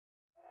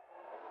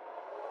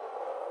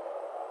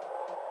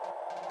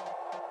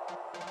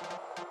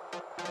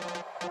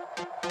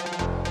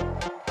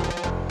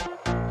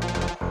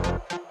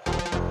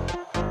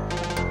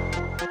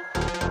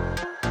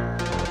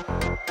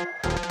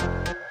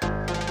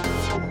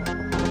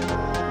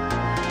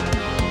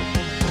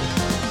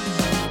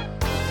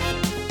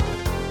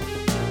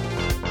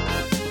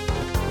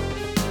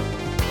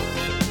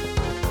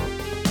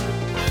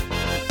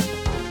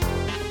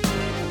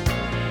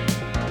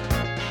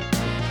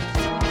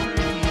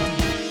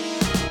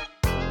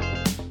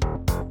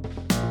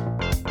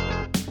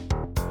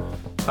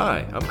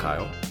Hi, I'm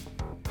Kyle.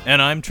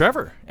 And I'm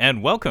Trevor,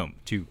 and welcome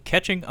to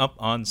Catching Up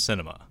on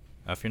Cinema.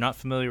 If you're not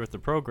familiar with the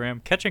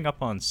program, Catching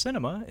Up on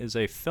Cinema is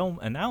a film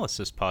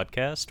analysis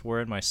podcast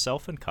wherein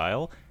myself and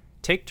Kyle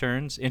take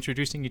turns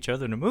introducing each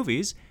other to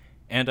movies,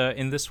 and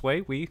in this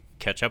way we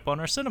catch up on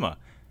our cinema.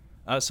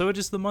 So it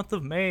is the month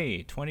of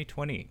May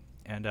 2020,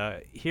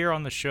 and here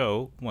on the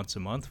show, once a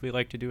month, we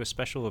like to do a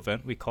special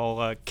event we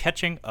call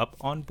Catching Up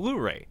on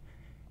Blu-ray.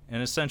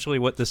 And essentially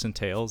what this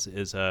entails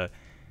is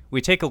we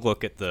take a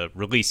look at the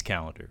release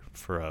calendar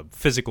for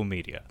physical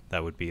media.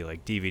 That would be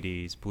like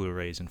DVDs,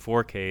 Blu-rays, and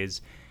 4Ks.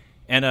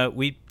 And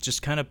we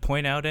just kind of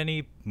point out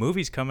any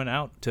movies coming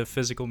out to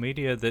physical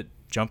media that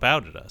jump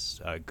out at us,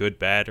 good,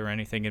 bad, or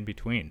anything in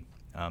between.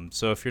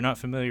 So if you're not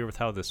familiar with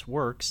how this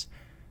works,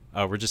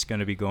 we're just going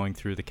to be going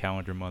through the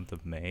calendar month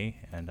of May.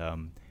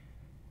 And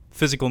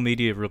physical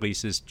media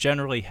releases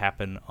generally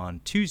happen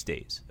on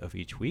Tuesdays of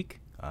each week.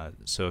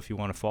 So if you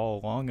want to follow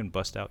along and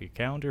bust out your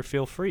calendar,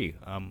 feel free.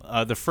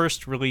 The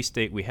first release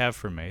date we have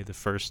for May, the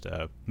first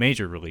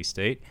major release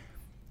date,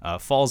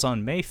 falls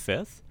on May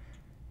 5th.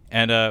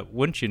 And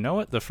wouldn't you know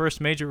it, the first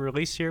major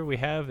release here we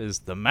have is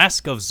The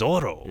Mask of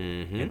Zorro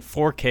in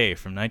 4K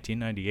from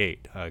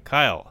 1998.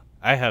 Kyle,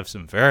 I have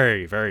some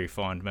very, very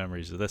fond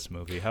memories of this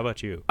movie. How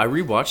about you? I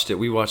rewatched it.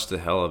 We watched the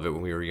hell of it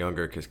when we were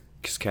younger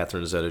because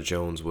Catherine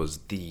Zeta-Jones was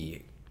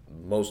the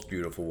most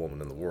beautiful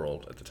woman in the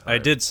world at the time. I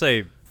did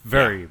say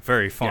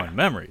very fond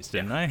memories,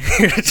 didn't I?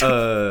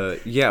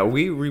 Yeah,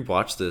 we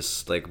rewatched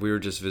this. Like, we were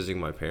just visiting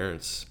my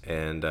parents,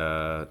 and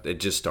it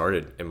just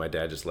started, and my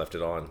dad just left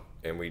it on.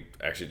 And we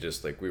actually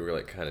just, like, we were,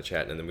 like, kind of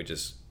chatting, and then we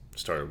just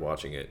started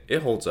watching it.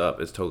 It holds up.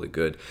 It's totally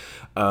good.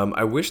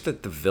 I wish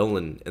that the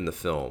villain in the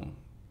film,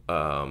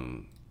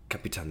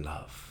 Capitan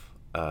Love,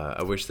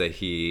 I wish that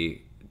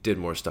he did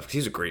more stuff, because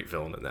he's a great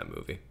villain in that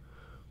movie.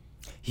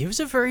 He was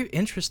a very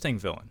interesting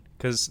villain,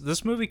 because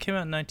this movie came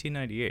out in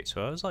 1998,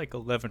 so I was like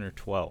 11 or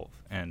 12,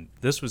 and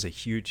this was a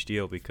huge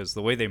deal because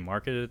the way they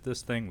marketed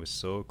this thing was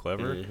so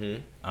clever.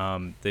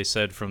 They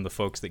said from the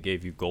folks that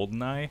gave you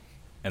GoldenEye,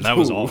 and that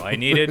was all I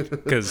needed,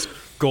 because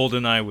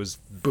GoldenEye was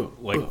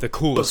like the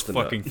coolest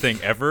fucking thing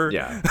ever.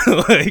 Yeah.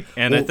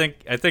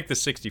 I think the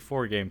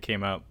 64 game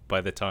came out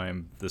by the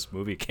time this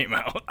movie came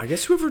out. I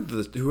guess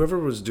whoever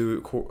was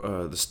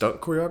the stunt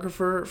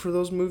choreographer for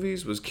those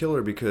movies was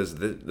killer, because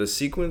the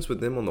sequence with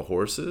them on the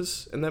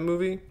horses in that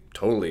movie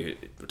totally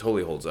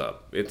holds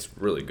up. It's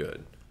really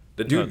good.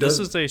 This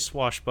is a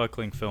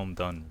swashbuckling film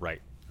done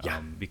right. Yeah,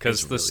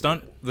 because the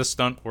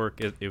stunt work,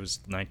 it was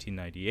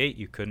 1998.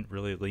 You couldn't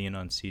really lean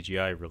on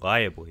CGI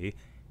reliably.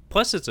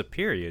 Plus, it's a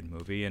period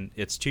movie, and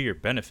it's to your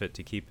benefit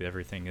to keep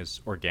everything as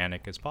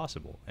organic as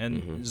possible.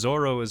 And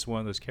Zorro is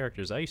one of those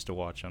characters I used to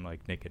watch on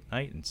like Nick at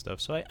Night and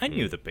stuff, so I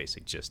knew the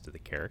basic gist of the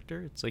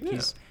character. It's like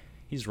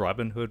he's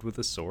Robin Hood with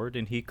a sword,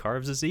 and he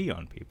carves a Z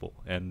on people.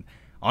 And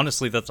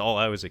honestly, that's all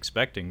I was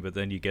expecting. But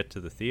then you get to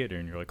the theater,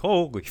 and you're like,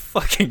 holy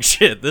fucking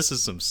shit, this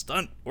is some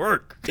stunt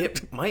work.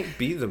 It might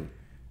be the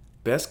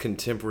best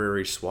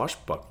contemporary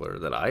swashbuckler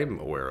that I'm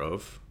aware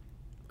of.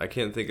 I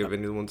can't think of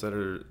any of the ones that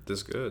are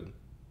this good.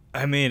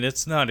 I mean,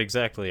 it's not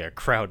exactly a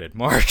crowded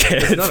market.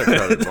 It's not a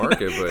crowded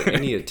market, but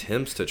any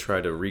attempts to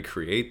try to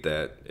recreate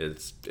that,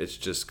 it's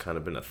just kind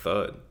of been a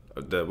thud.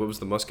 What was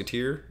the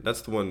Musketeer?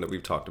 That's the one that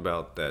we've talked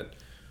about that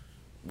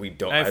we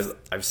don't.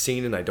 I've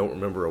seen and I don't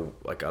remember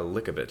a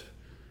lick of it.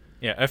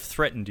 Yeah, I've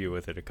threatened you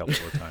with it a couple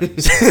of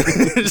times.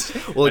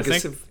 Well, I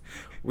guess if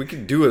we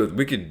could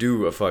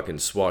do a fucking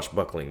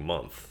swashbuckling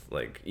month,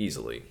 like,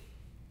 easily.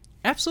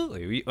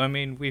 Absolutely.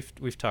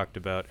 We've talked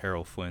about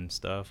Errol Flynn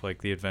stuff.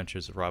 Like, The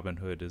Adventures of Robin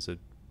Hood is a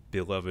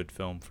beloved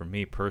film for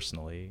me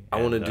personally.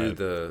 I want to do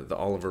the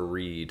Oliver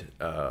Reed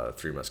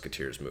Three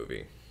Musketeers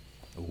movie.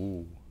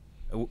 Ooh,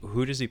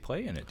 who does he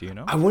play in it? Do you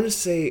know? I want to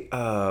say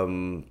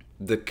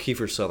the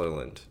Kiefer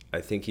Sutherland. I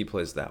think he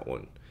plays that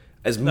one.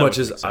 As much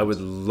as I would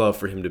love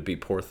for him to be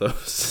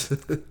Porthos,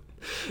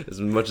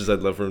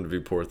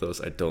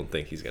 I don't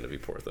think he's going to be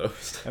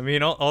Porthos. I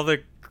mean, all the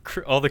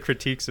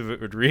critiques of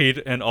it would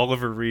read, and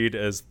Oliver Reed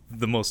as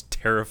the most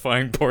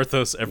terrifying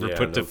Porthos ever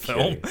put to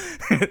film.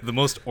 The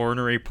most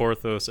ornery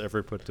Porthos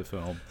ever put to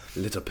film.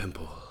 Little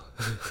pimple.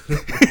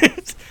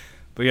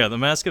 But yeah, The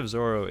Mask of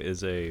Zorro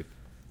is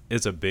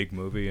a big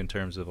movie in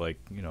terms of, like,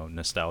 you know,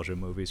 nostalgia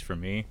movies for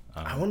me.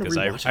 I want to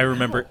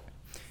rewatch it.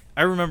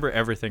 I remember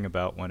everything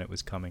about when it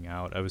was coming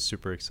out. I was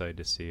super excited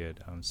to see it.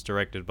 It's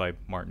directed by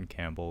Martin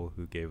Campbell,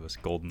 who gave us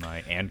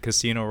GoldenEye and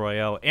Casino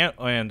Royale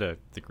and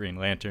The Green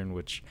Lantern,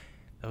 which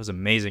that was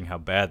amazing how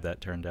bad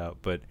that turned out.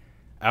 But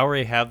I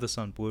already have this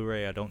on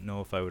Blu-ray. I don't know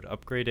if I would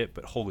upgrade it,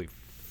 but holy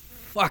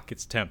fuck,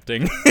 it's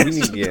tempting. we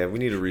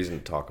need a reason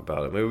to talk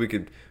about it. Maybe we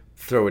could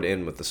throw it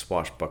in with the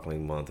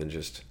swashbuckling month and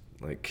just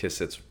like kiss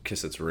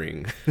its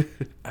ring.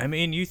 I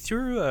mean, you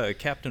threw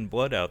Captain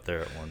Blood out there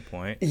at one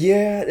point.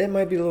 Yeah, it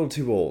might be a little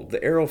too old.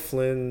 The Errol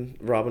Flynn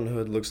Robin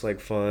Hood looks like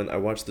fun. I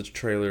watched the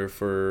trailer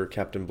for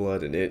Captain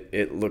Blood, and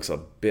it looks a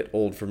bit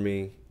old for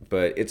me,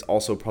 but it's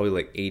also probably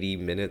like 80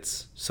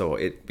 minutes, so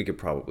we could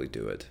probably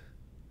do it.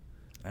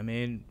 I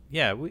mean,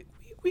 yeah, we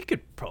we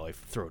could probably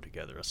throw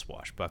together a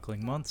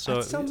swashbuckling month. So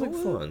That sounds like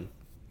fun.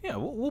 Yeah,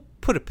 we'll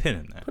put a pin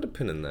in that. Put a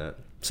pin in that.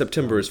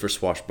 September is for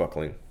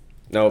swashbuckling.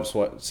 No,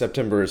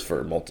 September is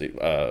for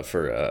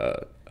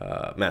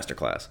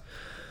masterclass.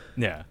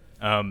 Yeah.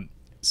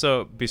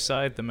 So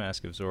beside The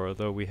Mask of Zorro,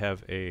 though, we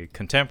have a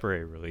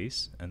contemporary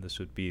release, and this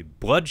would be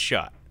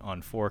Bloodshot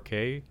on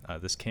 4K.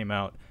 This came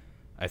out,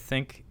 I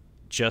think,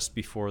 just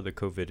before the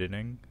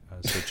COVID-ing,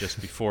 so just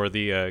before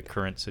the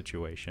current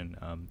situation.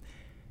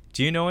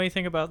 Do you know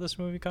anything about this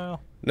movie,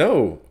 Kyle?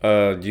 No.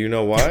 Do you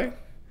know why?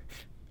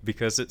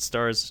 Because it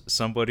stars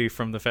somebody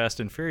from the Fast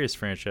and Furious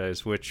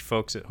franchise, which,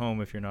 folks at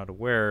home, if you're not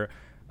aware,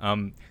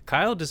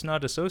 Kyle does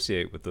not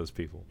associate with those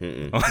people.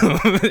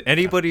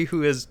 Anybody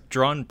who has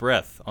drawn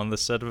breath on the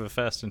set of a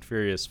Fast and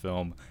Furious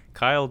film,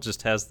 Kyle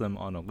just has them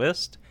on a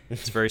list.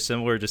 It's very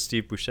similar to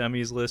Steve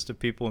Buscemi's list of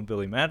people in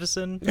Billy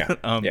Madison.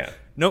 Yeah.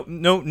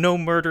 No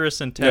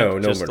murderous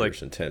intent. No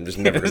murderous intent. Just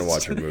never gonna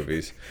watch your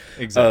movies.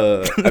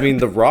 Exactly. I mean,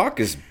 The Rock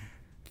is.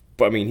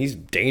 I mean, he's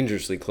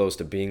dangerously close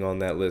to being on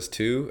that list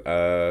too.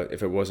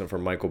 If it wasn't for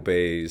Michael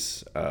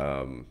Bay's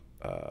Pain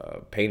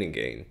and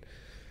Gain.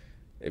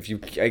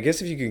 I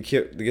guess if you can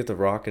get The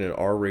Rock in an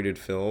R-rated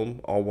film,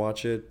 I'll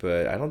watch it.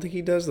 But I don't think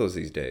he does those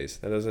these days.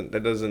 That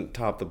doesn't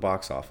top the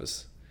box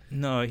office.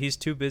 No, he's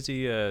too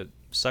busy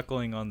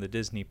suckling on the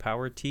Disney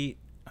power teat.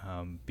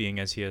 Being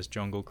as he has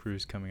Jungle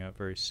Cruise coming out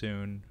very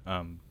soon,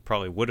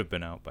 probably would have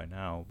been out by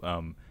now.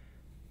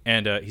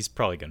 And he's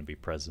probably going to be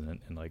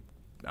president in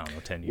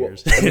 10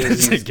 years,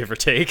 give or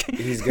take.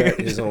 He's got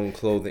his own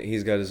clothing.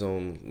 He's got his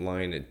own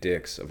line at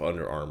Dick's of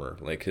Under Armour.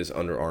 Like, his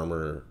Under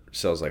Armour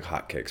sells like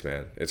hotcakes,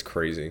 man. It's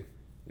crazy.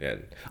 Yeah,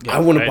 I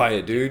want to buy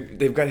it, dude.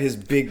 They've got his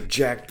big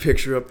jacked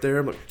picture up there.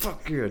 I'm like,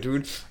 fuck yeah,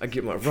 dude. I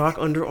get my Rock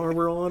Under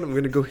Armour on. I'm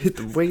gonna go hit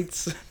the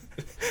weights.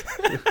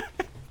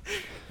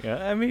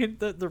 Yeah, I mean,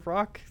 the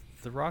Rock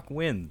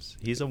wins.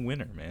 He's a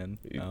winner, man.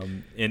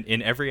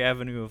 In every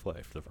avenue of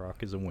life, The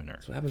Rock is a winner.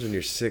 That's what happens when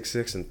you're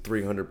 6'6" and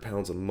 300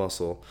 pounds of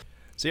muscle.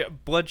 So yeah,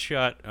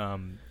 Bloodshot,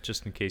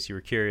 just in case you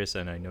were curious,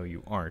 and I know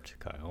you aren't,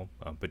 Kyle,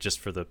 but just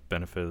for the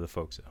benefit of the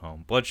folks at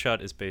home,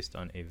 Bloodshot is based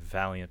on a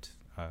Valiant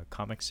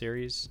comic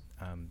series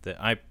that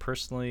I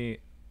personally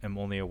am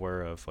only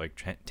aware of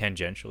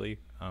tangentially.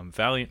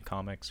 Valiant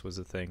Comics was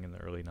a thing in the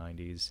early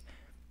 90s.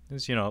 It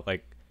was,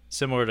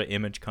 similar to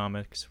Image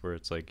Comics, where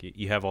it's like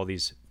you have all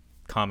these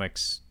comic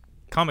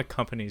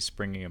companies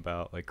springing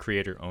about, like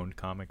creator-owned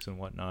comics and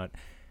whatnot.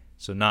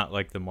 So not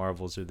like the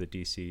Marvels or the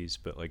DCs,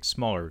 but like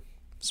smaller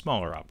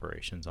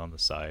operations on the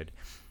side.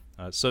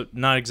 So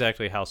not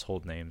exactly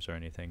household names or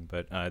anything,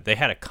 but they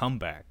had a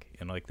comeback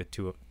in like the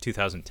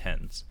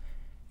 2010s.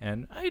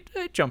 And I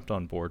jumped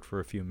on board for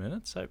a few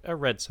minutes. I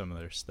read some of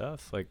their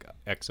stuff, like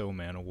Exo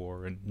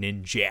Manowar and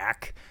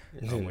Ninjak,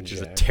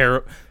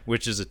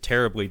 which is a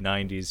terribly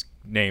 90s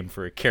name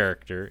for a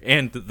character,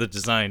 and the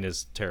design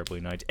is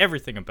terribly 90s.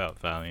 Everything about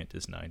Valiant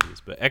is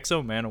 90s, but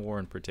Exo Manowar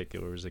in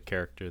particular is a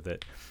character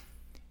that,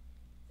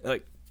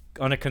 like,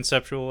 on a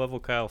conceptual level,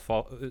 Kyle,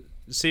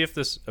 see if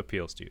this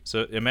appeals to you.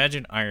 So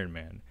imagine Iron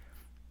Man,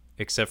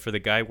 except for the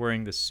guy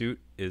wearing the suit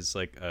is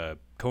like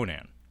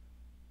Conan,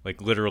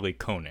 like literally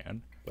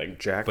Conan. Like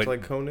jacked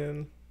like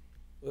Conan?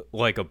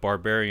 Like a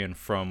barbarian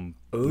from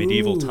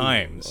medieval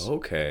times.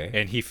 Okay.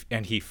 And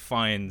he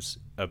finds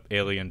an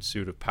alien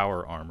suit of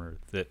power armor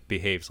that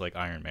behaves like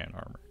Iron Man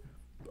armor.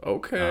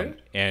 Okay.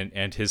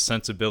 And his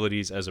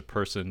sensibilities as a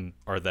person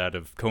are that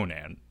of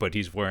Conan, but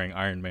he's wearing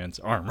Iron Man's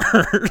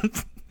armor.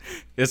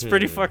 It's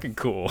pretty fucking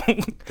cool.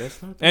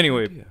 That's not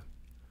anyway, idea.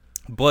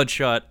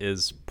 Bloodshot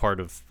is part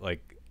of,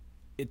 like,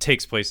 it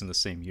takes place in the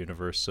same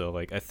universe, so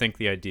like I think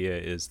the idea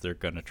is they're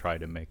gonna try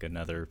to make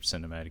another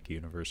cinematic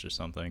universe or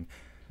something.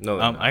 No,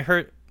 I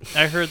heard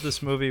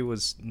this movie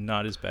was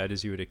not as bad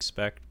as you would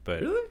expect,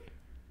 but really?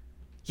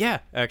 Yeah,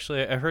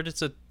 actually, I heard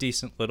it's a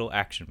decent little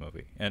action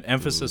movie, and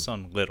emphasis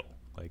on little.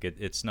 Like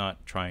it's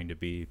not trying to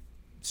be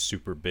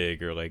super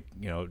big or like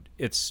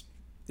it's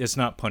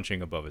not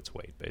punching above its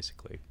weight,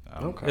 basically.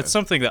 Okay. It's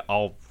something that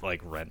I'll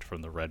like rent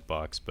from the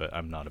Redbox, but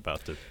I'm not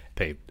about to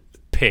pay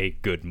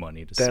good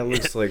money to see it. That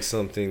looks like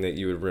something that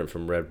you would rent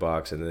from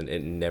Redbox, and then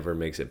it never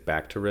makes it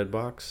back to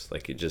Redbox.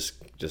 Like it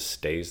just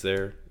stays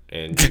there,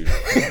 and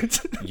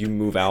you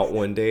move out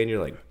one day, and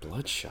you're like,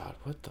 Bloodshot,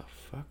 what the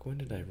fuck? When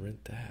did I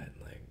rent that?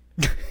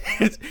 Like,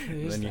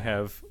 and then you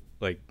have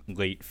like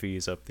late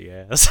fees up the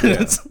ass.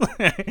 Yeah.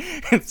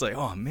 It's like,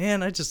 oh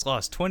man, I just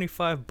lost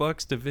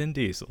 $25 to Vin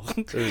Diesel.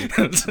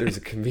 There's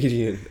a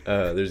comedian.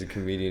 There's a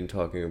comedian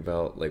talking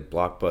about like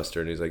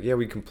Blockbuster, and he's like, yeah,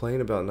 we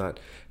complain about not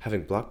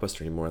having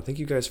Blockbuster anymore. I think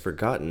you guys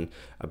forgotten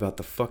about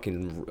the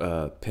fucking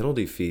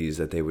penalty fees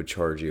that they would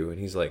charge you. And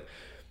he's like,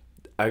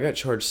 I got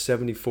charged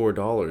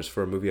 $74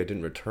 for a movie I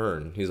didn't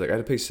return. He's like, I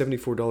had to pay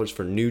 $74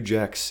 for New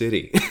Jack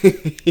City.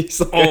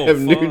 He's like, I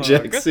have New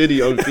Jack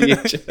City on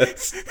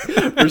VHS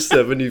for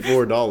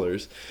 $74.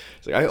 He's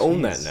like, I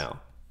own that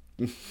now.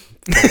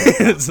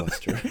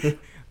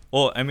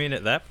 Well, I mean,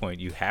 at that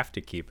point, you have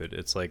to keep it.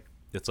 It's like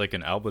it's like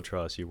an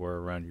albatross you wear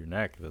around your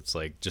neck. That's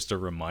like just a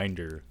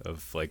reminder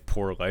of like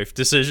poor life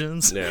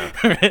decisions. Yeah.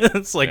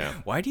 It's like, Yeah.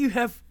 why do you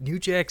have New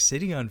Jack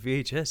City on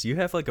VHS? You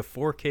have like a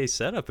 4K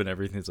setup and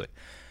everything. It's like,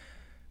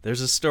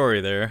 there's a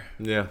story there.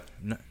 Yeah.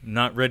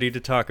 Not ready to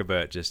talk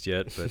about just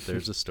yet, but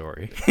there's a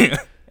story.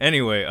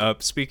 Anyway,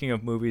 speaking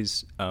of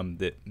movies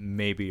that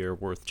maybe are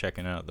worth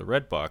checking out, the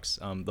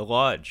Redbox, The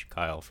Lodge,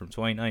 Kyle, from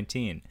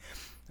 2019.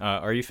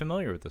 Are you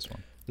familiar with this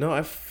one? No,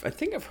 I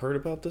think I've heard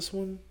about this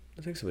one.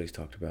 I think somebody's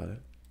talked about it.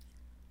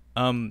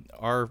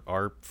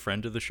 Our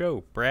friend of the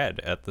show, Brad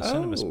at the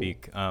Cinema Oh.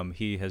 Speak,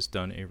 he has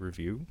done a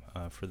review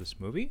for this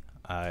movie.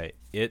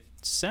 It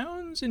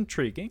sounds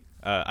intriguing.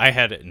 I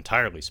had it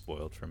entirely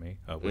spoiled for me,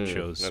 which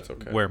shows that's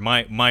okay. where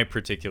my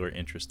particular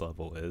interest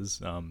level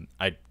is.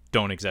 I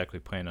don't exactly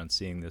plan on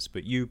seeing this,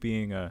 but you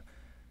being a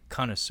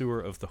connoisseur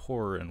of the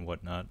horror and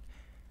whatnot,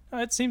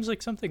 it seems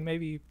like something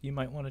maybe you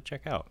might want to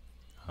check out.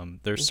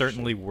 There's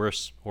certainly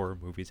worse horror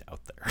movies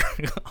out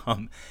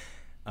there.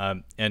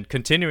 And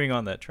continuing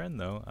on that trend,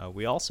 though,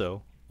 we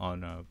also,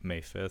 on May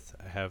 5th,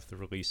 have the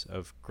release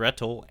of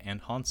Gretel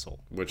and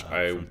Hansel, Which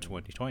from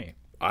 2020.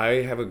 I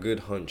have a good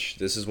hunch.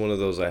 This is one of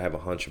those I have a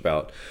hunch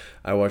about.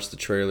 I watched the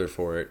trailer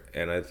for it,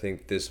 and I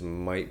think this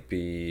might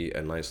be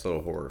a nice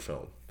little horror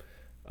film.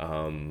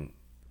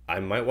 I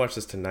might watch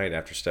this tonight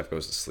after Steph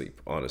goes to sleep,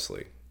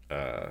 honestly.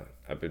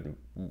 I've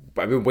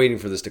been waiting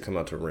for this to come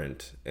out to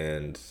rent,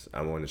 and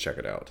I want to check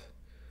it out.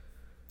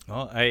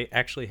 Well, I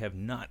actually have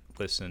not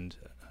listened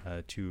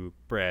to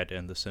Brad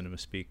and the Cinema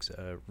Speaks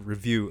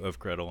review of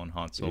Gretel and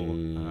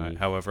Hansel.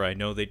 However, I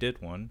know they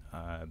did one.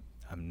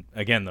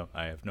 Again, though,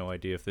 I have no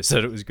idea if they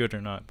said it was good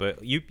or not.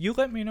 But you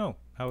let me know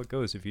how it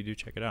goes if you do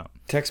check it out.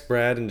 Text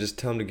Brad and just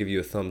tell him to give you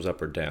a thumbs up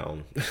or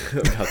down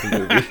about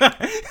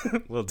the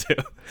movie. Will do.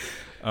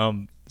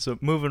 So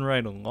moving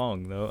right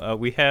along, though,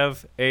 we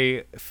have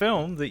a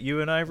film that you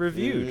and I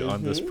reviewed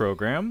on this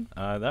program.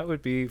 That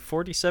would be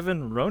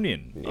 47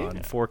 Ronin on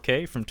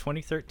 4K from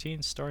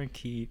 2013, starring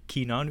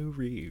Keanu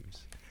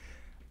Reeves.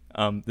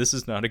 This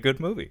is not a good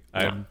movie.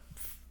 No.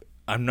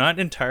 I'm not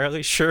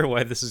entirely sure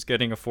why this is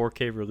getting a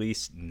 4K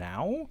release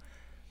now,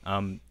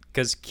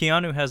 because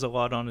Keanu has a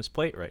lot on his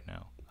plate right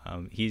now.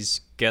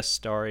 He's guest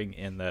starring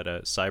in that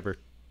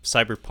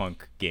Cyberpunk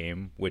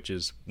game, which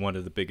is one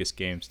of the biggest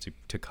games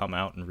to come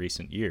out in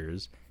recent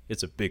years.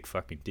 It's a big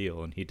fucking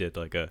deal, and he did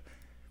like a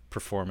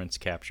performance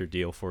capture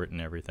deal for it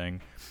and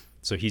everything.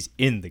 So he's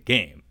in the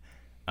game.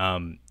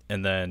 And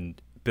then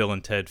Bill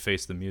and Ted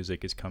Face the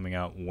Music is coming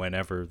out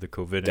whenever the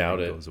COVID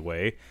goes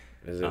away.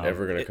 Is it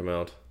ever going to come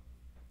out?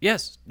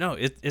 Yes. No,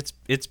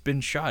 it's been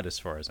shot as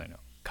far as I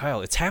know.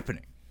 Kyle, it's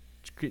happening.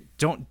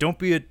 Don't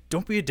be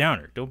a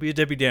downer. Don't be a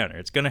Debbie Downer.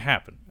 It's going to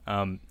happen.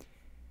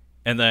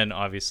 And then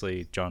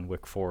obviously John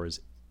Wick 4 is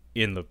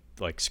in the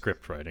like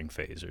script writing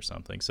phase or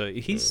something. So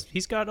he's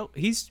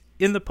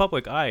in the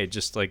public eye,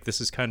 just like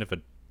this is kind of a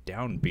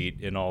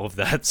downbeat in all of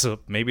that. So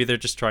maybe they're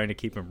just trying to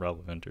keep him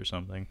relevant or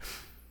something.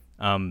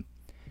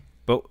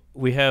 But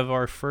we have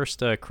our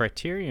first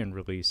Criterion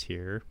release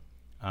here.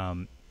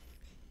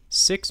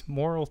 6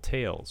 Moral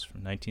Tales from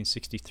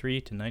 1963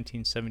 to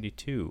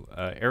 1972.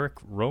 Eric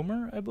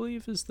Romer, I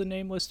believe, is the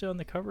name listed on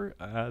the cover.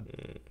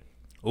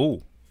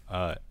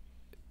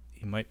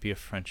 He might be a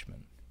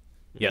Frenchman.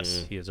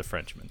 Yes, he is a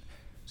Frenchman.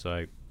 So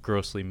I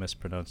grossly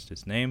mispronounced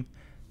his name.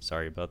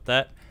 Sorry about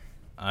that.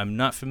 I'm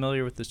not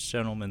familiar with this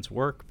gentleman's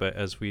work, but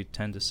as we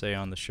tend to say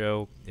on the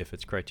show, if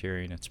it's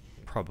Criterion, it's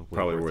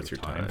probably worth your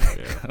time.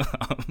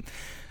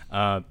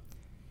 Yeah.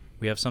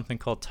 We have something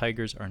called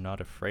Tigers Are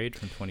Not Afraid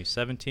from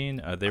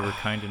 2017. They were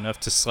kind enough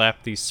to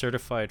slap the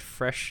certified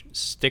fresh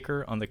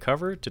sticker on the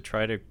cover to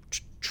try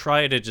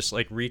to just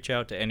like reach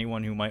out to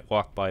anyone who might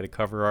walk by the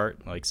cover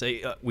art, like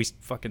say we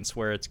fucking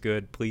swear it's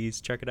good,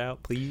 please check it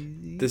out,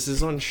 please. This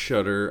is on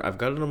Shudder. I've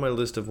got it on my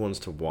list of ones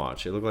to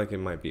watch. It looked like it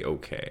might be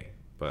okay,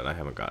 but I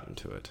haven't gotten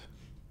to it.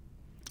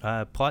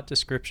 Plot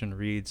description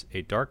reads,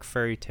 a dark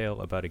fairy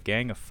tale about a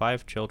gang of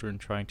 5 children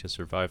trying to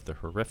survive the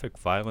horrific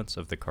violence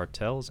of the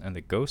cartels and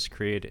the ghosts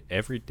created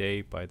every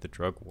day by the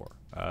drug war.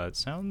 It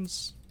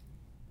sounds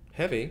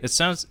heavy. It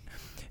sounds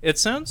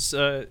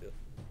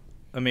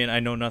I mean, I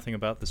know nothing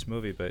about this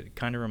movie, but it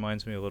kind of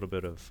reminds me a little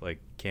bit of like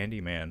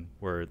Candyman,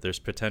 where there's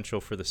potential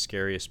for the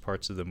scariest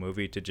parts of the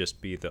movie to just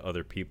be the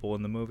other people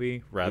in the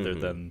movie rather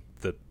than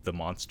the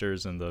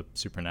monsters and the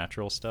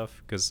supernatural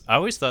stuff. Because I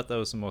always thought that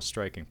was the most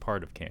striking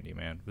part of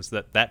Candyman, was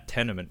that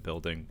tenement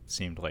building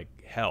seemed like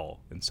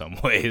hell in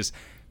some ways.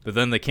 But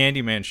then the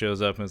Candyman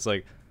shows up and it's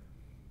like,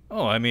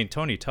 oh, I mean,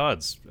 Tony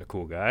Todd's a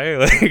cool guy.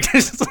 Like,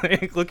 just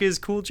like, look at his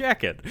cool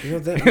jacket. You know,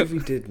 that movie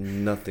did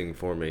nothing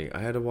for me. I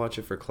had to watch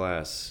it for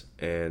class,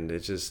 and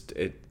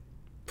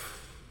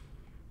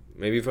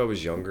maybe if I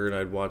was younger and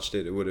I'd watched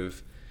it, it would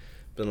have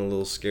been a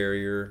little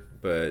scarier.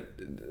 But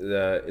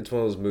it's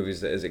one of those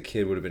movies that as a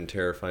kid would have been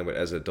terrifying, but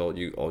as an adult,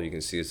 all you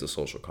can see is the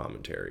social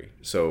commentary.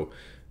 So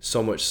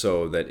much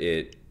so that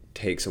it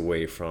takes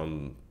away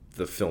from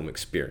the film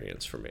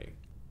experience for me.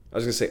 I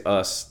was going to say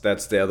Us.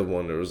 That's the other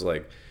one that was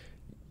like,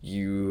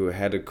 you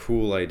had a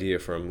cool idea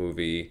for a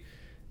movie,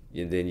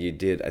 And then you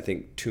did, I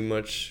think, too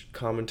much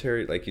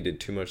commentary. Like you did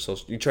too much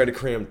social. You tried to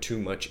cram too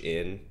much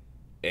in,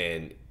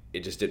 and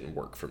it just didn't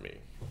work for me.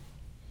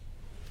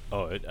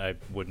 Oh, I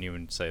wouldn't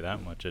even say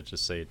that much. I'd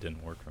just say it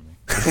didn't work for me,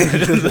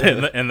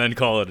 and then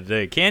call it a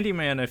day.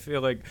 Candyman, I feel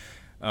like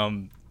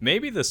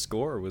maybe the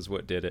score was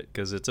what did it,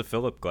 because it's a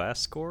Philip Glass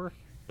score,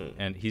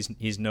 and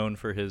he's known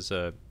for his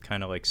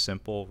kind of like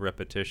simple,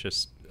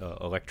 repetitious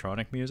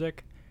electronic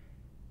music.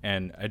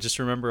 And I just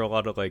remember a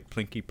lot of like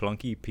plinky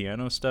plunky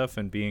piano stuff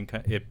and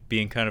it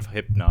being kind of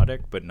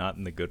hypnotic, but not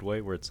in the good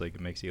way, where it's like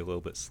it makes you a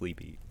little bit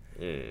sleepy.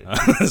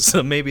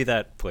 So maybe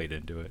that played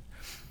into it.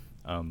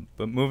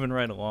 But moving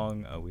right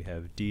along, we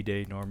have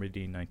D-Day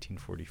Normandy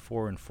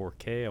 1944 in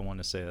 4K. I want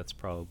to say that's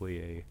probably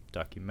a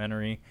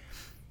documentary.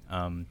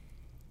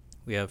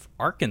 We have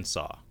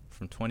Arkansas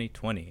from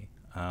 2020.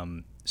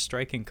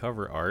 Striking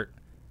cover art.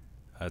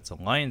 It's a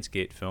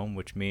Lionsgate film,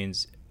 which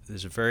means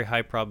there's a very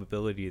high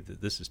probability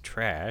that this is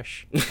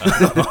trash.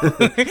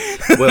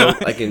 Well,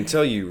 I can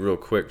tell you real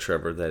quick,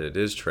 Trevor, that it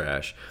is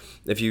trash.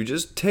 If you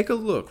just take a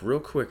look real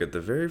quick at the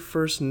very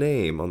first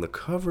name on the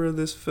cover of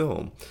this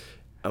film,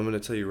 I'm going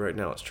to tell you right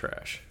now it's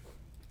trash.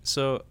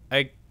 So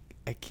I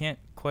can't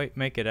quite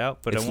make it out,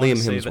 but it's I want Liam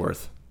to say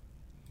Hemsworth.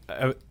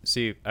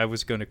 I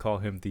was going to call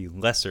him the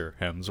lesser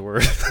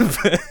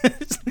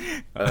Hemsworth.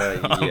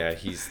 Yeah,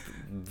 he's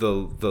the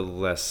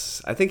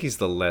less. I think he's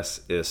the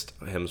lessest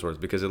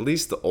Hemsworth, because at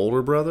least the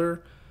older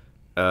brother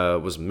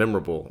was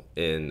memorable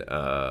in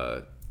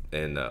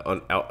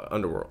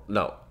Underworld.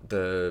 No,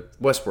 the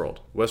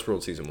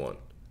Westworld season 1.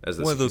 As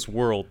one of those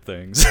world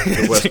things.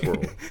 The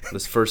Westworld.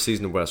 This first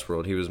season of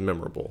Westworld, he was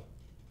memorable.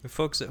 The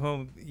folks at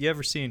home, you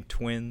ever seen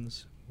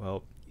Twins?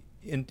 Well,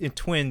 in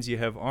Twins, you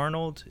have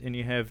Arnold and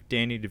you have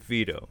Danny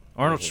DeVito.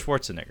 Arnold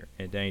Schwarzenegger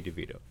and Danny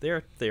DeVito.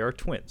 They are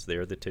twins. They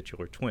are the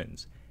titular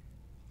twins.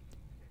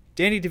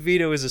 Danny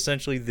DeVito is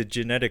essentially the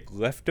genetic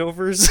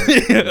leftovers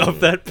of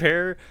that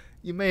pair.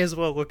 You may as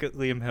well look at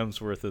Liam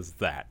Hemsworth as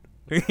that.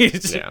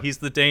 He's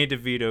the Danny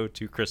DeVito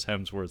to Chris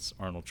Hemsworth's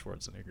Arnold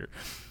Schwarzenegger.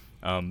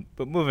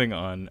 But moving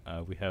on,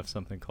 we have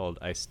something called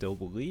I Still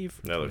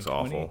Believe. That looks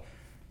awful.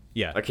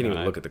 Yeah. I can't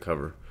even look at the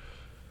cover.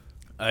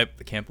 I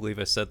can't believe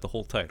I said the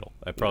whole title.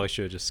 I probably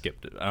should have just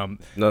skipped it.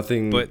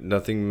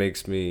 Nothing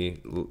makes me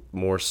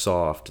more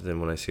soft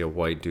than when I see a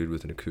white dude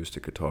with an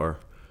acoustic guitar.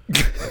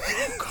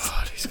 Oh,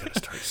 God, he's going to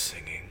start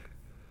singing.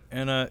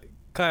 And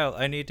Kyle,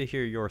 I need to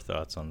hear your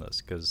thoughts on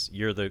this, because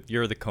you're the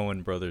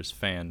Coen brothers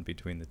fan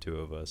between the two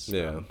of us.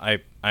 Yeah.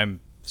 I'm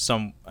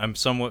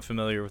somewhat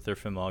familiar with their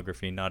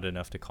filmography, not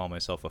enough to call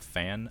myself a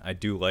fan. I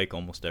do like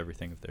almost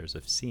everything of theirs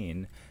I've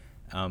seen.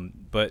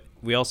 But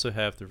we also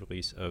have the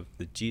release of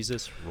The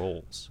Jesus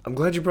Rolls. I'm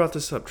glad you brought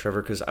this up,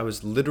 Trevor, because I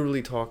was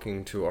literally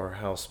talking to our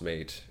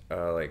housemate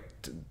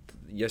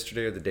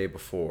yesterday or the day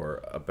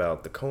before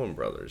about the Coen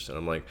brothers. And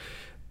I'm like,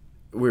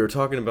 we were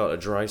talking about a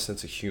dry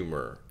sense of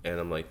humor. And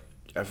I'm like,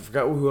 I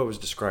forgot who I was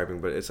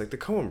describing, but it's like the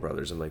Coen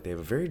brothers. I'm like, they have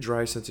a very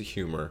dry sense of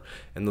humor.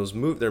 And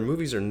their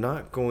movies are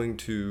not going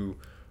to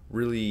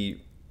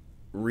really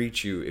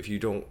reach you if you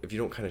don't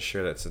kind of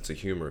share that sense of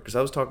humor. Because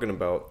I was talking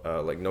about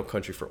like No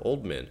Country for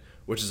Old Men,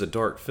 which is a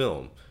dark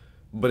film,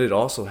 but it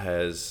also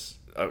has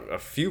a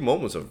few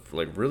moments of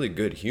like really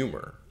good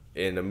humor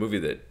in a movie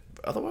that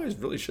otherwise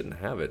really shouldn't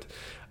have it.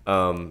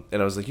 And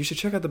I was like, you should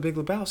check out The Big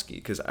Lebowski,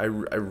 because I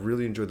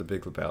really enjoyed The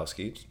Big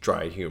Lebowski. It's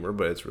dry humor,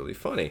 but it's really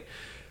funny.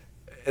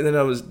 And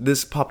then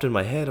this popped in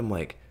my head. I'm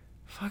like,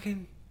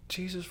 fucking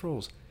Jesus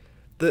Rolls.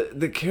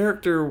 The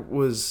character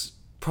was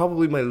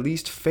probably my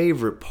least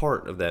favorite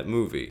part of that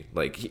movie.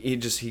 Like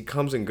he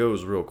comes and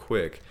goes real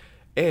quick,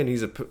 and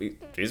he's a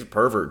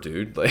pervert,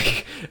 dude.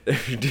 Like,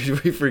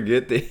 did we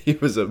forget that he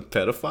was a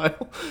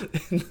pedophile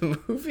in the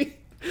movie?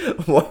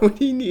 Why would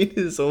he need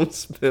his own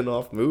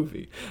spin-off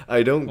movie?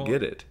 I don't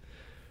get it.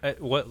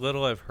 What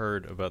little I've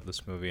heard about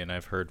this movie, and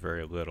I've heard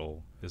very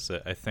little, is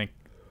that I think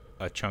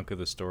a chunk of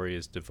the story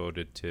is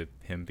devoted to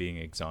him being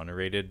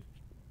exonerated,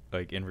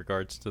 like in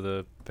regards to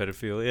the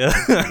pedophilia.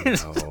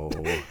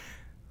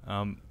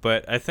 No.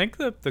 But I think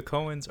that the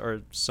Coens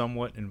are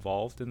somewhat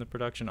involved in the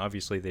production.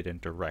 Obviously, they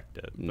didn't direct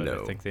it, but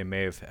I think they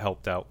may have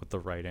helped out with the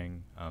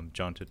writing.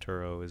 John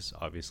Turturro is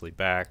obviously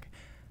back.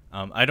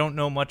 I don't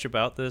know much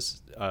about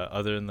this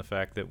other than the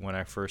fact that when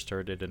I first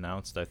heard it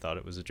announced, I thought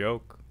it was a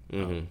joke.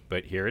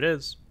 But here it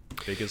is.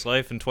 Big as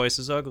life and twice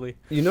as ugly.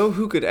 You know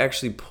who could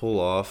actually pull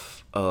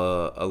off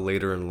a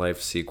later in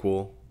life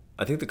sequel?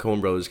 I think the Coen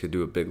brothers could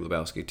do a Big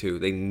Lebowski too.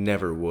 They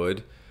never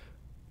would,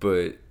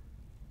 but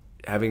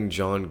having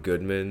John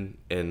Goodman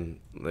and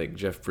like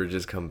Jeff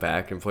Bridges come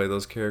back and play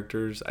those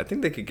characters, I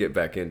think they could get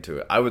back into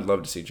it. I would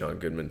love to see John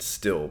Goodman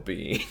still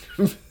being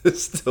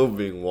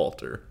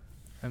Walter.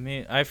 I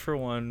mean, I for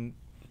one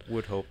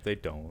would hope they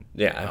don't.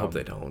 Yeah, I hope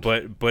they don't.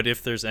 But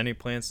if there's any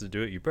plans to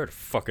do it, you better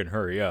fucking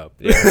hurry up.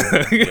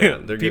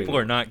 Yeah, people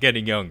are not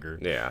getting younger.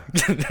 Yeah.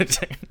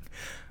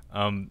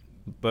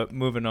 But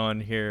moving on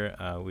here,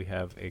 we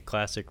have a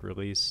classic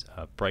release,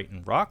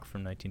 Brighton Rock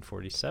from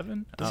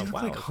 1947. Does he look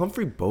like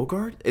Humphrey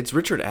Bogart? It's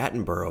Richard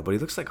Attenborough, but he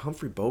looks like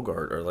Humphrey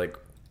Bogart, or like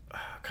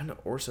kind of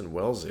Orson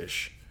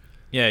Welles-ish.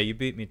 Yeah, you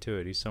beat me to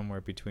it. He's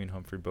somewhere between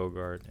Humphrey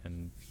Bogart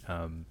and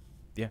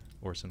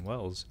Orson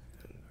Welles,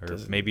 or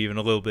maybe even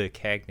a little bit of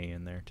Cagney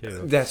in there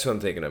too. That's what I'm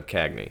thinking of,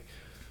 Cagney.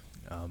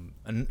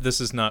 And this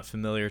is not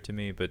familiar to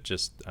me, but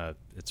just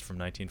it's from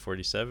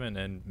 1947,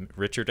 and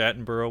Richard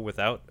Attenborough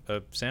without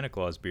a Santa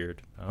Claus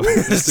beard.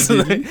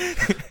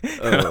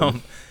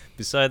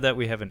 Beside that,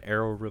 we have an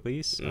Arrow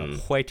release,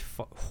 White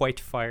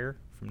Fire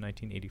from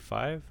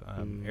 1985.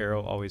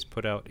 Arrow always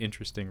put out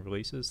interesting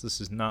releases.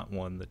 This is not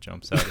one that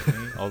jumps out at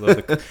me, although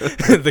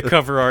the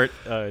cover art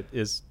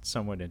is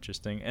somewhat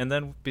interesting. And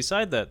then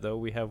beside that, though,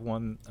 we have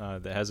one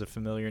that has a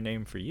familiar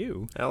name for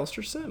you.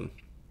 Alistair Sim.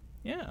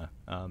 Yeah,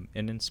 An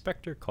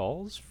Inspector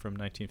Calls from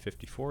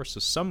 1954.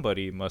 So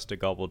somebody must have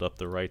gobbled up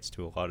the rights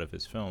to a lot of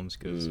his films,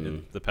 because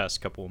in the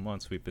past couple of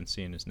months we've been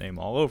seeing his name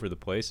all over the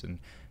place, and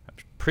I'm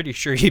pretty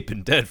sure he'd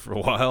been dead for a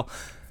while.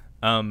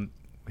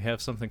 We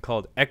have something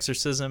called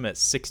Exorcism at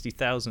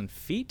 60,000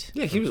 Feet.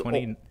 Yeah, he was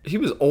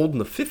old in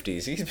the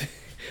 50s.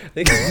 I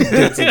think he's been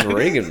dead since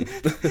Reagan.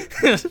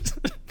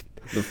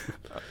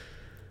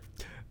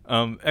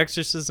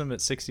 Exorcism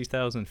at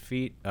 60,000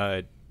 Feet.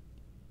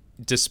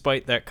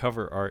 Despite that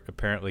cover art,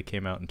 apparently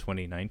came out in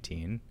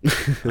 2019.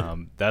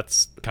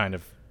 That's kind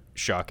of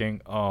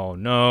shocking. Oh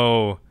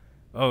no,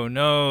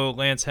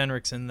 Lance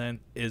Henriksen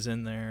then is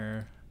in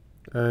there.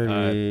 I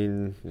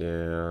mean,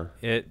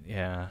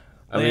 yeah.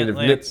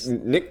 Lance,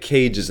 Nick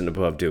Cage isn't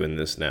above doing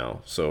this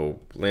now, so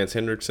Lance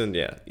Henriksen,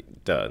 yeah,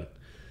 done.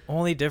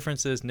 Only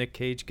difference is Nick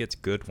Cage gets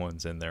good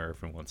ones in there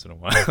every once in a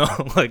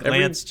while. Like Every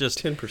Lance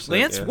just 10%,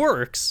 Lance yeah.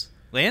 works.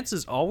 Lance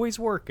is always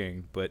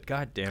working, but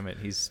god damn it,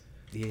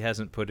 he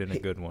hasn't put in a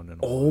good one in a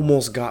while.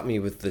 Almost got me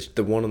with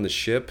the one on the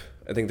ship.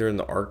 I think they're in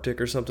the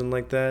Arctic or something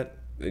like that.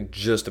 It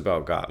just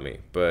about got me,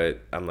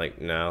 but I'm like,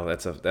 no,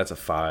 that's a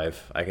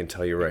 5. I can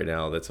tell you right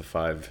now, that's a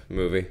 5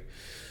 movie.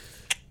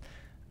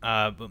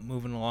 But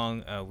moving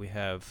along, we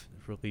have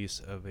release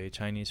of a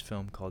Chinese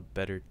film called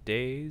Better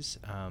Days.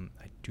 I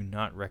do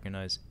not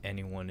recognize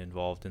anyone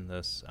involved in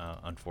this,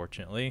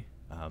 unfortunately.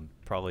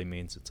 Probably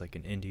means it's like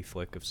an indie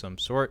flick of some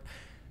sort.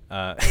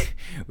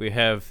 We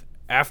have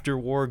After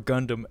War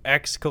Gundam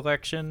X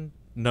Collection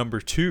number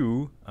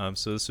 2.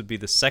 So this would be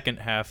the second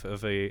half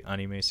of a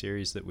anime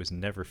series that was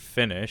never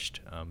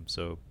finished.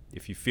 So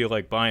if you feel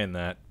like buying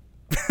that,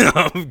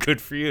 good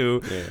for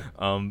you.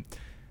 Yeah.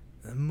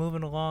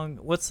 Moving along,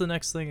 what's the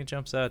next thing that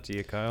jumps out to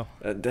you, Kyle?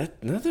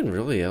 Nothing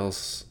really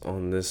else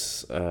on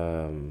this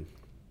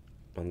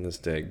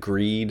day.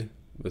 Greed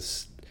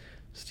with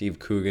Steve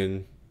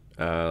Coogan.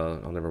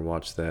 I'll never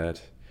watch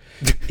that.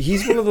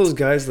 He's one of those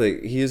guys,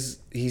 like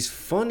he's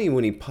funny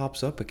when he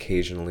pops up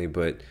occasionally,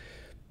 but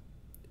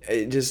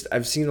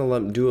I've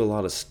seen do a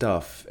lot of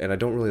stuff, and I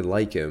don't really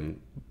like him,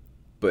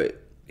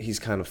 but he's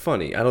kind of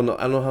funny. I don't know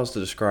how else to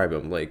describe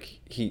him. Like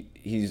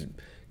he's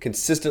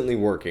consistently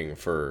working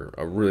for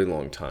a really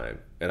long time,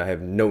 and I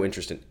have no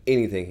interest in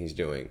anything he's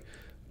doing,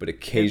 but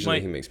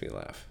occasionally he makes me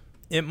laugh.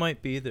 It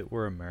might be that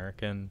we're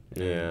American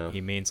and he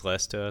means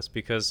less to us,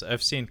 because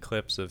I've seen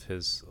clips of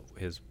his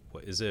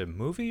what, is it a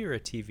movie or a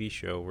TV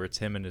show where it's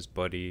him and his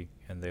buddy,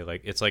 and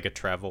it's like a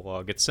travel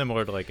log. It's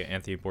similar to like an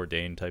Anthony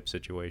Bourdain type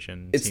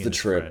situation. It's The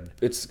Trip.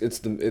 It's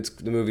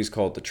the movie's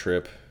called The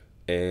Trip,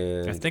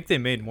 and I think they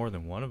made more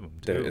than one of them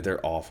too.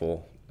 They're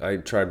awful. I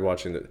tried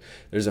watching it.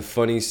 There's a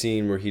funny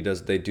scene where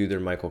they do their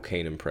Michael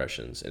Caine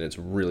impressions, and it's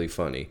really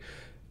funny.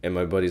 And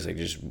my buddy's like,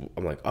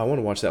 I'm like, I want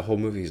to watch that whole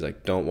movie. He's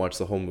like, don't watch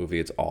the whole movie.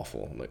 It's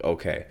awful. I'm like,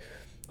 okay,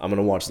 I'm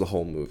going to watch the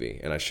whole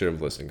movie. And I should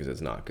have listened because it's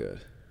not good.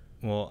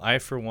 Well, I,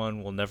 for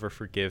one, will never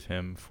forgive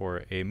him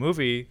for a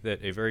movie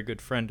that a very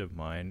good friend of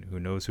mine, who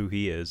knows who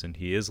he is, and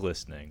he is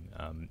listening,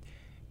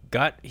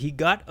 got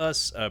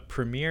us a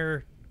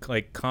premiere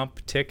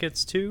comp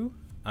tickets to.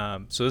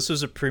 So this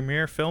was a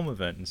premiere film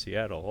event in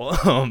Seattle.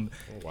 Wow.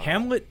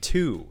 Hamlet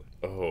 2.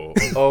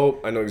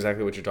 Oh, I know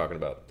exactly what you're talking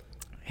about.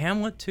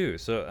 Hamlet 2.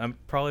 So I'm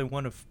probably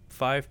one of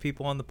 5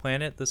 people on the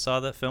planet that saw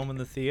that film in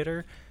the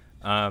theater.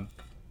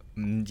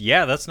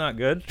 Yeah, that's not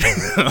good.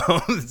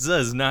 That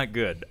is not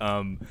good.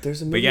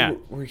 There's a movie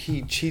where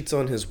he cheats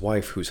on his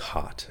wife who's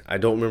hot. I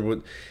don't remember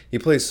what... He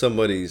plays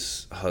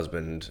somebody's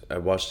husband. I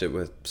watched it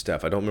with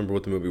Steph. I don't remember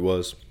what the movie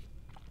was,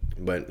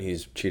 but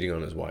he's cheating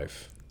on his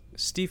wife.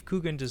 Steve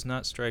Coogan does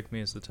not strike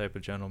me as the type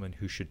of gentleman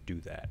who should do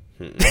that.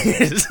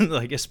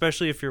 Like,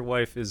 especially if your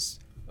wife is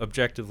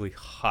objectively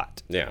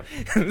hot. Yeah.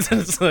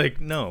 It's like,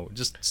 no,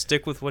 just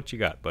stick with what you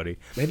got, buddy.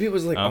 Maybe it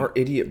was like Our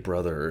Idiot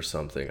Brother or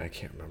something. I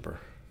can't remember.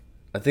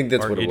 I think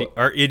that's what it was.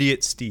 Our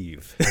Idiot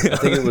Steve. I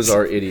think it was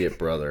Our Idiot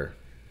Brother.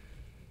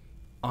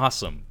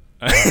 Awesome.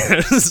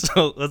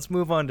 So let's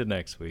move on to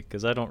next week,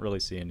 because I don't really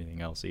see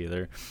anything else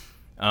either.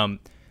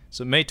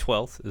 So May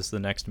 12th is the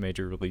next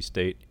major release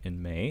date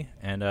in May,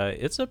 and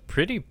it's a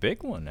pretty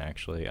big one,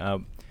 actually.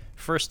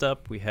 First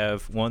up, we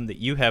have one that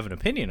you have an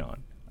opinion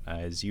on,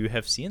 as you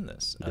have seen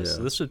this.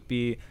 So this would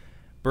be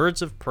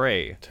Birds of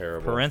Prey,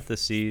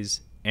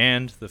 parentheses,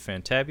 and the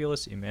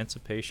Fantabulous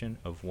Emancipation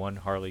of One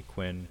Harley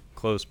Quinn,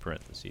 close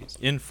parentheses,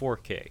 in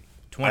 4K,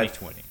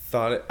 2020.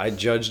 I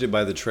judged it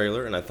by the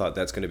trailer, and I thought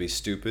that's going to be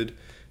stupid,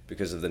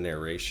 because of the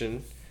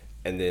narration.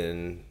 And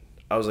then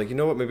I was like, you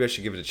know what? Maybe I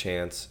should give it a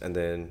chance. And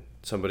then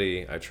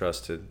somebody I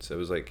trusted said,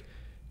 was like,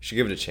 you should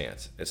give it a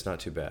chance. It's not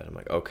too bad. I'm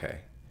like, okay.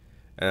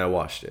 And I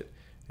watched it,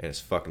 and it's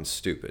fucking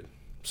stupid.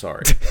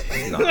 Sorry.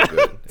 It's not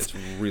good. It's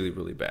really,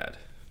 really bad.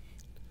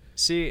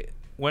 See,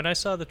 when I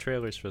saw the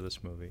trailers for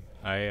this movie,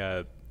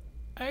 I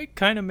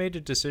kind of made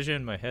a decision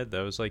in my head that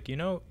I was like,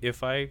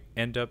 if I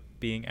end up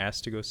being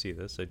asked to go see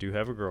this, I do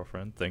have a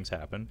girlfriend. Things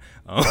happen.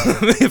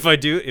 If I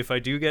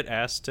do get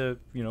asked to,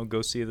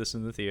 go see this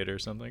in the theater or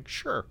something,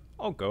 sure,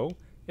 I'll go.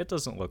 It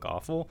doesn't look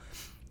awful.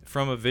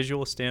 From a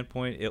visual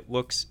standpoint, it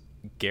looks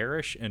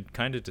garish and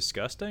kind of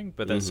disgusting,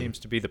 but that seems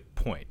to be the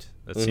point.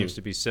 That seems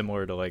to be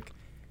similar to like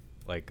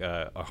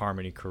a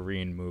Harmony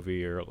Korine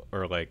movie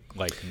or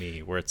like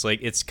Me, where it's like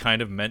it's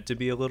kind of meant to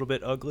be a little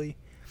bit ugly.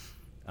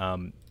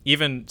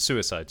 Even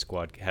Suicide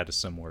Squad had a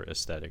similar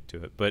aesthetic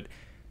to it. But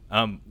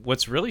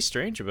what's really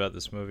strange about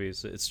this movie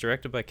is it's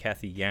directed by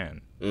Cathy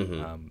Yan,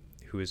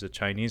 who is a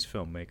Chinese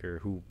filmmaker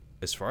who,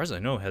 as far as I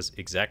know, has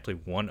exactly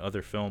one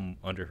other film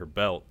under her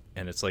belt,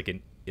 and it's like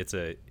an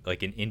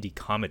indie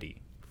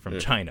comedy from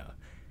China.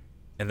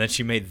 And then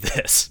she made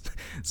this.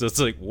 So it's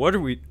like,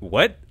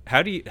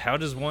 how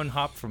does one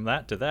hop from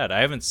that to that? I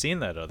haven't seen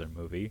that other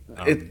movie.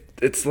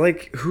 It's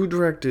like, who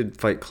directed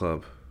Fight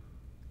Club?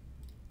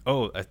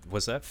 Oh,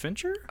 was that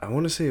Fincher? I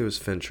want to say it was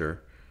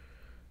Fincher.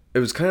 It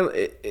was kind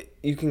of,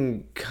 you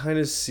can kind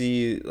of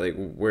see like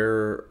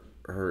where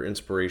her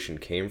inspiration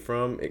came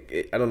from.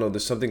 I don't know,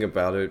 there's something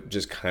about it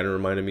just kind of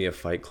reminded me of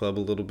Fight Club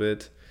a little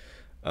bit.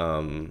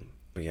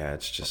 But yeah,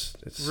 it's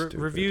stupid.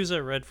 Reviews I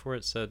read for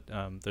it said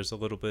there's a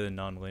little bit of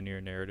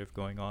non-linear narrative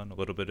going on, a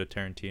little bit of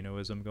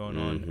Tarantinoism going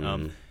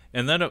on.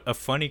 And then a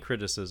funny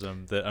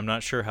criticism that I'm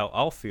not sure how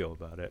I'll feel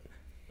about it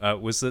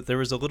was that there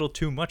was a little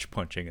too much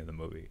punching in the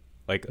movie.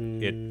 Like,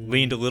 it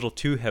leaned a little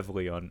too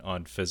heavily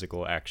on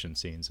physical action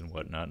scenes and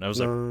whatnot. And I was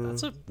like,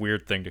 that's a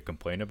weird thing to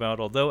complain about,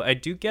 although I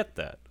do get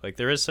that. Like,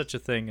 there is such a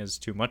thing as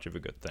too much of a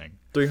good thing.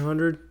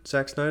 300?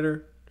 Zack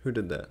Snyder? Who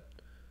did that?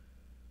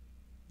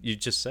 You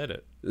just said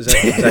it. Is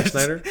that Zack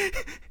Snyder?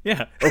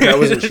 Yeah. Okay, I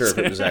wasn't sure if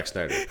it was Zack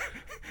Snyder.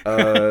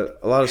 A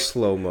lot of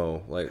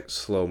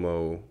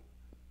slow-mo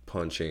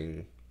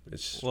punching.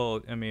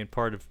 Well, I mean,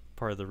 part of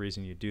the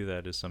reason you do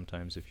that is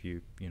sometimes if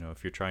you're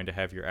trying to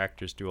have your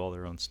actors do all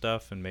their own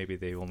stuff and maybe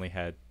they only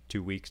had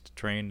 2 weeks to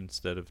train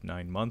instead of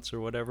 9 months or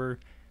whatever,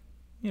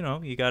 you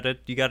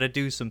gotta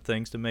do some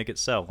things to make it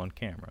sell on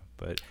camera.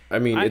 But I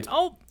mean,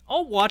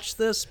 I'll watch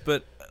this,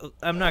 but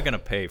I'm not gonna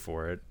pay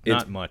for it.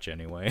 Not much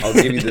anyway. I'll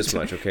give you this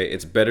much, okay?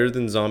 It's better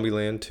than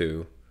Zombieland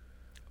 2.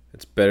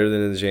 It's better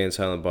than the Jay and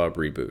Silent Bob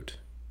reboot.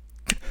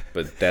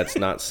 But that's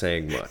not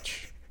saying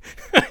much.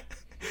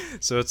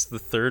 So it's the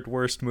third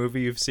worst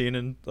movie you've seen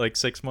in like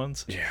 6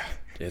 months? Yeah,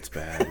 it's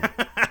bad.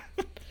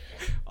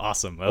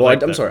 Awesome.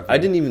 I'm sorry. I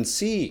didn't even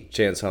see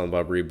Jay and Silent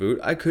Bob reboot.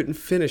 I couldn't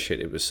finish it.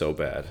 It was so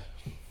bad.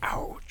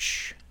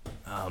 Ouch.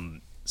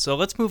 So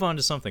let's move on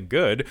to something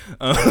good.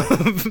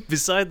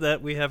 Beside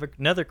that, we have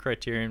another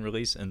Criterion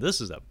release, and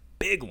this is a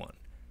big one.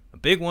 A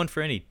big one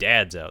for any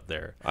dads out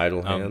there.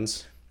 Idle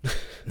Hands.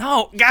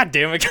 No, God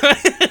damn it.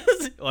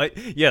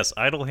 Yes,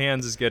 Idle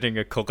Hands is getting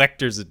a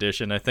collector's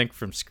edition, I think,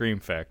 from Scream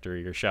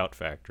Factory or Shout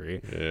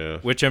Factory. Yeah.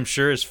 Which I'm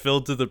sure is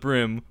filled to the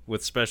brim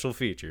with special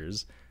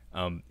features.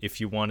 If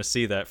you want to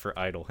see that for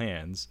Idle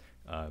Hands.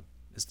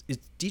 Is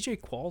DJ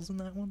Qualls in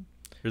that one?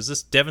 Or is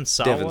this Devon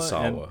Sawa? Devon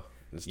Sawa.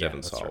 It's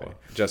Devon Sawa. Right.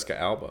 Jessica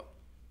Alba.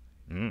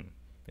 In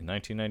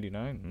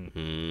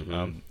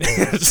 1999?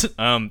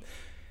 Mm-hmm.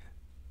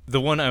 The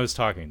one I was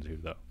talking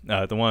to,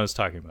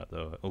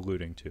 though,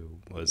 alluding to,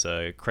 was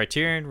a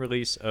Criterion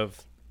release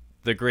of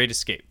The Great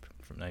Escape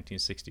from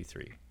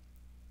 1963.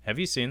 Have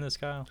you seen this,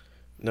 Kyle?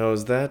 No,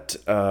 is that...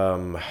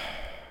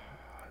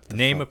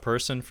 Name a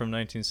person from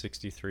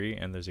 1963,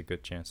 and there's a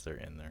good chance they're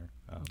in there.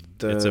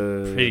 It's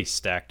a pretty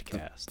stacked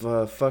cast.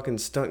 The fucking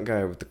stunt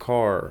guy with the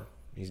car.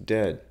 He's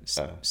dead.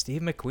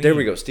 Steve McQueen. There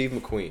we go, Steve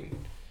McQueen.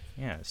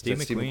 Yeah, Steve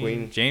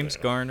McQueen, James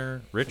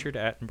Garner, Richard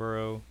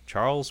Attenborough,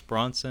 Charles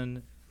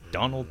Bronson,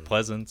 Donald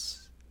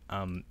Pleasance.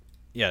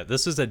 Yeah,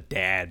 this is a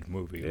dad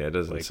movie. Yeah, it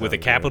doesn't with a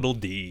capital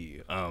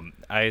D.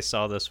 I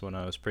saw this when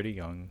I was pretty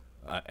young,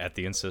 at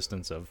the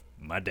insistence of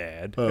my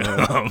dad.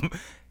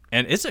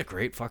 And it's a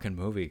great fucking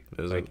movie.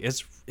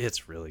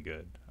 It's really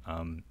good.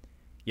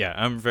 Yeah,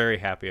 I'm very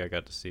happy I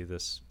got to see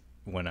this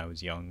when I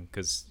was young,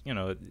 because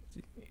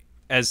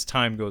as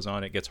time goes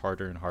on, it gets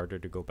harder and harder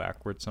to go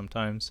backwards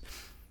sometimes.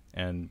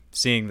 And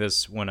seeing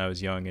this when I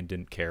was young and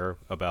didn't care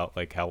about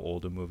like how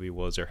old a movie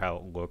was or how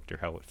it looked or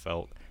how it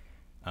felt,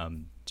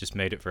 just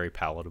made it very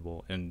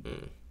palatable.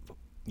 And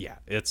yeah,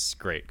 it's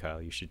great,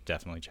 Kyle. You should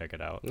definitely check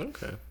it out.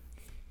 Okay.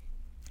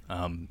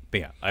 But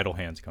yeah, Idle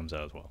Hands comes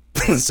out as well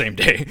the same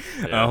day.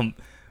 Yeah.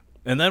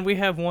 And then we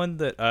have one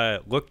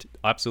that looked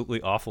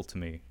absolutely awful to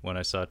me when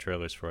I saw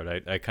trailers for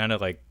it. I kind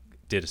of like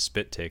did a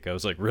spit take. I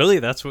was like, really?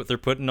 That's what they're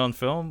putting on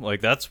film? Like,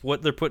 that's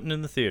what they're putting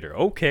in the theater?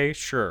 Okay,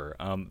 sure.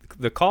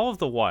 The Call of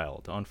the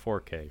Wild on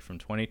 4K from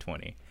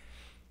 2020.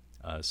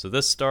 So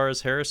this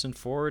stars Harrison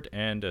Ford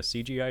and a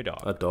CGI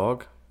dog. A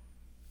dog?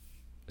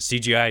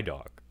 CGI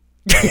dog.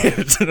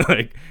 It's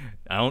like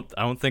I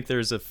don't think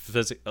there's a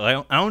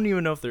I don't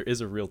even know if there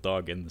is a real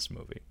dog in this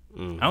movie.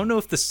 I don't know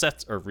if the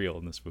sets are real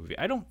in this movie.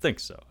 I don't think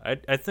so.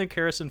 I think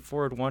Harrison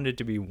Ford wanted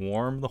to be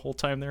warm the whole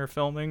time they were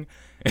filming,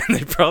 and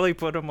they probably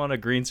put him on a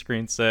green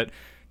screen set.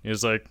 He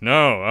was like,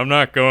 "No, I'm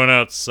not going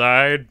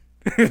outside.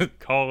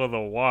 Call of the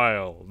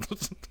Wild."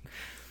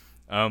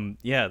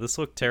 Yeah, this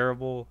looked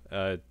terrible.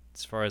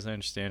 As far as I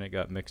understand, it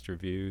got mixed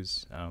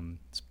reviews.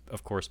 It's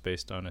of course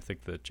based on, I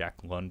think, the Jack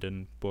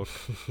London book.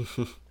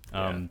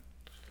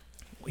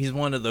 He's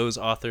one of those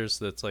authors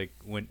that's like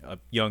when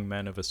young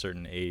men of a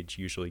certain age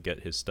usually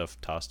get his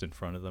stuff tossed in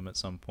front of them at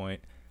some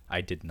point.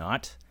 I did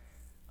not.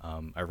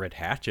 I read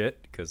Hatchet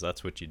because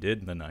that's what you did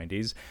in the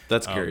 90s.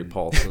 That's Gary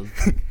Paulson.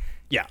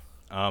 Yeah.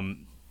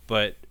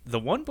 But the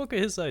one book of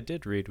his I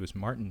did read was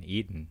Martin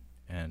Eden,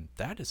 and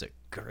that is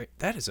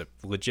a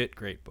legit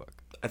great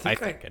book. I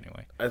think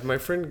anyway. My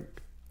friend,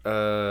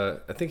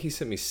 I think he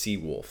sent me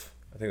Seawolf.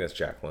 I think that's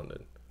Jack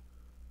London.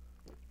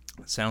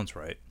 Sounds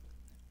right.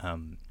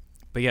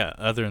 But yeah,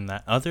 other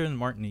than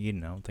Martin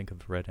Eden, I don't think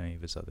I've read any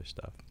of his other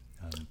stuff.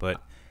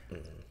 But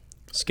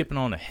skipping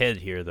on ahead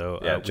here, though.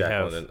 Yeah, Jack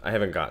London. I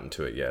haven't gotten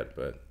to it yet,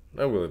 but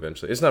I will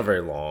eventually. It's not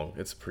very long.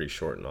 It's a pretty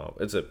short novel.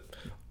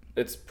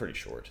 It's pretty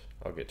short.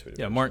 I'll get to it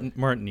eventually. Yeah,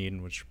 Martin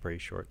Eden was pretty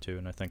short, too,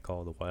 and I think Call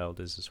of the Wild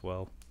is as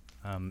well.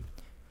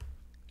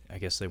 I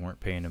guess they weren't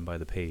paying him by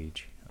the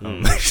page.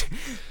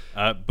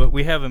 But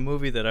we have a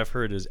movie that I've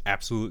heard is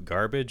absolute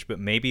garbage,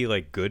 but maybe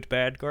like good,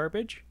 bad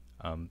garbage.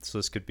 So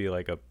this could be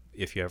like a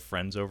if you have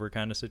friends over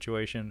kind of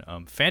situation.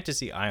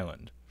 Fantasy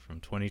Island from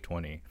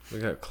 2020. We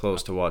got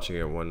close to watching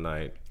it one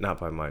night, not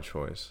by my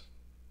choice.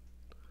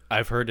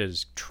 I've heard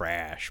it's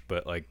trash,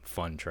 but like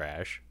fun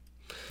trash.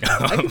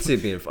 I can see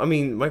it being. I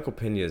mean, Michael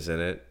Pena's in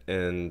it,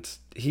 and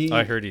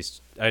I'd heard he's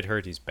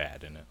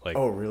bad in it. Like,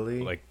 oh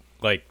really?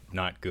 Like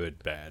not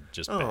good, bad,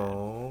 just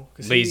bad.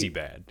 Lazy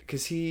bad.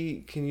 Because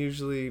he can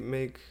usually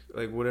make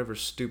like whatever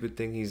stupid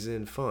thing he's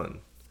in fun.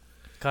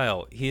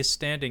 Kyle, he is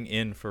standing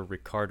in for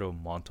Ricardo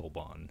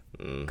Montalban.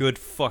 Good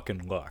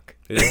fucking luck.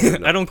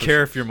 I don't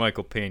care if you're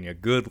Michael Pena.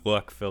 Good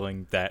luck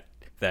filling that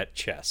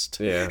chest.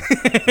 Yeah.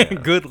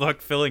 Good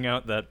luck filling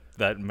out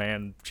that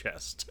man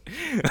chest.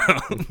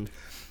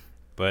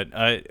 But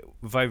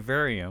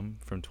Vivarium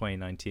from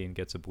 2019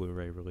 gets a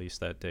Blu-ray release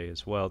that day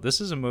as well. This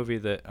is a movie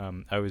that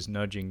I was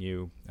nudging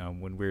you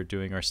when we were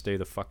doing our Stay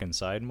the Fuck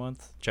Inside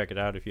month. Check it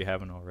out if you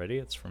haven't already.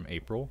 It's from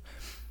April.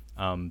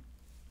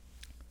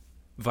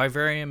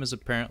 Vivarium is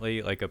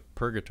apparently like a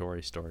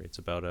purgatory story. It's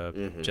about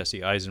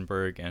Jesse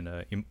Eisenberg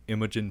and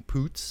Imogen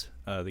Poots,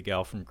 the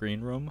gal from Green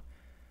Room.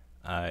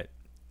 The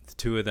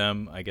two of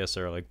them, I guess,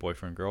 are like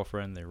boyfriend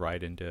girlfriend. They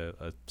ride into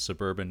a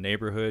suburban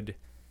neighborhood,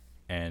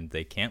 and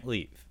they can't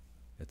leave.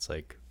 It's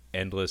like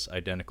endless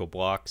identical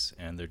blocks,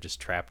 and they're just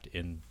trapped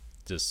in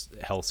this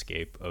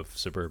hellscape of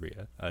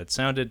suburbia. It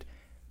sounded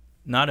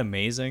not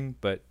amazing,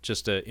 but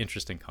just an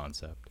interesting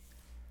concept.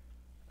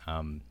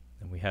 And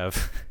we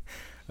have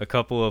a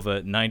couple of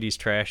 90s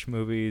trash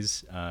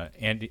movies.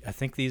 And I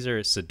think these are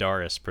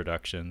Sedaris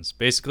Productions.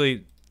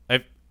 Basically,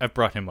 I've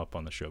brought him up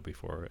on the show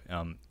before.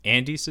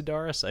 Andy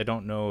Sedaris. I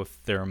don't know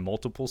if there are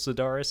multiple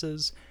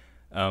Sedarises.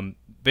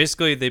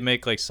 Basically, they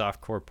make like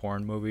softcore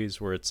porn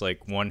movies where it's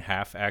like one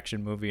half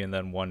action movie and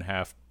then one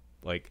half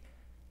like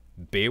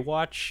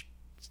Baywatch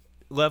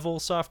level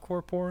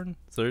softcore porn.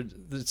 So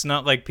it's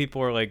not like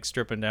people are like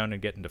stripping down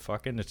and getting to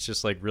fucking. It's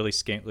just like really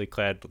scantily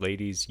clad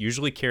ladies,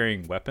 usually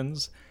carrying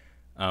weapons.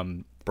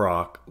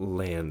 Brock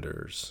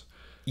Landers.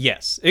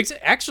 Yes,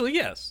 actually,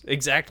 yes,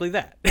 exactly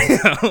that.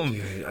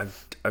 Dude,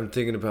 I'm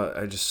thinking about.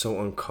 I'm just so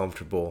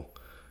uncomfortable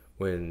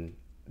when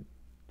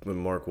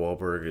Mark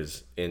Wahlberg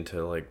is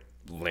into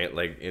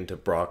into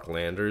Brock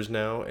Landers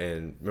now.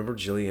 And remember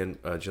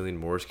Jillian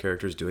Moore's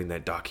character is doing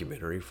that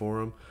documentary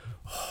for him.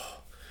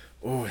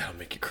 Oh, that'll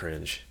make you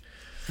cringe.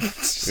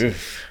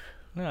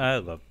 No, I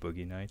love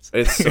Boogie Nights.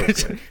 It's so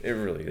good. It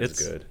really is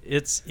good.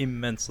 It's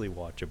immensely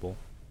watchable.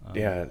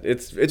 Yeah,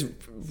 it's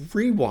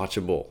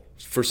rewatchable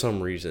for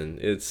some reason.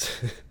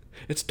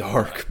 It's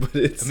dark, but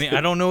it's. I mean,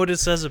 I don't know what it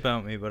says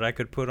about me, but I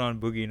could put on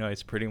Boogie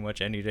Nights pretty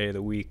much any day of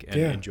the week and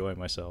enjoy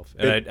myself.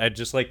 And I'd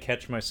just like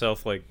catch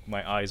myself like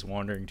my eyes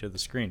wandering to the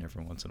screen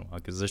every once in a while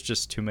because there's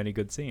just too many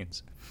good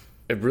scenes.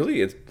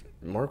 It's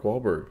Mark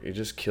Wahlberg. He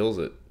just kills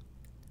it.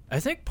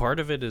 I think part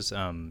of it is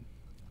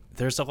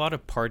there's a lot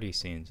of party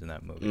scenes in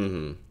that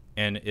movie,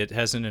 and it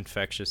has an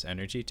infectious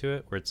energy to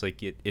it where it's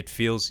like it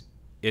feels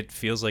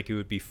like it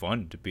would be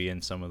fun to be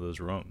in some of those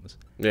rooms.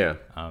 Yeah.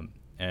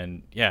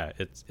 And yeah,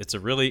 it's a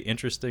really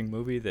interesting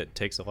movie that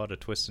takes a lot of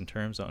twists and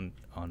turns on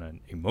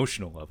an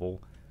emotional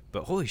level,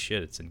 but holy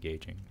shit, it's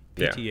engaging.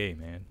 PTA,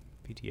 man.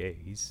 PTA,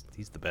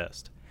 he's the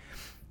best.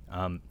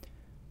 But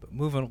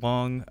moving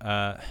along,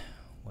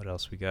 what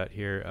else we got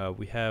here?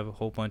 We have a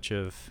whole bunch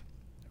of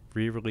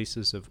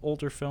re-releases of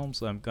older films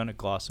that I'm gonna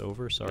gloss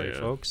over. Sorry,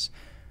 folks.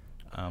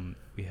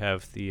 We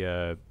have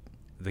the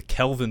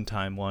Kelvin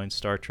Timeline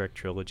Star Trek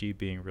trilogy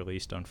being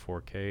released on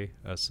 4K.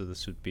 So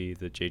this would be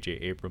the J.J.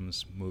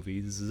 Abrams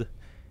movies.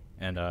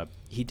 and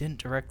he didn't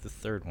direct the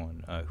third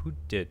one. Who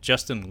did?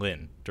 Justin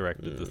Lin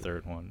directed the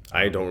third one.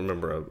 I don't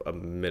remember a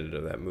minute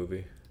of that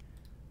movie.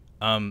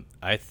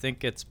 I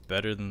think it's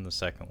better than the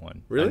second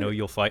one. Really? I know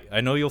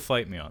you'll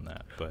fight me on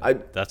that,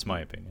 but that's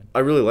my opinion. I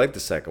really like the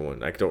second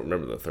one. I don't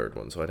remember the third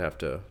one, so I'd have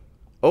to.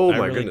 Oh I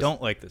my really goodness!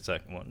 don't like the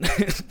second one.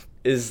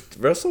 Is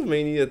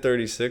WrestleMania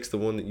 36 the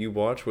one that you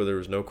watched where there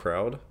was no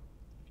crowd?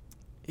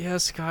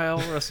 Yes, Kyle.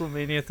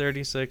 WrestleMania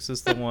 36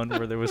 is the one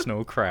where there was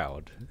no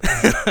crowd.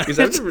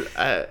 Because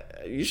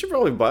you should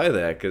probably buy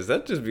that because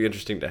that'd just be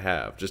interesting to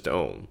have, just to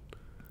own.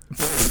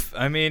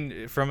 I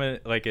mean, from a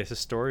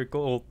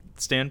historical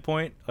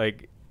standpoint,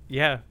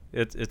 yeah,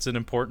 it's an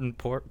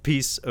important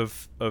piece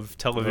of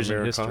television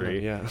Americana,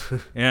 history. yeah.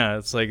 Yeah,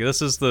 it's like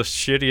this is the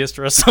shittiest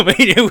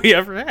WrestleMania we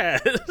ever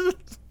had.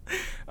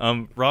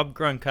 Rob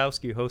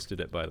Gronkowski hosted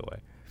it, by the way.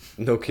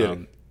 No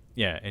kidding.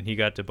 Yeah, and he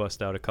got to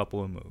bust out a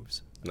couple of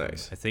moves.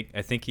 Nice. I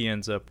think he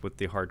ends up with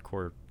the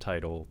hardcore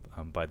title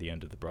by the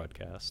end of the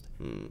broadcast.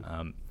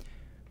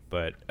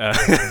 But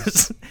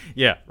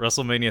yeah,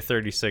 WrestleMania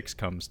 36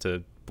 comes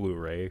to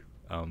Blu-ray.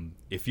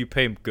 If you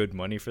pay good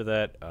money for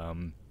that, I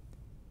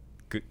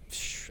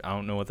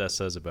don't know what that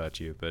says about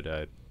you,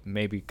 but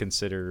maybe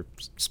consider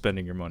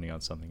spending your money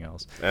on something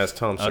else. As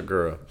Tom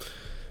Segura.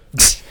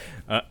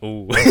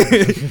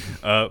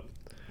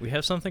 We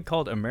have something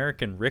called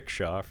American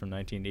Rickshaw from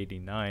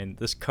 1989.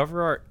 This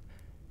cover art,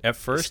 at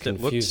first,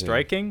 it looked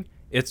striking.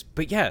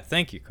 But yeah,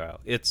 thank you, Kyle.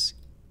 It's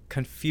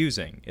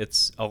confusing.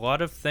 It's a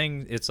lot of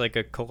things. It's like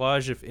a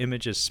collage of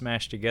images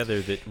smashed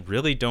together that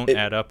really don't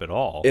add up at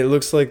all. It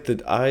looks like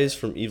the eyes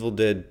from Evil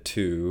Dead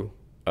 2.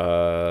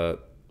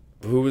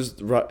 Who's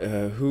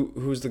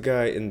the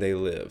guy in They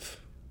Live?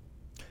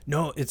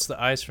 No, it's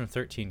the eyes from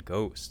 13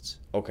 Ghosts.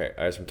 Okay,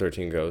 eyes from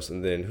 13 Ghosts.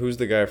 And then who's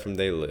the guy from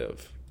They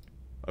Live?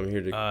 I'm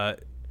here to...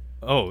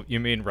 oh, you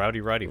mean Rowdy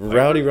Piper?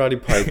 Rowdy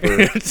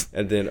Piper.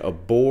 And then a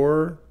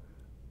boar,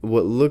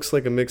 what looks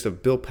like a mix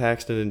of Bill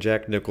Paxton and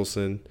Jack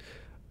Nicholson.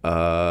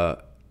 And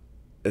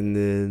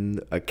then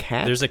a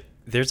cat.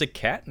 There's a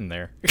cat in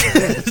there.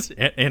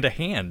 And a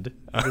hand.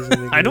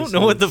 I don't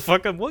know what the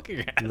fuck I'm looking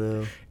at.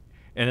 No.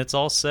 And it's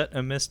all set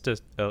amidst a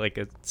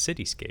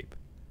cityscape.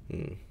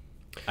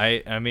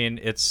 I mean,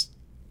 it's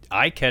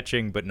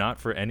eye-catching, but not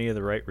for any of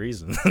the right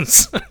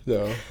reasons.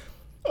 No.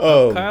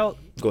 Kyle,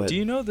 go ahead. Do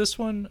you know this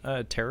one,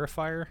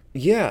 Terrifier?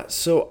 Yeah,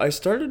 so I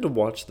started to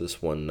watch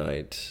this one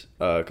night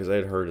because I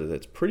had heard that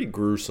it's pretty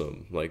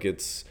gruesome. Like,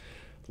 it's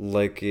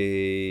like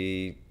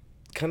a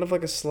kind of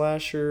like a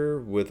slasher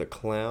with a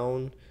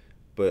clown,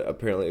 but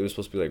apparently it was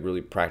supposed to be like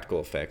really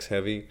practical effects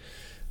heavy.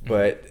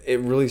 But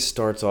it really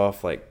starts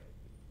off like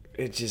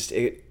it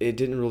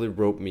didn't really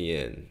rope me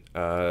in.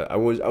 I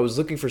was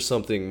looking for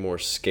something more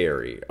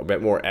scary, a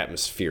bit more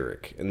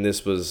atmospheric, and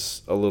this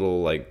was a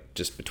little like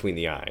just between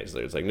the eyes.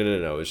 It's like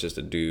no, it's just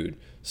a dude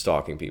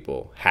stalking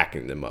people,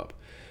 hacking them up,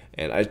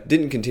 and I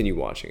didn't continue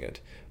watching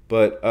it.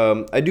 But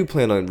I do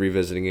plan on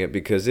revisiting it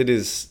because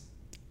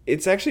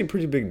it's actually a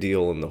pretty big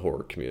deal in the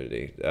horror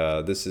community.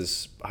 This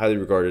is highly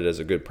regarded as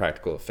a good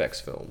practical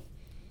effects film.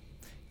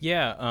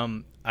 Yeah,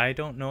 I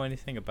don't know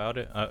anything about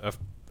it.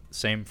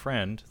 Same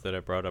friend that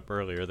I brought up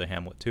earlier, the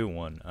Hamlet 2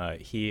 one,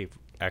 he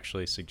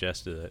actually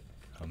suggested it,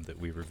 that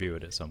we review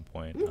it at some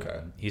point.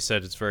 Okay. He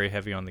said it's very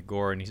heavy on the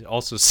gore, and he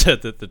also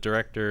said that the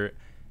director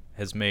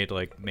has made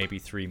like maybe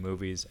 3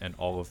 movies, and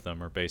all of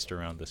them are based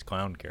around this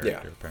clown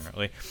character,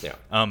 apparently. Yeah.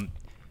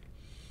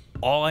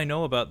 All I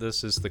know about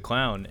this is the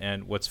clown,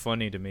 and what's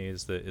funny to me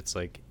is that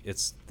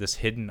it's this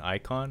hidden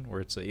icon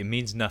where it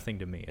means nothing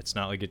to me. It's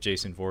not like a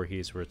Jason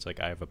Voorhees where it's like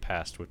I have a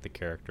past with the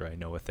character, I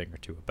know a thing or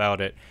two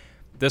about it.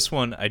 This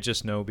one I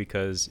just know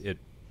because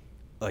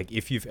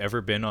if you've ever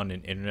been on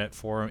an internet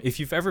forum, if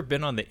you've ever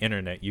been on the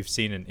internet, you've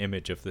seen an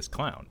image of this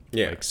clown.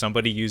 Yeah. Like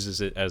somebody uses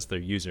it as their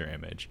user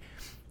image.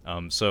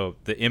 So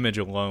the image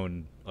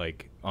alone,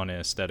 like on an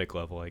aesthetic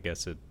level, I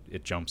guess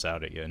it jumps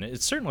out at you, and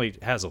it certainly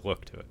has a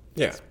look to it.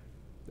 Yeah.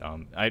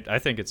 I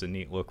think it's a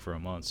neat look for a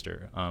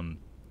monster.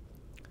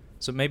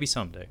 So maybe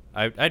someday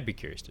I'd be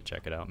curious to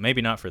check it out.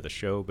 Maybe not for the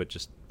show, but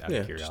just out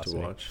of curiosity. Just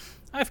to watch.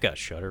 I've got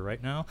Shudder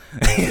right now,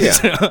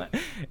 Yeah.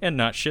 and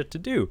not shit to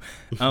do.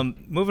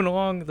 Moving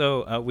along,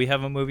 though, we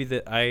have a movie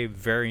that I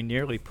very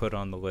nearly put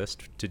on the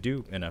list to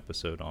do an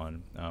episode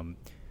on.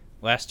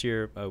 Last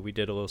year, we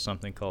did a little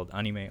something called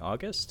Anime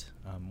August.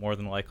 More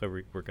than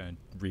likely, we're going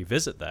to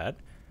revisit that.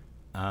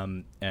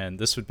 And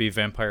this would be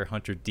Vampire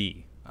Hunter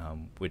D.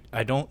 Which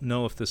I don't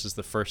know if this is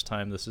the first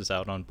time this is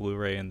out on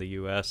Blu-ray in the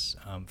U.S.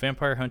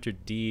 Vampire Hunter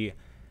D,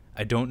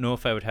 I don't know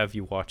if I would have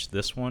you watch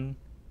this one.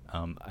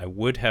 I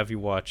would have you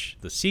watch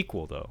the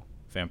sequel, though,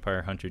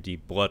 Vampire Hunter D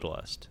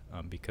Bloodlust,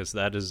 because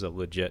that is a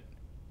legit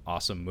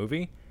awesome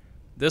movie.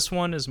 This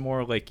one is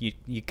more like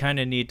you kind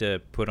of need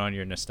to put on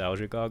your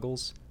nostalgia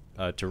goggles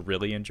to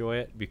really enjoy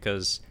it,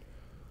 because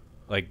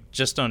like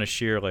just on a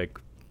sheer like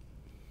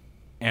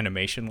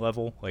animation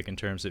level, like in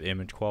terms of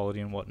image quality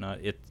and whatnot,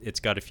 it's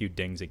got a few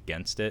dings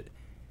against it,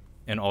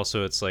 and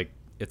also it's like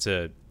it's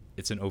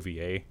an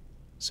OVA,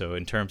 so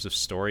in terms of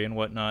story and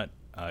whatnot,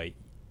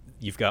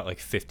 you've got like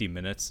 50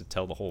 minutes to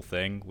tell the whole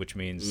thing, which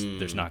means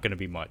there's not going to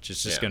be much.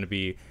 It's just going to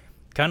be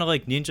kind of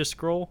like Ninja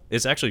Scroll.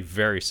 It's actually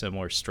very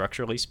similar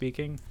structurally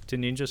speaking to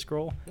Ninja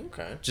Scroll.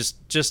 Okay.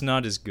 Just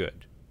not as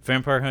good.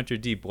 Vampire Hunter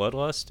D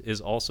Bloodlust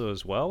is also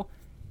as well.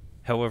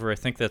 However, I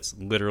think that's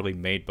literally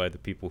made by the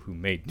people who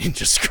made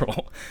Ninja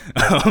Scroll.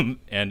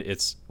 And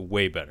it's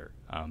way better.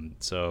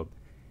 So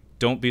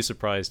don't be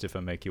surprised if I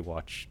make you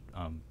watch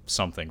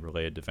something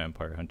related to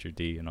Vampire Hunter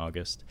D in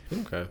August.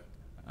 Okay.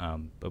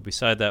 But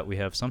beside that, we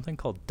have something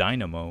called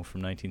Dynamo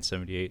from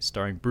 1978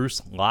 starring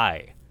Bruce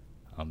Lee.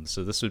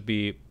 So this would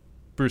be...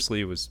 Bruce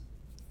Lee was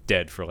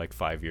dead for like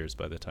 5 years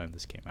by the time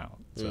this came out.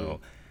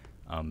 So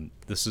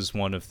this is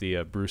one of the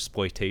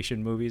Bruceploitation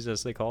movies,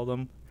 as they call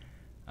them.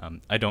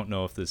 I don't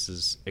know if this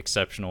is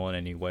exceptional in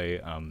any way.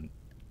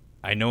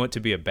 I know it to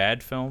be a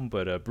bad film,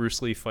 but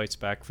Bruce Lee Fights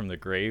Back from the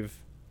Grave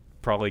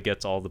probably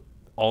gets all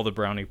the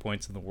brownie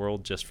points in the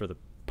world just for the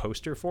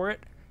poster for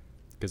it,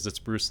 because it's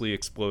Bruce Lee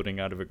exploding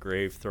out of a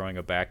grave, throwing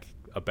a back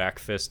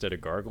fist at a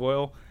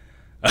gargoyle.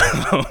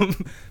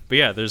 But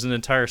yeah, there's an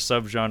entire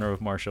subgenre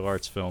of martial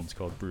arts films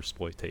called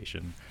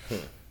Bruceploitation.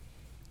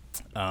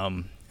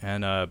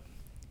 And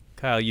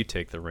Kyle, you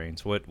take the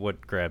reins.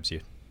 What grabs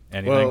you?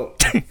 Anything? Well,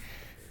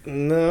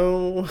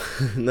 no,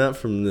 not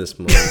from this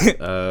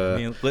month. I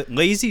mean,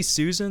 Lazy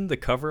Susan, the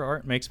cover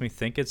art makes me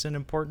think it's an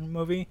important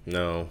movie.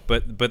 No.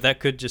 But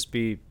that could just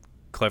be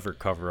clever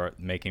cover art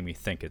making me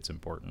think it's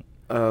important.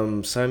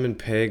 Simon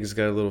Pegg's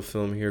got a little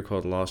film here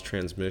called Lost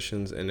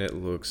Transmissions, and it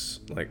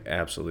looks like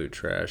absolute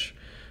trash.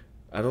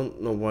 I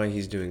don't know why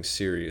he's doing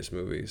serious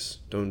movies.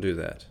 Don't do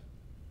that.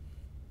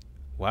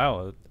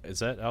 Wow, is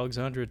that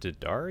Alexandra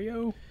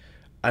Daddario?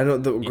 I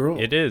don't. The girl.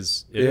 It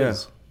is. It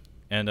is.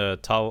 And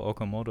Tao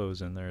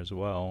Okamoto's in there as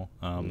well.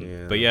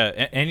 But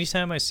yeah,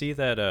 anytime I see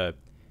that,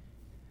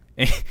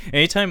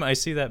 anytime I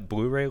see that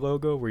Blu-ray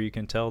logo where you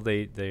can tell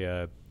they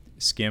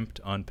skimped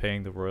on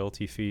paying the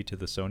royalty fee to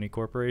the Sony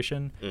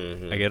Corporation,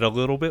 I get a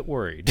little bit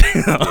worried.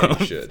 Yeah,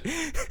 you should.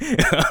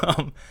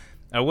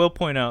 I will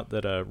point out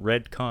that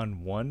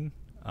Redcon 1,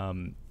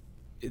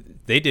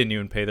 they didn't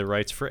even pay the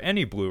rights for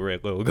any Blu-ray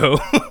logo.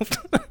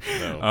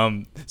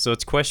 No. So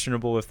it's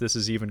questionable if this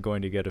is even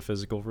going to get a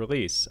physical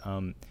release.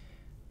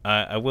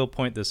 I will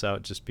point this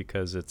out just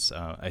because it's,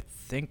 I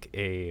think,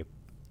 a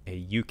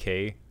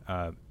UK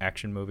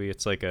action movie.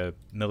 It's like a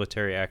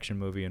military action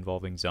movie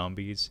involving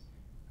zombies.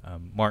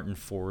 Martin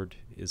Ford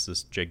is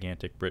this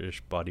gigantic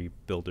British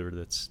bodybuilder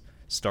that's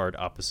starred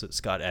opposite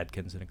Scott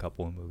Adkins in a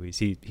couple of movies.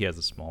 He has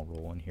a small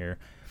role in here.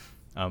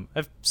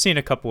 I've seen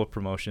a couple of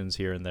promotions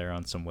here and there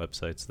on some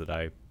websites that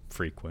I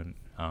frequent.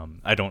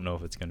 I don't know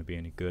if it's going to be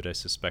any good. I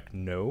suspect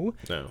no.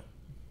 No.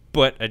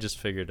 But I just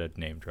figured I'd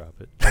name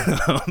drop it.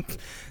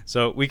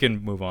 So we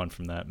can move on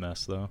from that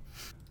mess, though.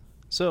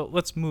 So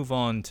let's move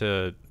on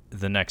to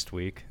the next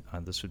week.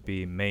 This would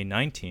be May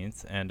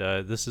 19th, and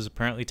this is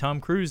apparently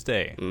Tom Cruise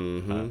Day.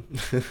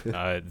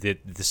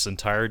 This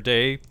entire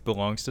day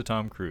belongs to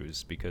Tom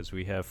Cruise because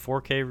we have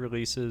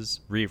 4K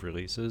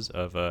re-releases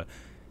of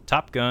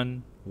Top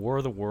Gun, War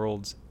of the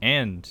Worlds,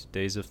 and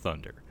Days of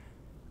Thunder.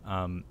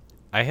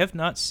 I have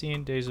not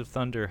seen Days of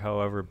Thunder,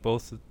 however,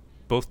 both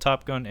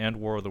Top Gun and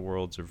War of the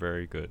Worlds are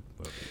very good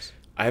movies.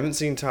 I haven't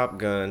seen Top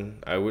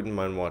Gun. I wouldn't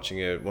mind watching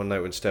it one night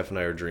when Steph and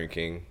I are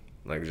drinking,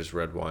 like just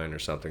red wine or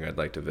something. I'd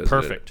like to visit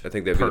Perfect. it. I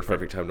think that'd be the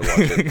perfect time to watch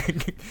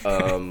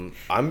it.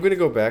 I'm going to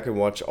go back and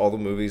watch all the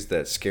movies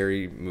that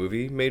Scary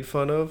Movie made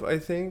fun of, I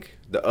think.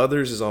 The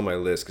Others is on my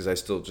list because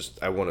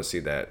I want to see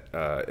that.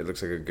 It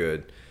looks like a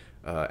good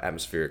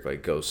atmospheric,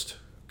 like ghost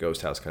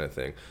house kind of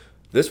thing.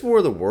 This War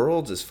of the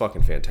Worlds is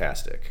fucking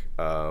fantastic.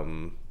 I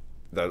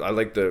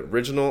like the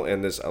original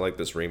and I like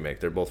this remake.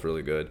 They're both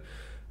really good.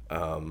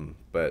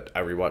 But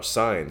I rewatched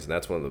Signs, and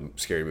that's one of the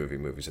Scary Movie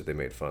movies that they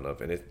made fun of,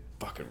 and it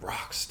fucking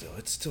rocks still.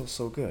 It's still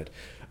so good.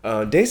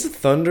 Days of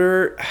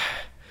Thunder,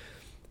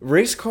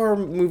 race car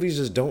movies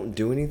just don't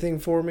do anything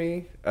for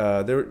me.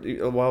 A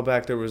while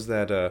back there was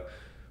that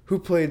who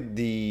played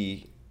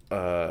the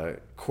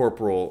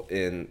corporal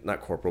in, not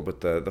corporal,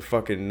 but the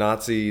fucking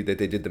Nazi that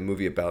they did the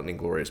movie about in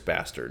Inglourious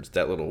Bastards,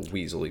 that little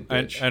weaselly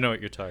bitch. I know what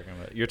you're talking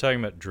about. You're talking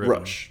about Driven.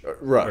 Rush.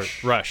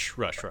 Rush.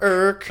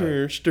 We're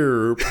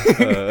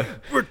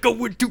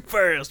going too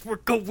fast. We're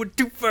going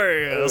too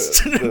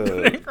fast.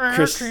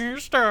 Chris, I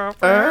can't stop.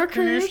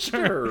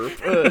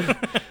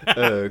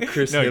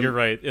 Chris. No, you're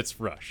right. It's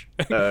Rush.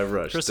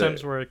 Rush. Chris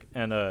Hemsworth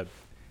and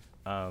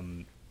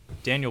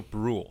Daniel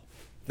Bruhl.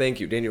 Thank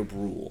you, Daniel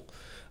Bruhl.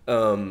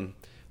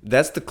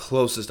 That's the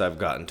closest I've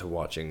gotten to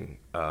watching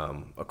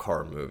a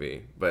car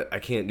movie, but I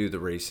can't do the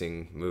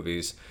racing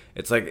movies.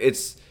 It's like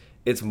it's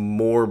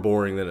more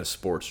boring than a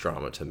sports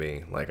drama to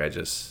me. Like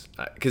because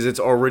it's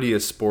already a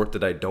sport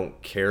that I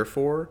don't care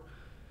for,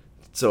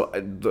 so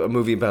a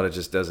movie about it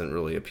just doesn't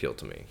really appeal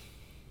to me.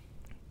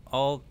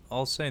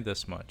 I'll say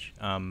this much.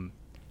 I'm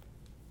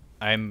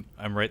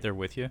right there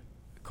with you.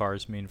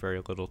 Cars mean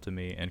very little to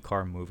me, and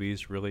car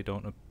movies really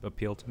don't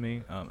appeal to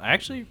me. I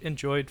actually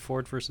enjoyed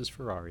Ford versus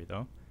Ferrari,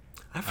 though.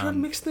 I've heard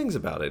mixed things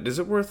about it. Is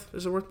it worth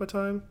my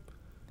time?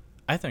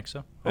 I think so.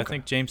 Okay. I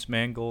think James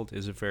Mangold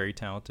is a very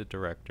talented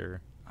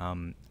director.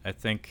 I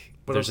think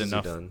What there's else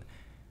enough. has he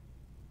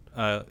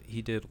done?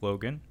 He did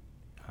Logan.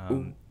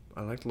 Ooh,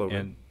 I liked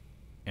Logan.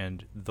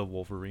 And The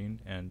Wolverine,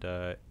 and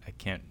I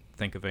can't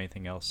think of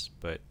anything else,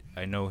 but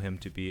I know him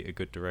to be a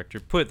good director.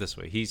 Put it this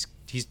way, he's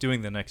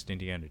doing the next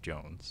Indiana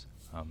Jones.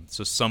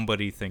 So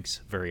somebody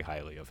thinks very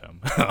highly of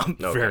him.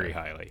 Okay. Very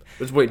highly.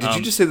 Wait, did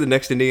you just say the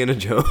next Indiana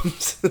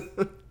Jones?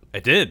 I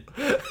did.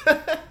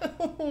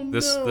 Oh,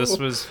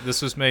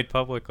 This was made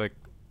public like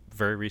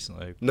very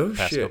recently. No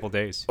past shit. couple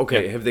days.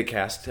 Okay, Yeah. Have they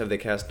cast?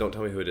 Don't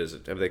tell me who it is.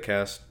 Have they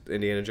cast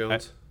Indiana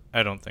Jones?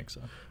 I don't think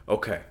so.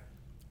 Okay,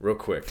 real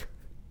quick.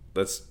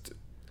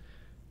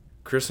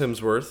 Chris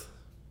Hemsworth,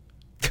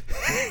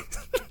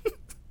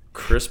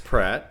 Chris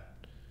Pratt,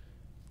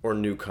 or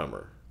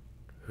newcomer?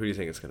 Who do you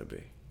think it's going to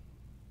be?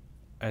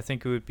 I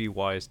think it would be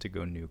wise to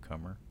go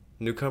newcomer.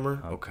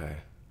 Newcomer? Okay.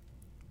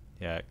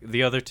 Yeah,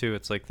 the other two,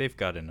 it's like they've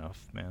got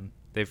enough, man.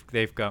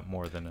 They've got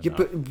more than enough. Yeah,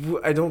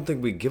 but I don't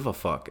think we give a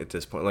fuck at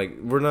this point. Like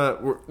we're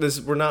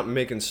not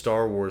making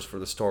Star Wars for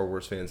the Star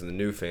Wars fans and the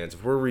new fans.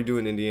 If we're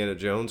redoing Indiana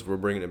Jones, we're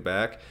bringing it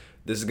back.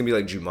 This is gonna be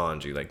like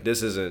Jumanji. Like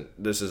this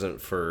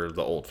isn't for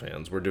the old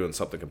fans. We're doing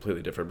something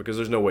completely different because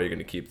there's no way you're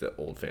gonna keep the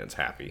old fans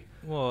happy.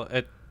 Well,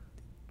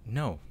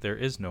 no, there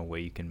is no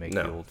way you can make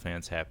the old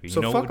fans happy. So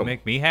you know fuck what would 'em.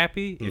 make me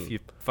happy? If you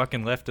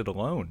fucking left it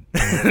alone.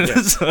 Yeah.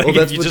 So, like, Well,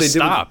 that's if you what just they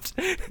did. stopped.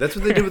 That's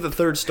what they did with the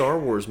third Star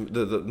Wars,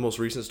 the most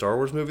recent Star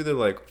Wars movie. They're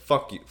like,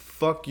 fuck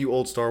you,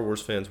 old Star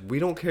Wars fans. We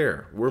don't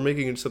care. We're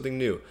making something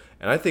new,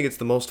 and I think it's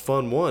the most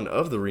fun one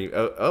of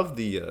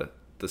the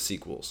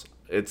sequels.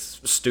 It's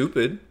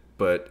stupid,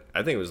 but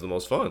I think it was the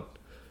most fun.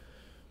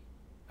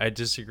 I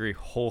disagree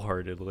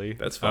wholeheartedly.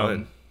 That's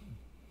fine.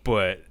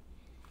 But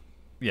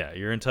yeah,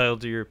 you're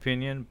entitled to your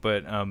opinion.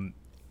 But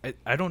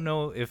I don't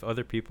know if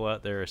other people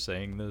out there are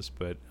saying this,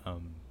 but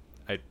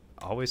I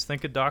always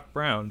think of Doc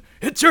Brown.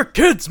 It's your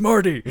kids,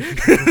 Marty,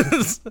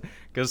 because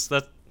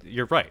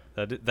you're right.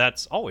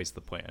 That's always the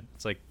plan.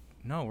 It's like,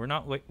 no, we're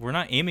not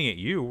aiming at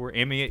you. We're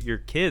aiming at your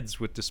kids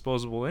with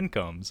disposable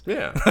incomes.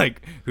 Yeah.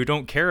 Like who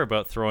don't care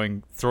about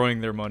throwing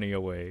their money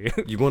away.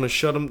 You want to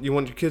shut them? You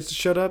want your kids to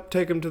shut up?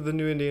 Take them to the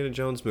new Indiana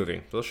Jones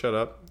movie. They'll shut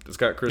up. It's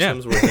got Chris Yeah.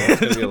 Hemsworth in it. It's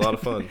gonna be a lot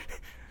of fun.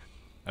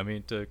 I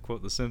mean, to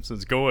quote The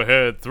Simpsons, "Go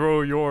ahead,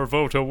 throw your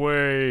vote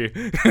away."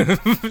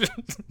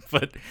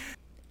 But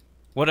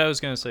what I was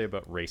going to say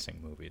about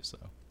racing movies,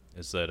 though,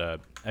 is that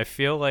I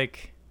feel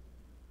like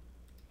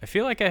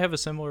I have a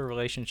similar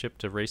relationship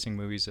to racing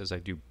movies as I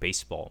do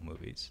baseball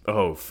movies.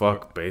 Oh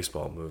fuck,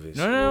 baseball movies.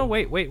 No,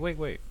 wait.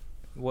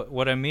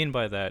 What I mean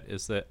by that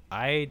is that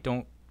I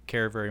don't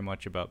care very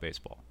much about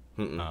baseball.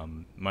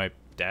 My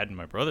dad and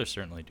my brother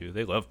certainly do.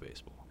 They love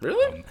baseball.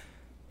 Really?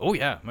 Oh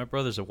yeah, my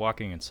brother's a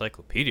walking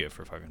encyclopedia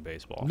for fucking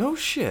baseball. No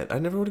shit. I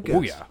never would have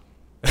guessed.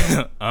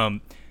 Oh yeah.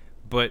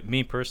 But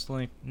me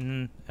personally,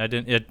 I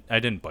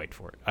didn't bite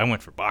for it. I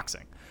went for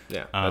boxing.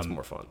 Yeah, that's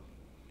more fun.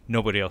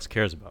 Nobody else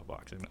cares about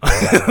boxing.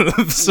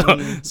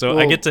 So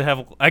I get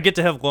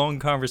to have long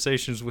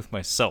conversations with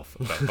myself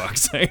about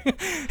boxing.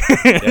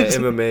 Yeah,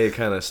 MMA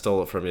kind of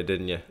stole it from you,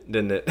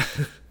 didn't it?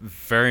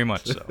 Very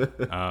much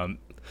so.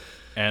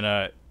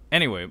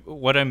 Anyway,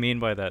 what I mean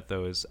by that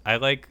though is I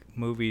like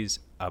movies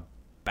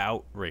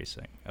about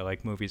racing. I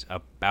like movies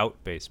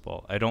about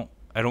baseball. I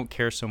don't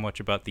care so much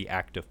about the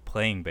act of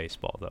playing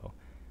baseball though.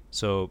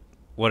 So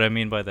what I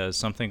mean by that is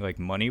something like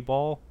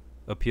Moneyball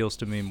appeals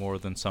to me more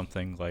than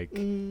something like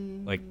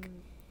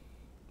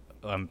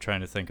I'm trying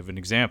to think of an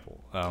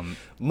example.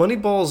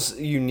 Moneyball's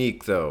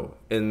unique though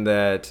in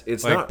that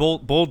it's like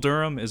not. Bull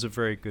Durham is a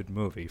very good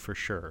movie for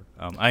sure.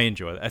 I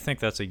enjoy it. I think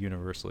that's a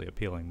universally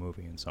appealing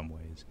movie in some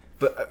ways.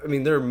 But I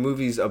mean, there are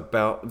movies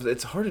about.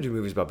 It's hard to do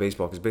movies about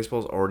baseball because baseball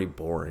is already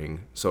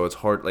boring. So it's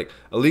hard. Like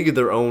A League of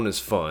Their Own is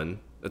fun.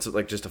 It's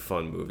like just a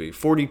fun movie.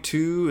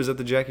 42, is that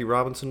the Jackie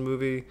Robinson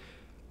movie?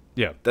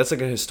 Yeah, That's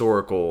like a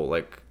historical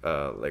like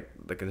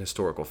an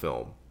historical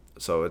film.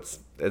 So it's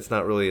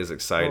not really as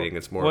exciting. Well,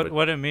 it's more.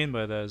 What I mean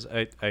by that is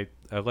I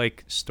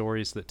like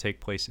stories that take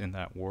place in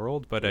that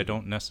world, but I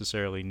don't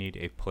necessarily need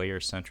a player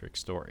centric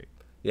story.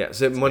 Yeah,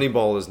 so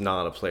Moneyball is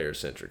not a player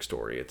centric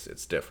story.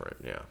 It's different.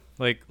 Yeah.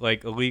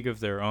 Like A League of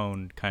Their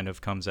Own kind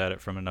of comes at it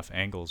from enough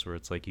angles where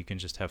it's like you can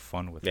just have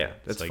fun with it. Yeah,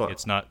 It's it's like fun.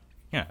 it's not.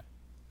 Yeah.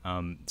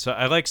 So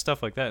I like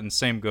stuff like that, and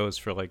same goes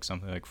for like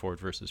something like Ford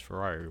versus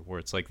Ferrari, where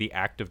it's like the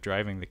act of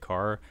driving the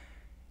car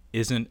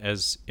isn't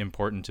as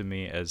important to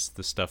me as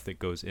the stuff that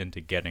goes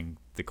into getting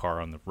the car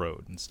on the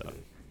road and stuff.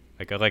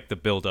 Like I like the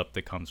build up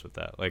that comes with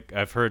that. Like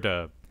I've heard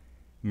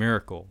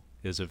Miracle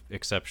is an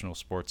exceptional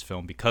sports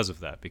film because of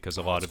that, because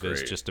a lot of it is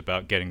great. just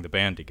about getting the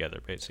band together,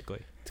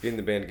 basically. It's getting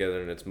the band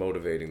together and it's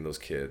motivating those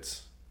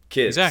kids.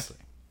 Kids. Exactly.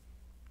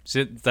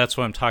 So that's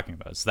what I'm talking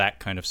about. It's that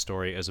kind of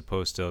story as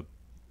opposed to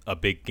a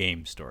big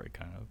game story,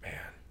 kind of. Man.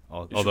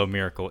 Although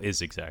Miracle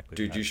is exactly.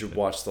 Dude, that. you should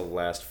watch the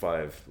last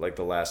 5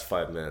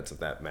 minutes of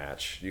that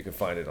match. You can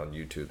find it on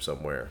YouTube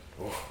somewhere.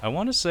 I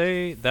want to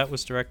say that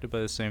was directed by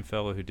the same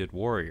fellow who did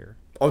Warrior.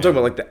 Oh, I'm talking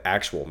about like the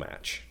actual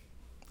match.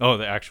 Oh,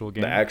 the actual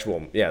game. The actual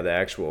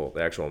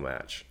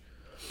match.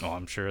 Oh,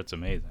 I'm sure it's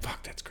amazing.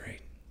 Fuck, that's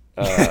great.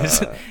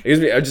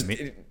 Excuse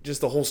me.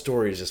 Just the whole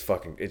story is just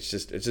fucking. It's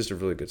just a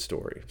really good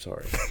story. I'm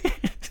sorry.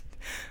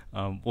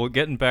 Well,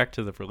 getting back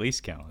to the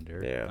release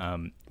calendar, Yeah.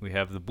 We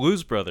have the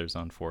Blues Brothers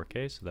on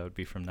 4K, so that would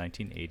be from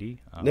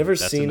 1980. Never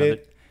seen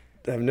it.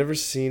 I've never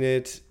seen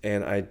it,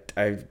 and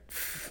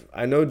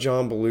I know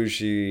John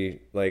Belushi,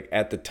 like,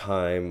 at the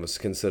time was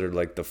considered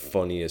like the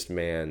funniest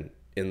man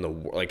in the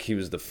world. Like, he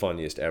was the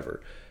funniest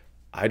ever.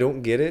 I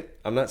don't get it.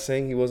 I'm not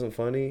saying he wasn't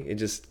funny. It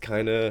just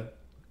kind of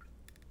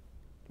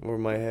over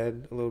my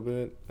head a little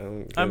bit.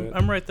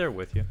 I'm right there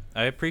with you.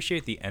 I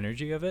appreciate the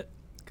energy of it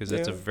because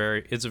it's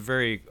a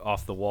very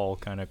off the wall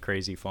kind of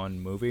crazy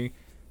fun movie.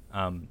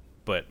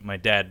 But my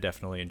dad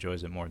definitely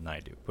enjoys it more than I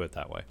do. Put it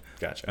that way.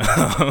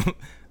 Gotcha.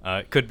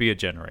 It could be a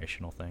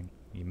generational thing.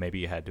 Maybe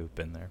you had to have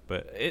been there,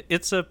 but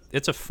it's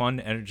a fun,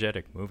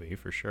 energetic movie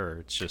for sure.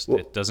 It's just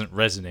it doesn't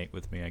resonate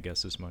with me, I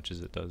guess, as much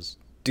as it does.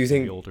 Do you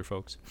think the older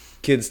folks,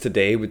 kids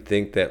today, would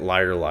think that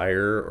Liar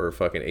Liar or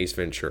fucking Ace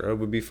Ventura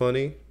would be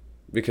funny?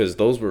 Because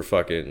those were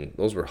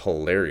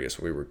hilarious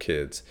when we were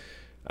kids.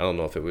 I don't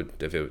know if it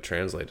would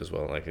translate as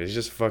well. Like, he's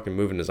just fucking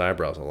moving his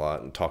eyebrows a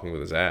lot and talking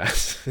with his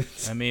ass.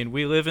 I mean,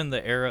 we live in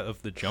the era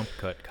of the jump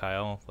cut,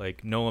 Kyle.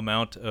 Like, no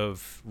amount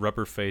of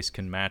rubber face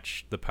can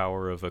match the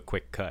power of a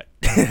quick cut.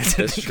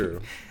 That's true.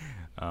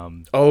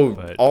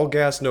 All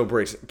gas, no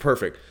brakes.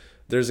 Perfect.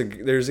 There's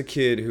a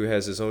kid who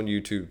has his own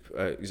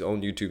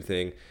YouTube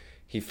thing.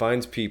 He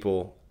finds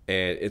people,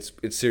 and it's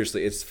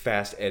seriously, it's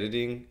fast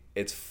editing.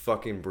 It's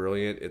fucking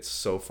brilliant. It's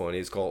so funny.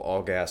 It's called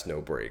All Gas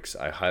No Brakes.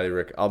 I highly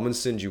recommend. I'm gonna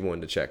send you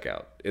one to check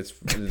out.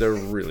 They're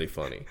really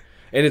funny,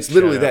 and it's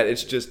literally that.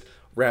 It's just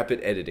rapid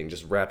editing,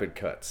 just rapid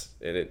cuts,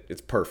 and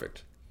it's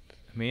perfect.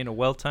 I mean, a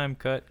well-timed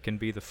cut can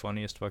be the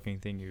funniest fucking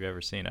thing you've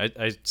ever seen.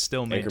 I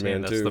still maintain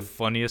Anchorman that's 2. the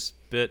funniest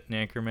bit in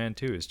Anchorman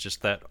 2 is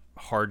just that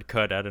hard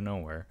cut out of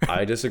nowhere.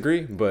 I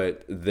disagree,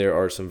 but there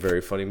are some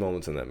very funny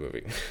moments in that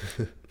movie.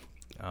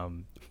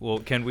 Well,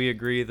 can we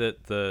agree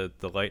that the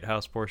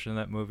lighthouse portion of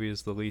that movie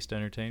is the least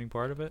entertaining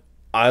part of it?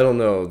 I don't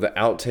know. The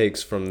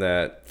outtakes from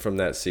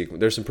that sequence.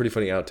 There's some pretty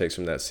funny outtakes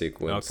from that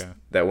sequence. Okay.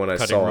 That when I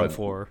Cutting saw room it,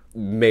 floor.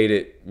 made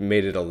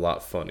it a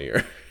lot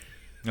funnier.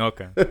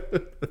 Okay.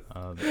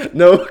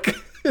 No,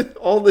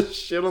 all the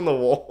shit on the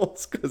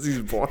walls because he's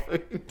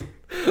blind.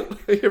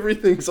 Like,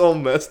 everything's all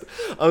messed.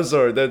 I'm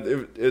sorry.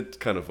 It's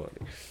kind of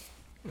funny.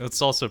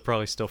 It's also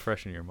probably still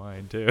fresh in your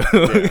mind too.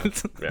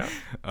 Yeah.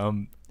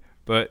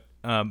 But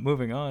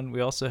moving on,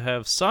 we also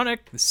have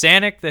Sonic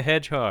the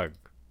Hedgehog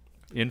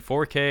in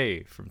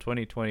 4K from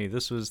 2020.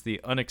 This was the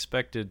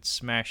unexpected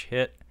smash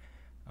hit,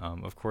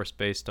 of course,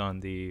 based on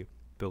the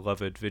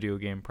beloved video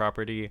game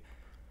property.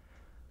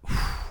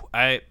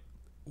 I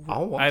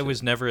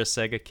was never a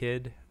Sega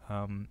kid.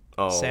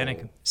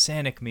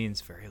 Sonic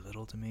means very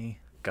little to me.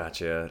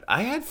 Gotcha.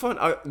 I had fun.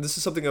 This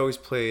is something I always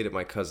played at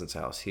my cousin's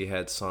house. He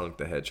had Sonic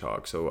the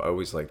Hedgehog, so I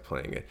always liked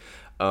playing it.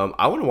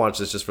 I want to watch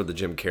this just for the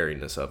Jim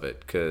Carrey-ness of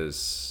it,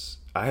 because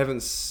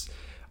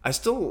I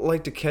still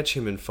like to catch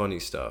him in funny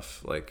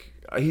stuff. Like,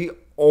 he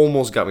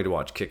almost got me to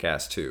watch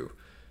Kick-Ass 2,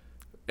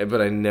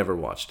 but I never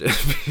watched it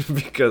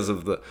because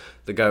of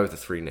the guy with the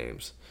 3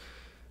 names.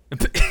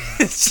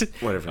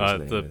 Whatever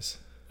his name is.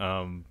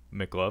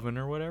 McLovin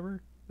or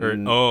whatever?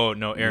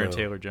 Aaron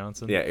Taylor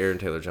Johnson. Yeah, Aaron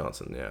Taylor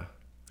Johnson, yeah.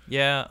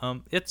 Yeah,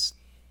 it's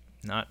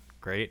not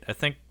great. I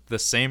think the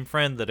same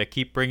friend that I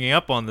keep bringing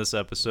up on this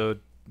episode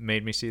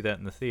made me see that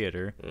in the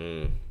theater.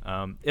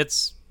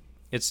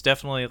 It's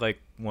definitely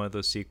like one of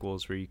those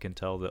sequels where you can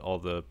tell that all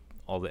the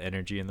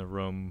energy in the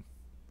room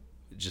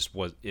just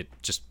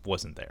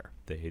wasn't there.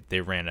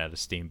 They ran out of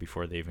steam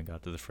before they even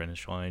got to the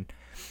finish line.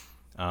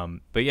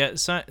 But yeah,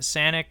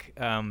 Sonic.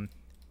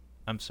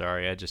 I'm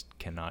sorry, I just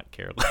cannot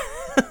care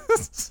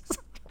less.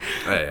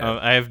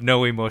 I have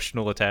no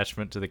emotional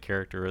attachment to the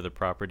character or the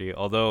property.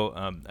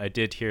 Although I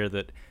did hear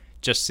that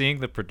just seeing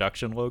the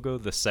production logo,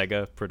 the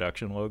Sega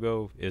production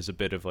logo, is a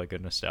bit of like a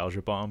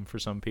nostalgia bomb for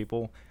some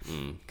people,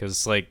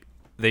 because like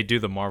they do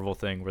the Marvel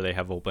thing where they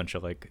have a whole bunch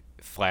of like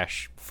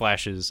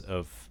flashes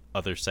of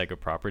other Sega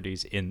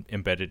properties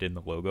embedded in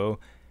the logo,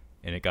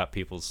 and it got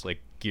people's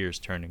like gears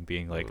turning,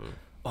 being like,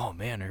 oh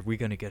man, are we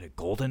gonna get a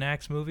Golden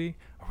Axe movie?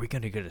 Are we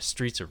gonna get a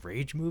Streets of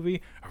Rage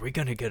movie? Are we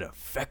gonna get a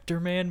Vector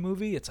Man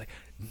movie? It's like,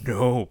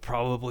 no,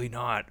 probably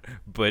not.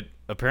 But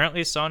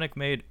apparently Sonic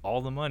made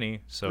all the money,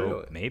 so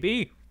really?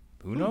 Maybe.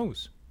 Who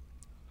knows?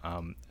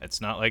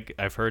 It's not like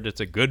I've heard it's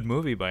a good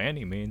movie by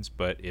any means,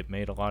 but it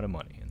made a lot of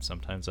money, and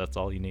sometimes that's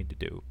all you need to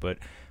do. But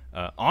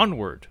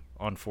Onward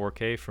on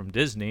 4K from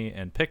Disney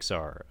and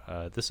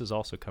Pixar. This is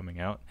also coming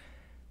out.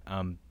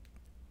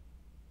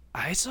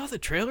 I saw the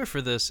trailer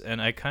for this,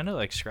 and I kind of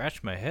like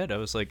scratched my head. I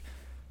was like,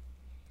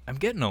 I'm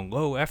getting a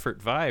low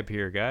effort vibe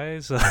here,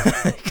 guys.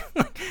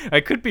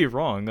 I could be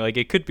wrong. Like,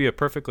 it could be a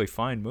perfectly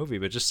fine movie,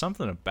 but just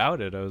something about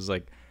it, I was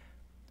like,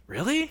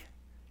 really?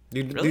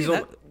 Dude,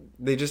 Really?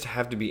 they just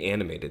have to be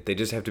animated. They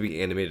just have to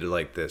be animated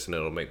like this, and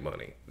it'll make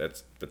money.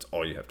 That's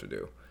all you have to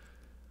do.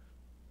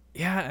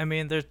 Yeah, I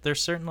mean,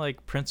 there's certain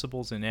like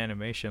principles in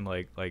animation,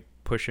 like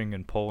pushing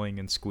and pulling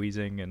and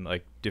squeezing and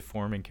like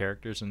deforming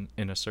characters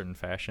in a certain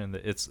fashion,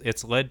 that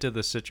it's led to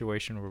the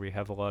situation where we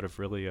have a lot of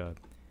really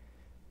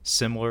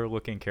similar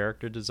looking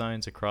character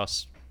designs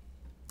across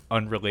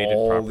unrelated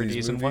All properties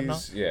these and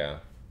whatnot. movies, yeah.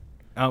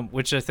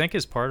 Which I think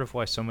is part of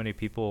why so many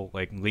people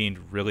like leaned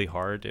really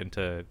hard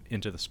into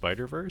the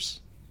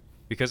Spider-Verse,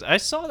 because I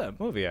saw that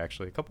movie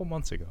actually a couple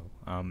months ago,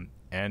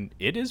 and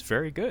it is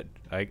very good.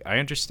 I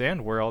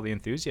understand where all the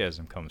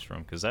enthusiasm comes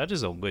from, because that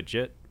is a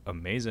legit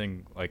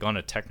amazing, like on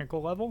a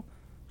technical level,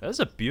 that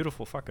is a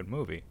beautiful fucking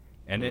movie,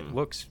 and it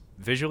looks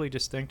visually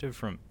distinctive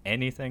from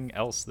anything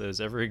else that has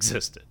ever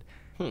existed,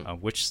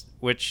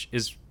 which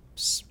is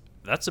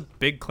that's a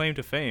big claim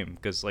to fame,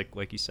 because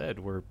like you said,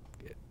 we're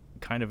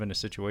kind of in a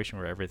situation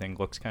where everything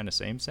looks kind of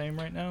same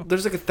right now.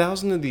 There's like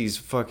 1,000 of these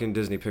fucking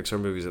Disney Pixar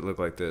movies that look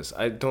like this.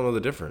 I don't know the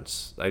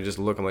difference. I just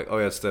look, I'm like, oh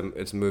yeah,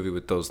 it's a movie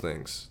with those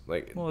things.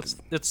 Like, well,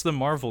 it's the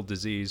Marvel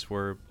disease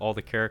where all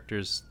the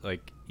characters,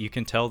 like, you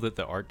can tell that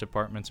the art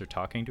departments are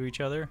talking to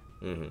each other,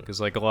 because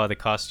like a lot of the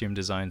costume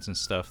designs and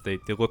stuff, they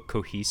look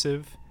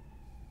cohesive,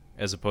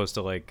 as opposed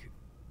to like,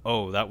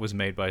 oh, that was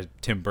made by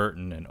Tim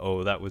Burton, and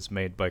oh, that was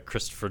made by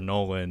Christopher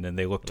Nolan, and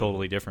they look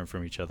totally different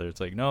from each other. It's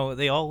like, no,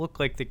 they all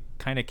look like they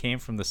kind of came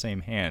from the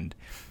same hand,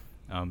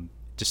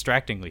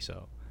 distractingly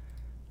so.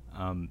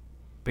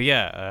 But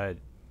yeah,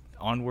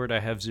 Onward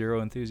I have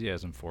zero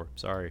enthusiasm for.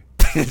 Sorry.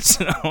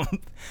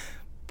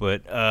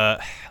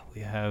 But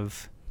we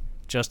have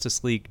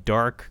Justice League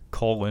Dark: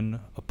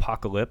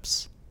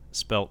 Apocalypse,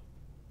 spelt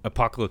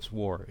Apocalypse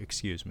War,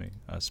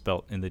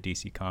 spelt in the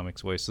DC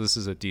Comics way. So this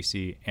is a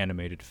DC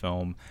animated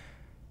film.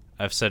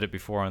 I've said it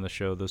before on the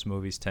show, those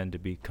movies tend to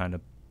be kind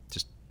of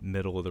just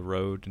middle of the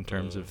road in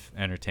terms of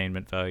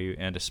entertainment value,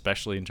 and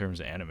especially in terms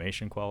of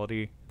animation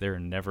quality. They're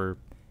never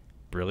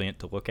brilliant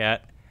to look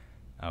at,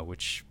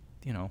 which,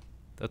 you know,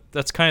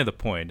 that's kind of the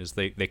point, is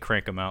they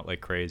crank them out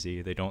like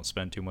crazy. They don't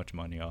spend too much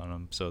money on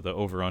them, so the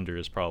over-under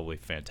is probably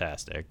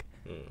fantastic.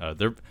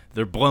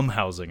 They're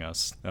Blumhousing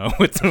us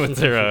with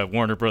their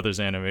Warner Brothers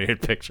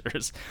animated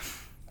pictures.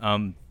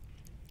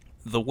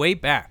 The Way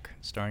Back,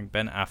 starring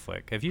Ben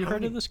Affleck. Have you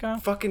heard of this guy?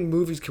 Fucking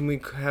movies can we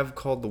have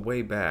called The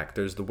Way Back?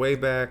 There's The Way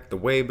Back, The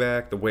Way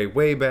Back, The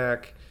Way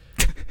Back.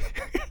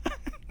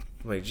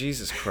 I'm like,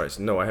 Jesus Christ.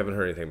 No, I haven't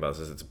heard anything about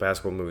this. It's a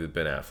basketball movie with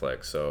Ben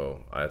Affleck,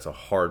 so it's a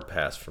hard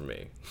pass for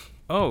me.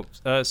 Oh,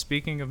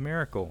 speaking of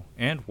Miracle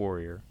and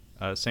Warrior,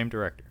 same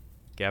director,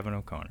 Gavin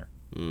O'Connor.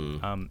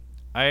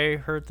 I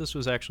heard this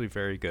was actually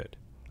very good,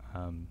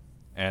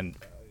 and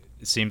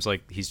it seems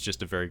like he's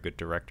just a very good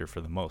director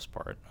for the most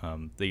part.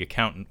 The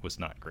Accountant was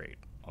not great,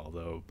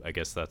 although I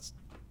guess that's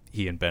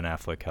he and Ben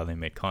Affleck, how they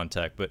made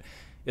contact. But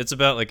it's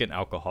about like an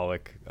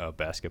alcoholic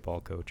basketball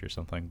coach or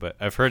something. But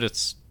I've heard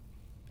it's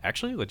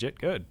actually legit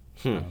good.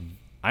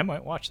 I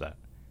might watch that.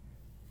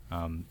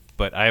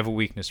 But I have a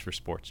weakness for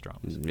sports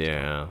dramas.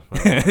 Yeah,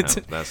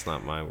 that's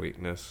not my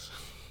weakness.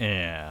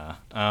 Yeah.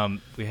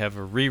 We have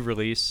a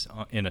re-release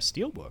in a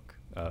steelbook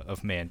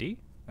of Mandy,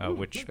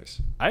 which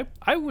nice.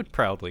 I would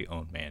proudly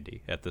own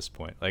Mandy at this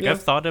point. Like, yeah.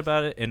 I've thought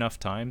about it enough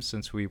times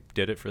since we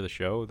did it for the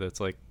show that's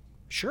like,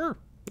 sure,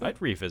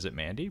 I'd revisit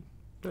Mandy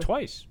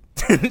twice.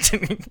 We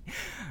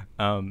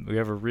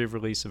have a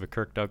re-release of a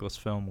Kirk Douglas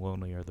film,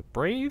 Lonely Are the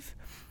Brave.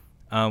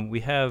 We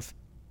have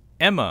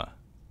Emma,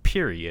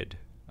 period,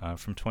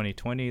 from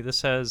 2020.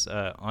 This has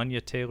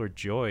Anya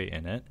Taylor-Joy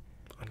in it.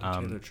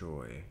 Anya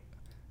Taylor-Joy.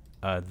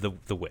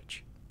 The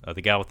witch,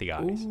 the gal with the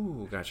eyes.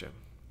 Ooh, gotcha.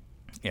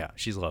 Yeah,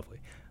 she's lovely.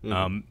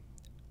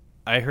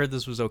 I heard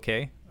this was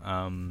okay.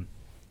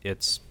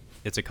 It's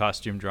a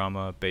costume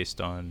drama based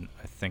on,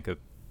 I think,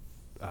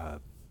 a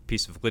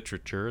piece of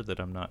literature that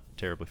I'm not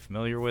terribly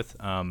familiar with.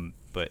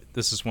 But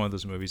this is one of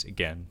those movies,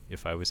 again,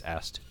 if I was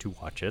asked to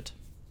watch it,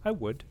 I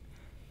would.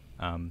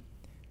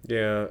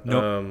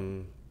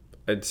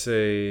 I'd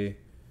say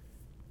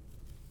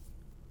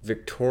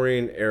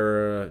Victorian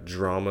era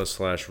drama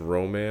 /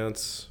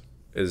 romance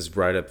is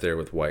right up there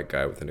with White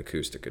Guy with an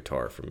acoustic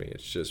guitar for me.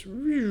 It's just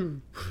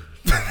right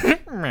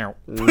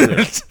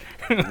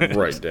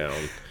down.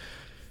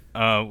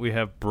 We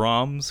have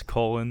Brahms: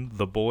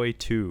 The Boy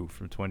 2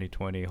 from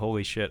 2020.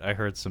 Holy shit! I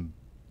heard some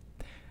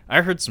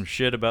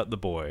shit about The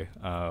Boy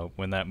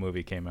when that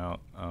movie came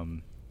out.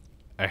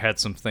 I had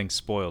some things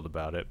spoiled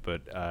about it,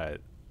 but I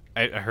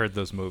heard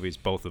those movies,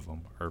 both of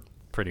them, are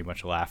pretty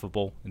much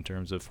laughable in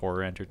terms of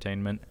horror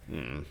entertainment.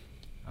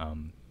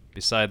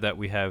 Beside that,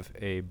 we have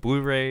a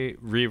Blu-ray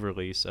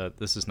re-release.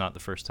 This is not the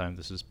first time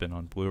this has been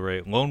on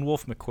Blu-ray. Lone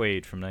Wolf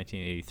McQuade from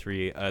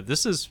 1983.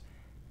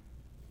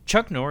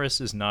 Chuck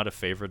Norris is not a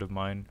favorite of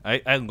mine.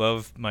 I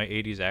love my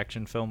 80s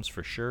action films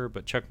for sure,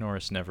 but Chuck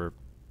Norris never...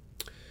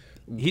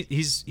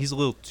 He's a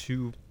little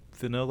too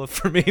vanilla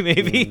for me,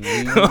 maybe.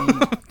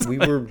 We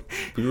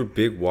were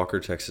big Walker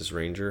Texas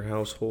Ranger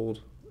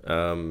household.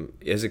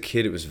 As a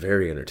kid, it was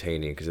very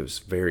entertaining because it was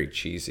very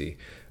cheesy.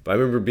 But I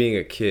remember being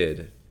a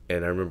kid,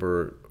 and I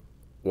remember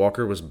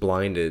Walker was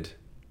blinded.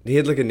 He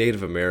had like a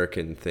Native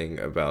American thing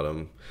about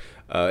him.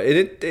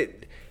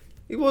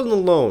 he wasn't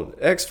alone.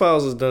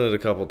 X-Files has done it a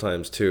couple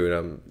times too,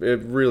 and it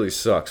really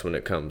sucks when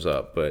it comes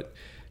up. But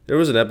there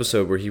was an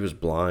episode where he was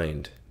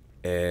blind,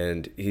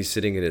 and he's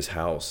sitting in his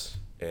house,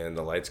 and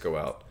the lights go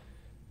out,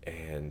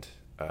 and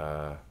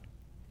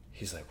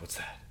he's like, "What's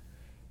that?"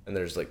 And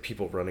there's like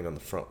people running on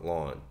the front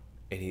lawn,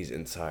 and he's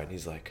inside, and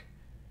he's like,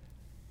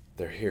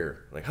 "They're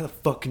here." Like, how the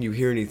fuck can you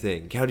hear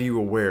anything? How do you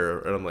aware?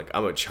 And I'm like,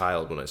 I'm a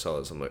child when I saw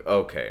this. I'm like,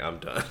 okay, I'm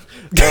done.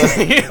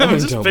 I'm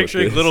just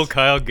picturing little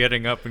Kyle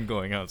getting up and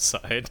going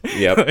outside.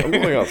 Yep, I'm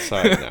going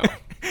outside now.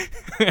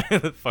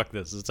 Fuck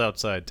this, it's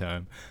outside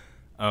time.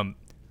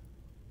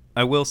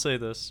 I will say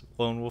this,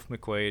 Lone Wolf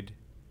McQuade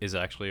is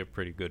actually a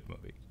pretty good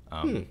movie.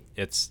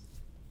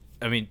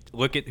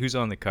 Look at who's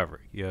on the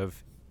cover. You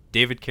have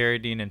David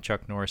Carradine and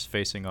Chuck Norris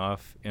facing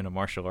off in a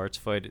martial arts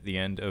fight at the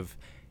end of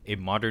a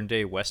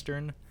modern-day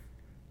Western.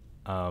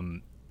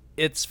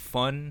 It's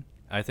fun.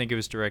 I think it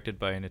was directed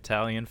by an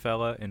Italian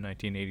fella in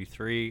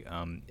 1983.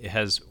 It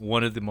has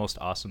one of the most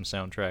awesome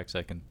soundtracks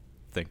I can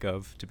think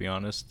of, to be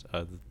honest.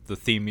 The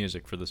theme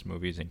music for this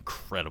movie is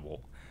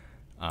incredible.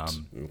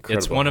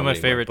 It's one of my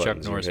favorite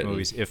Chuck Norris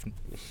movies,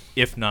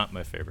 if not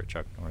my favorite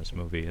Chuck Norris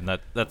movie. And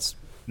that's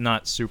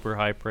not super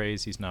high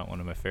praise. He's not one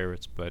of my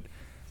favorites, but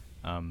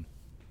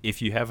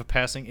if you have a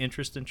passing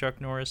interest in Chuck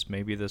Norris,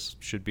 maybe this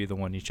should be the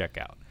one you check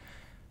out.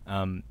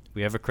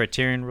 We have a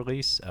Criterion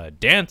release,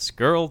 Dance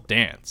Girl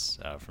Dance,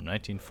 from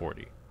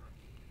 1940.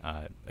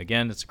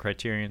 Again, it's a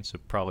Criterion, so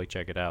probably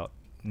check it out.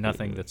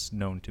 Nothing that's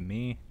known to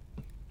me.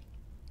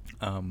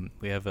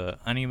 We have an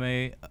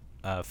anime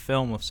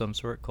film of some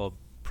sort called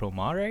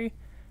Promare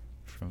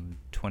from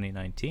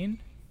 2019.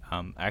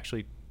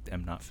 Actually,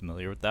 I'm not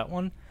familiar with that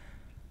one.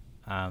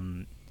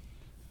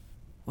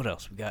 What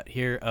else we got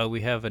here?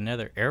 We have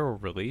another Arrow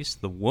release,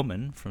 The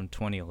Woman from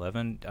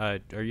 2011.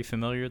 Are you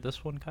familiar with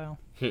this one, Kyle?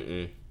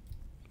 Mm-mm.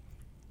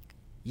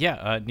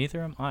 Yeah,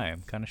 neither am I.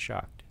 I'm kind of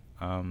shocked.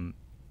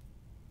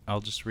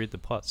 I'll just read the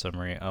plot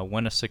summary.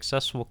 When a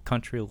successful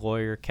country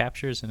lawyer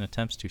captures and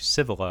attempts to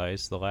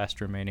civilize the last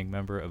remaining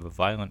member of a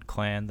violent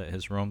clan that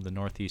has roamed the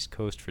northeast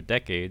coast for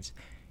decades,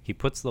 he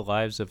puts the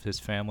lives of his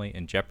family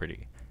in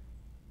jeopardy.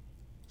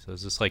 So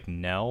is this like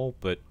Nell,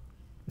 but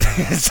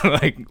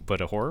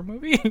but a horror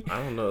movie? I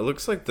don't know. It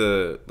looks like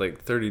the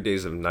 30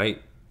 Days of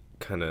Night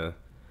kind of.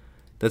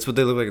 That's what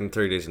they look like in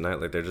 30 Days of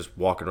Night. Like they're just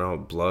walking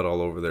around with blood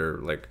all over their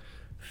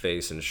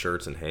face and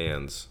shirts and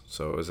hands.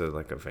 So is it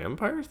like a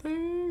vampire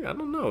thing? I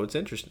don't know. It's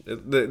interesting.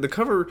 The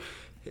cover,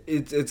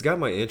 it's got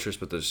my interest,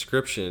 but the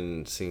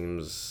description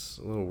seems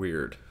a little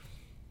weird.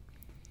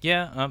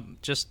 Yeah,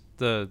 just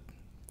the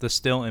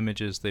still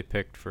images they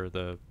picked for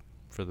the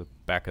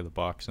back of the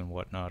box and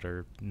whatnot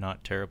are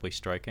not terribly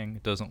striking.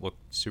 It doesn't look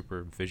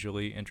super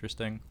visually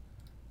interesting.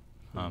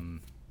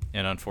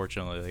 And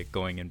unfortunately, like,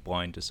 going in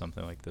blind to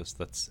something like this,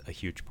 that's a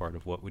huge part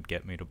of what would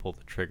get me to pull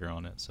the trigger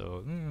on it.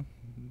 So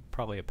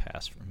probably a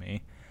pass for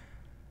me.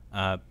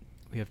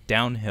 We have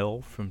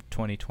Downhill from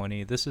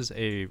 2020. This is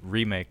a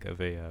remake of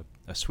a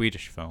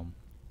Swedish film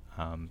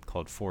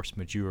called Force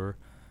Majeure.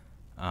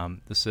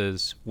 This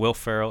is Will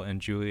Ferrell and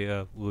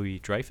Julia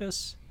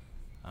Louis-Dreyfus.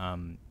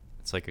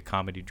 It's like a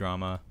comedy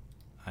drama.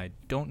 I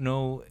don't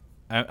know.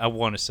 I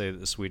want to say that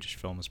the Swedish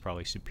film is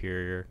probably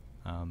superior.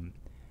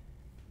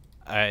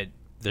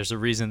 There's a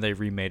reason they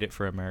remade it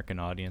for American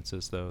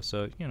audiences, though.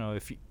 So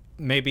if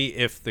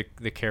the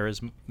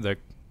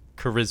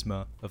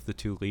charisma of the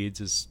two leads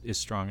is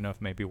strong enough,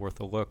 maybe worth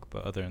a look.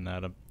 But other than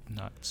that, I'm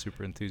not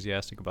super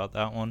enthusiastic about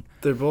that one.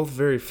 They're both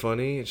very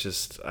funny. It's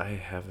just I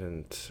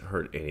haven't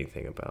heard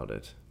anything about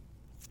it.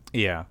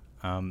 Yeah.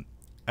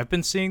 I've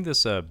been seeing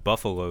this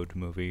Buffaloed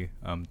movie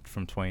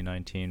from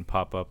 2019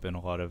 pop up in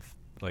a lot of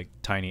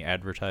tiny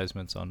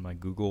advertisements on my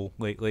Google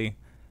lately.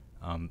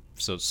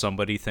 So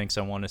somebody thinks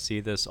I want to see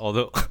this,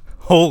 although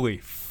holy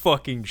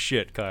fucking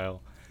shit,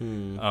 Kyle.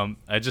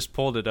 I just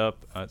pulled it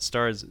up. It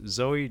stars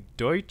Zoe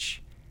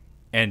Deutsch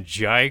and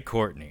Jai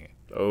Courtney.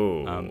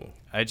 Oh.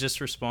 I just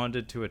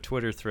responded to a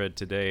Twitter thread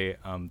today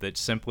that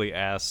simply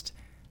asked,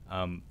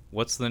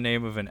 what's the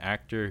name of an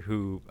actor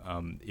who,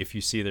 if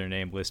you see their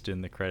name listed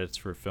in the credits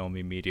for a film,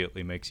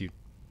 immediately makes you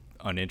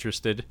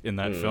uninterested in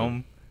that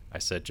film? I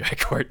said Jai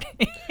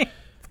Courtney.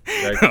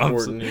 Jai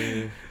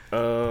Courtney.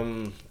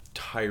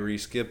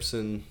 Tyrese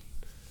Gibson.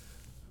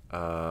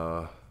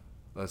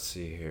 Let's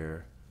see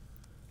here.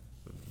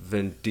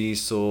 Vin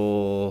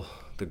Diesel,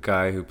 the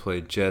guy who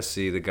played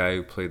Jesse, the guy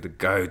who played the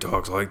guy who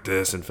talks like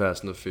this in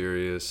Fast and the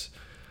Furious.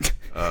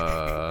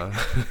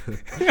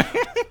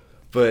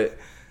 But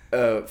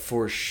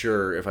for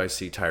sure, if I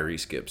see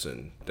Tyrese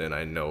Gibson, then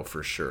I know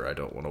for sure I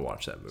don't want to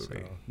watch that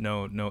movie.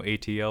 So, no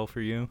ATL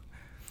for you?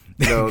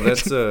 No,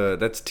 that's T.I.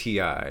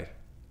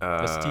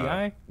 That's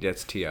T.I.? Yeah,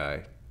 it's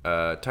T.I.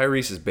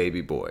 Tyrese is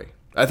Baby Boy.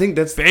 I think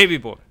that's Baby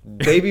Boy.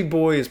 Baby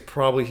Boy is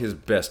probably his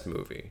best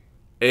movie,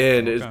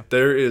 and okay.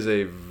 There's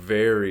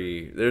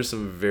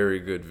some very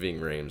good Ving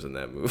Rhames in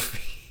that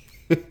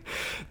movie.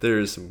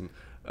 There's some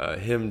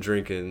him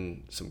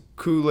drinking some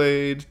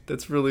Kool-Aid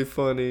that's really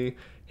funny.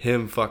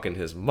 Him fucking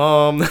his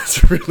mom,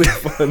 that's really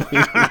funny.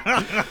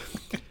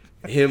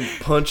 him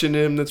punching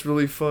him, that's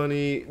really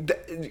funny.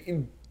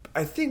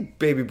 I think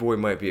Baby Boy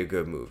might be a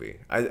good movie.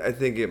 I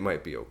think it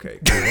might be okay.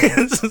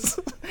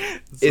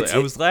 I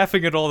was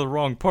laughing at all the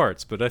wrong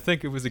parts, but I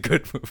think it was a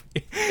good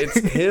movie. It's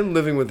him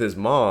living with his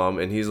mom,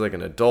 and he's like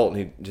an adult,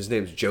 and his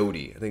name's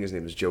Jody. I think his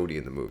name is Jody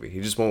in the movie.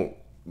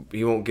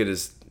 He won't get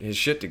his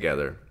shit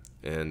together,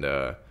 and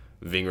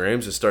Ving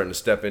Rhames is starting to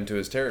step into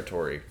his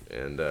territory,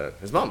 and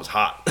his mom's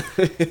hot.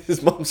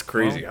 His mom's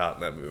crazy hot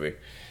in that movie.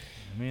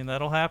 I mean,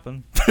 that'll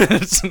happen.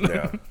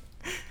 Yeah.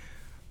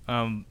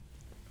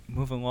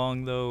 Moving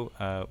along,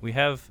 though, we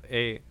have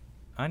a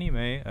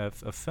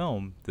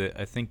film that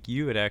I think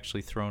you had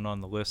actually thrown on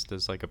the list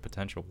as like a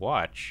potential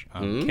watch.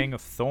 King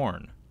of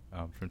Thorn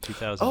from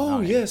 2009.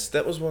 Oh yes,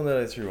 that was one that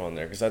I threw on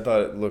there because I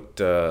thought it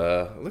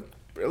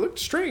looked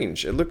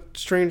strange. It looked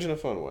strange in a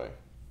fun way.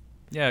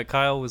 Yeah,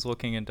 Kyle was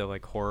looking into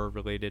like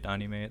horror-related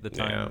anime at the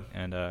time,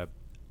 and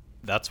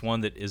that's one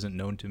that isn't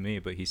known to me.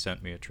 But he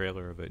sent me a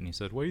trailer of it, and he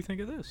said, "What do you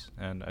think of this?"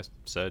 And I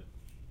said,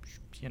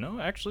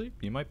 actually,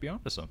 you might be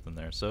onto something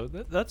there. So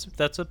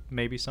that's a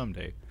maybe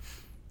someday.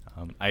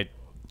 I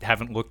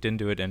haven't looked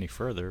into it any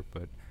further,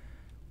 but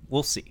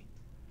we'll see.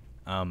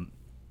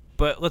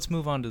 But let's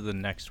move on to the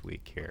next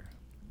week here.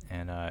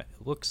 And it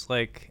looks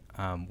like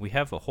we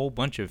have a whole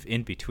bunch of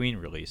in-between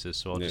releases,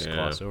 so I'll just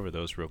gloss over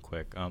those real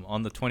quick.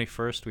 On the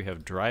 21st, we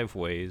have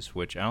Driveways,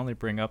 which I only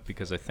bring up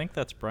because I think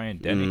that's Brian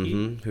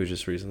Dennehy. Who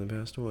just recently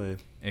passed away.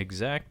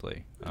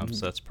 Exactly.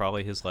 So that's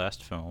probably his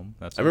last film.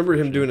 I remember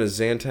him doing a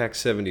Zantac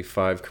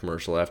 75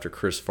 commercial after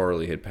Chris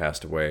Farley had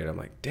passed away, and I'm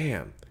like,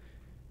 damn,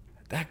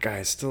 that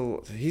guy's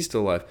he's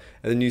still alive.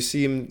 And then you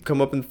see him come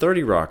up in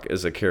 30 Rock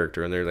as a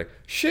character, and they're like,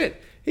 shit,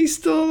 he's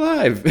still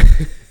alive.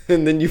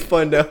 And then you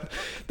find out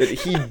that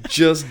he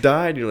just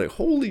died. And you're like,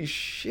 holy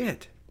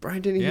shit.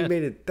 Brian Dennehy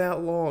made it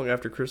that long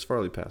after Chris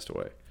Farley passed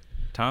away.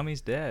 Tommy's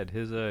dead.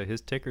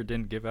 His ticker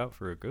didn't give out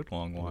for a good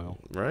long while.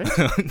 Right?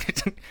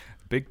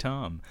 Big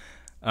Tom.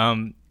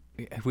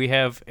 We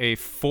have a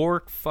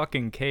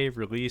 4K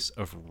release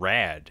of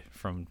Rad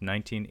from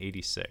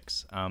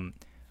 1986.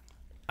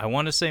 I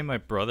want to say my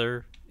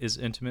brother is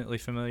intimately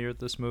familiar with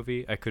this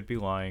movie. I could be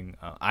lying.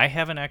 I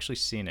haven't actually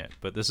seen it,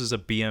 but this is a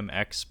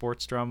BMX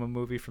sports drama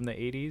movie from the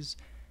 80s.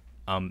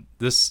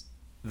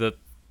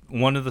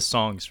 One of the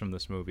songs from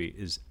this movie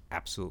is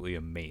absolutely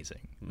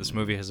amazing. This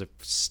movie has a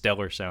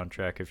stellar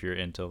soundtrack if you're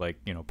into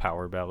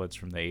power ballads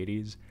from the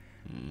 80s.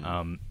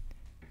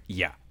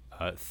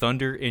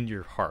 Thunder in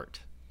Your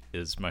Heart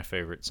is my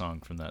favorite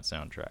song from that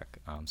soundtrack.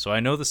 So I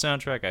know the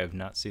soundtrack. I have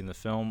not seen the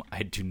film.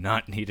 I do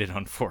not need it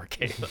on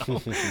 4K,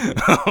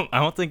 though. I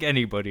don't think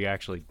anybody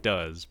actually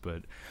does,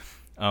 but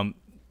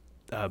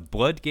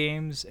Blood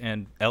Games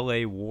and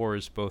LA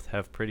Wars both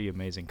have pretty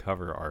amazing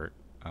cover art.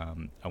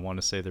 I want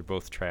to say they're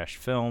both trash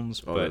films.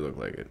 But they look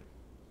like it.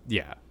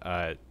 Yeah,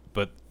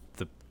 but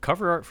the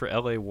cover art for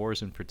LA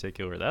Wars in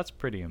particular, that's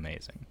pretty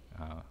amazing.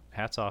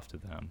 Hats off to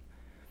them.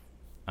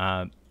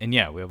 We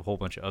have a whole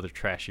bunch of other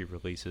trashy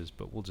releases,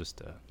 but we'll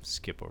just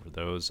skip over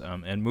those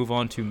and move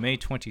on to May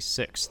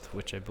 26th,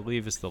 which I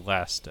believe is the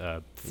last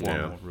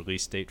formal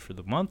release date for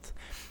the month.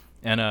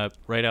 And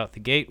right out the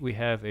gate, we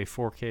have a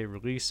 4K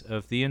release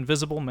of The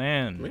Invisible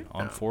Man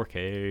on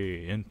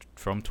 4K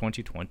from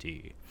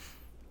 2020.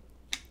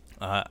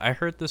 I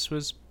heard this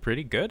was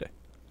pretty good.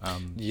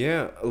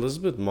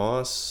 Elizabeth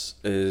Moss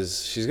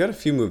she's got a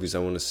few movies I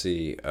want to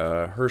see.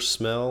 Her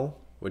Smell,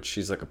 which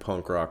she's like a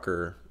punk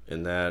rocker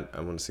in that.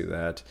 I want to see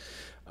that.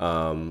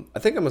 I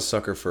think I'm a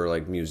sucker for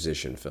like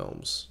musician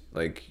films.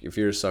 Like if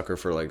you're a sucker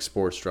for like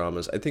sports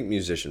dramas, I think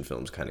musician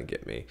films kind of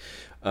get me.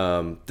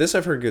 This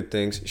I've heard good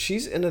things.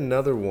 She's in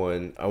another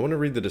one. I want to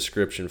read the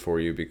description for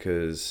you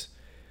because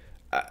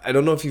I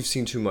don't know if you've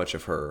seen too much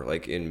of her,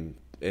 like in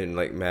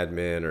like Mad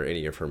Men or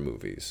any of her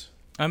movies.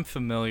 I'm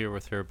familiar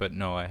with her, but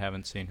no, I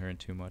haven't seen her in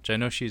too much. I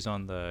know she's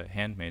on the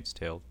Handmaid's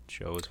Tale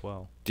show as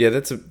well. Yeah,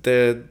 there's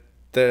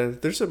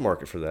a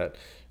market for that.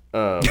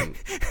 I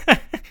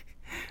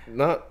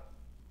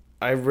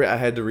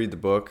had to read the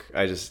book.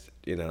 I just,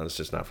 it's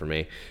just not for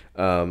me.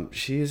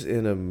 She's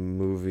in a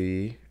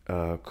movie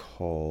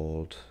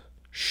called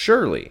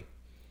Shirley,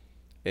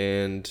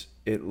 and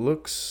it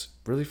looks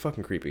really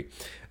fucking creepy.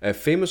 A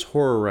famous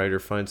horror writer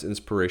finds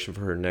inspiration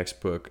for her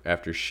next book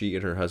after she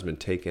and her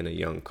husband take in a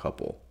young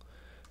couple,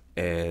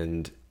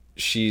 and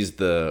she's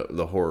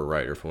the horror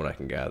writer from what I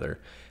can gather.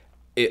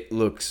 It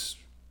looks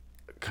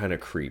kind of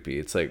creepy.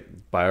 It's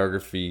like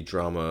biography,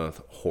 drama,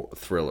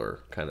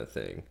 thriller kind of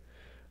thing.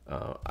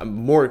 I'm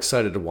more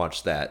excited to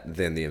watch that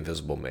than The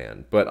Invisible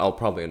Man, but I'll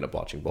probably end up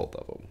watching both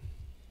of them.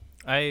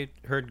 I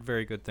heard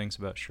very good things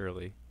about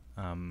Shirley.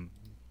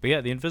 But yeah,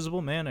 The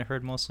Invisible Man I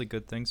heard mostly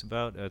good things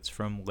about. It's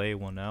from Leigh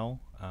Whannell.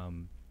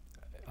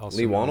 Also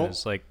Leigh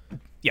Whannell?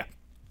 Yeah.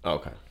 Oh,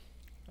 okay.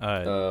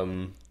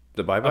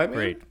 The Bye Bye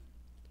Upgrade. Man?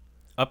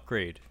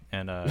 Upgrade.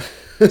 And I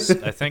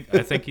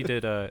think he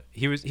did.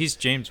 He's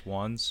James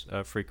Wan's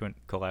frequent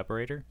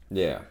collaborator.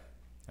 Yeah.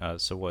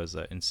 So was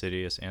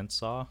Insidious and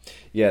Saw.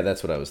 Yeah,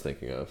 that's what I was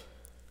thinking of.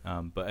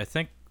 But I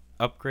think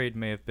Upgrade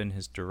may have been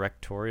his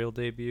directorial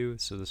debut,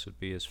 so this would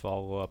be his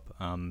follow-up.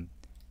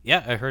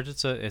 Yeah, I heard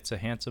it's a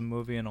handsome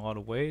movie in a lot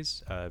of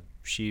ways.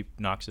 She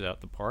knocks it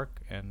out the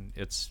park, and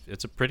it's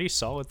a pretty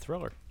solid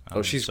thriller.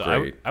 Oh, she's so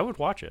great. I would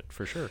watch it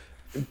for sure.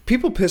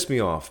 People piss me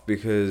off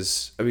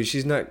because I mean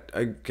she's not,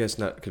 I guess,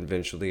 not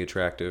conventionally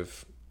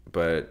attractive,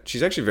 but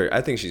she's actually very.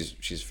 I think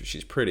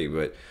she's pretty.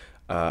 But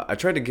I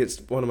tried to get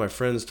one of my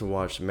friends to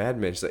watch Mad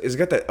Men. She's like, "It's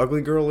got that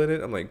ugly girl in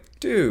it." I'm like,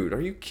 "Dude,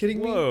 are you kidding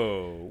me?"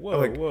 Whoa, I'm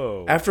like,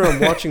 whoa! After I'm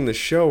watching the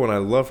show and I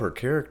love her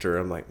character,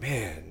 I'm like,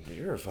 "Man,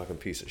 you're a fucking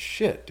piece of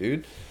shit,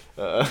 dude."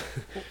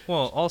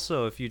 Well,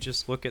 also if you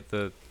just look at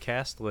the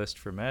cast list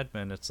for Mad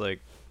Men, it's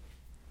like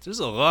there's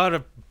a lot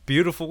of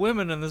beautiful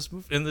women in this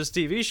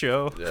TV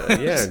show.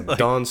 Yeah, Like-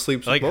 Dawn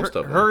sleeps with like most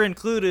of them. her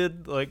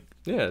included. Like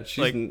Yeah, she's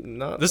like,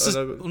 not. this is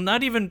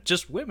not even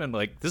just women.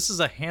 Like this is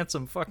a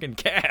handsome fucking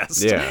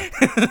cast. Yeah.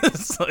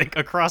 It's like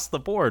across the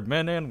board,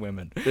 men and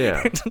women.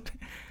 Yeah.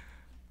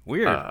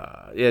 Weird.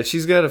 Yeah,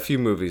 she's got a few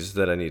movies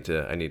that I need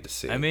to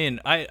see. I mean,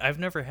 I've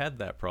never had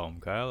that problem,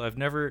 Kyle. I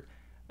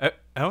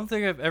don't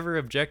think I've ever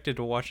objected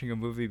to watching a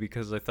movie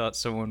because I thought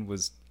someone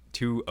was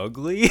too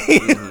ugly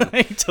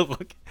like, to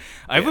look.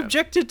 I've Yeah.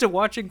 objected to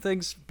watching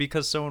things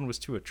because someone was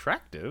too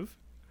attractive,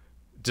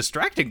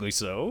 distractingly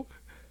so.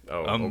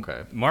 oh,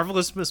 okay.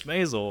 Marvelous Miss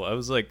Maisel. I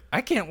was like,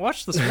 I can't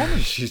watch this woman.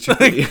 She's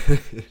too.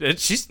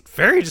 She's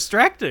very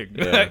distracting.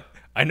 Yeah.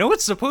 I know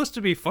it's supposed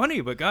to be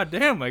funny, but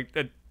goddamn,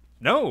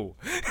 no.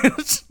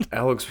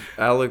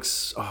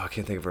 Alex. Oh, I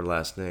can't think of her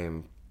last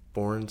name.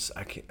 Borns.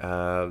 I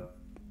can't.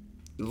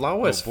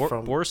 Lois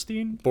from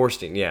Borstein?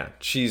 Borstein. Yeah,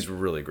 she's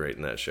really great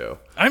in that show.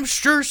 I'm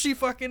sure she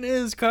fucking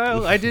is,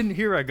 Kyle. I didn't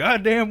hear a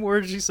goddamn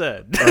word she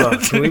said.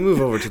 Can we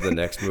move over to the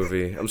next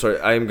movie? I'm sorry.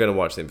 I am gonna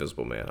watch The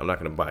Invisible Man. I'm not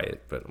gonna buy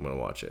it, but I'm gonna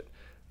watch it.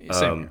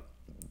 Same here.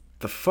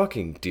 The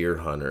fucking Deer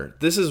Hunter.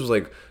 This is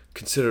like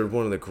considered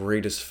one of the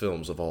greatest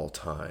films of all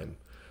time.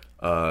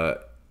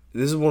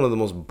 This is one of the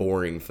most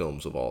boring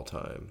films of all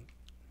time.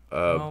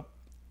 Well,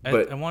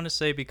 but- I want to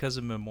say because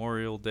of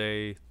Memorial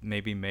Day,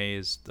 maybe May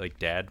is like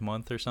Dad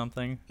Month or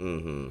something.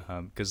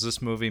 Mm-hmm. Because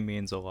this movie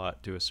means a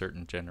lot to a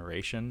certain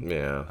generation.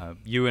 Yeah.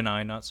 You and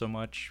I, not so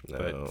much, No.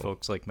 but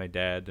folks like my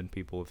dad and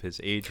people of his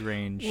age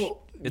range,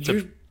 Well, it's a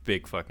you're-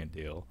 big fucking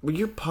deal. Well,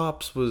 your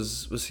pops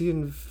was he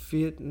in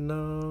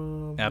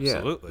Vietnam?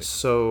 Absolutely. Yeah.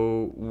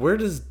 So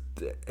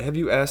have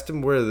you asked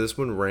him where this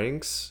one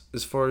ranks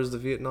as far as the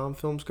Vietnam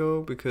films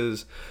go?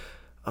 Because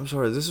I'm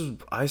sorry,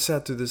 I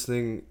sat through this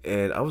thing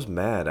and I was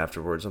mad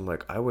afterwards. I'm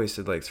like, I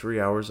wasted like 3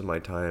 hours of my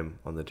time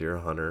on the Deer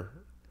Hunter.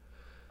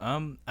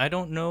 I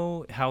don't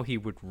know how he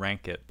would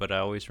rank it, but I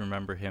always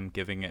remember him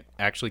giving it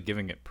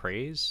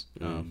praise,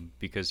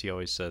 because he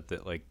always said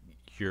that like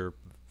you're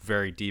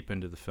very deep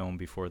into the film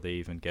before they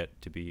even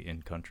get to be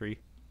in country.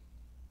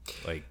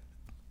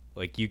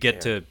 Like you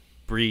get to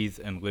breathe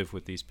and live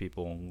with these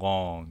people a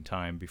long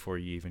time before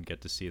you even get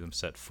to see them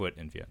set foot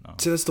in Vietnam.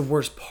 See, that's the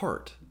worst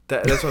part.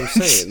 That's what I'm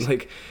saying.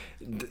 Like,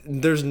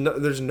 there's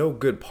no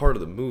good part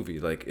of the movie.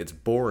 Like, it's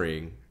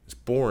boring. It's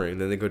boring.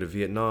 Then they go to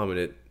Vietnam,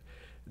 and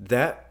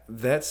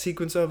that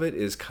sequence of it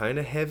is kind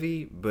of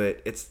heavy,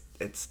 but it's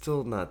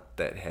still not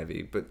that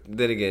heavy. But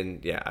then again,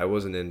 yeah, I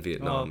wasn't in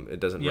Vietnam. Well, it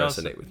doesn't you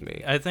also- resonate with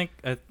me. I think,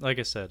 like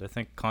I said, I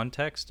think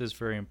context is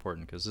very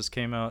important because this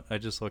came out, I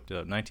just looked it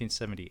up,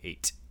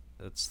 1978.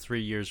 That's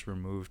 3 years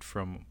removed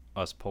from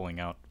us pulling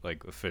out,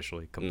 like,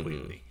 officially,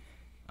 completely.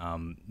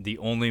 The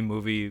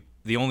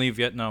only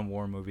Vietnam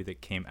War movie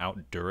that came out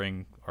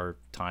during our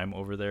time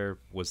over there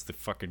was the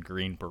fucking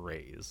Green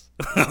Berets,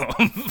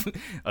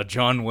 a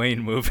John Wayne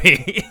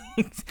movie.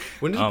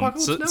 When did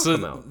Apocalypse Now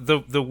come out?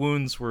 The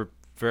wounds were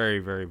very,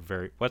 very,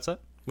 very. What's that?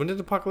 When did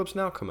Apocalypse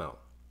Now come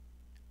out?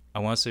 I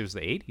want to say it was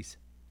the 80s,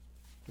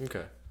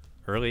 Okay.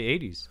 early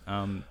 80s.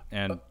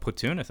 And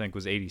Platoon, I think,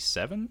 was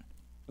 87.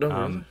 No,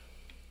 really?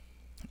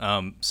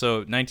 So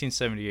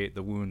 1978,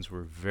 the wounds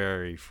were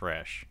very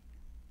fresh.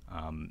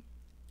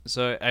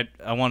 So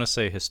I want to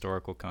say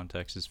historical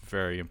context is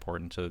very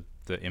important to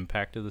the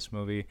impact of this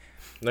movie.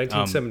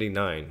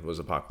 1979 was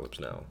Apocalypse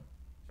Now.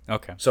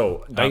 Okay.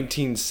 So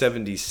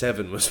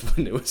 1977 was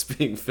when it was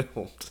being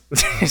filmed.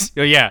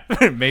 Oh, yeah,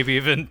 maybe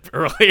even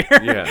earlier.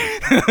 Yeah.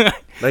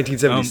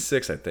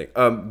 1976, I think.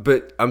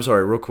 But I'm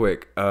sorry, real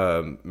quick.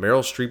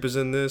 Meryl Streep is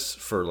in this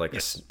for like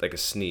a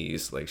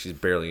sneeze. Like, she's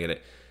barely in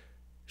it.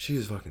 She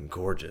is fucking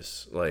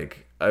gorgeous.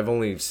 Like, I've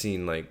only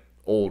seen like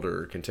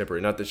older contemporary.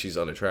 Not that she's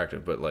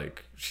unattractive, but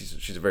like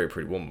she's a very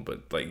pretty woman.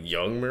 But like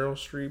young Meryl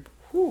Streep,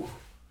 whew.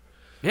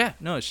 Yeah,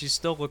 no, she's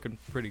still looking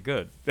pretty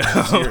good.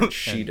 You're in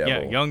She-Devil.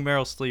 Yeah, young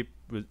Meryl Streep.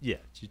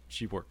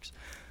 She works.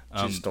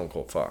 She's Stone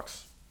Cold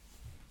Fox.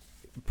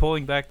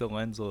 Pulling back the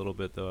lens a little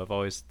bit, though, I've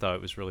always thought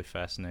it was really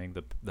fascinating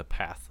the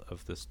path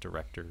of this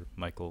director,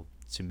 Michael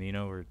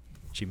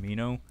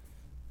Cimino.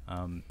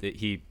 That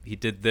he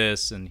did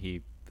this, and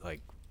he like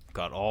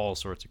got all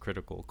sorts of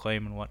critical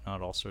acclaim and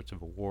whatnot, all sorts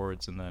of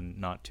awards, and then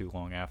not too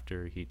long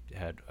after, he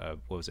had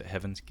what was it,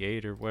 Heaven's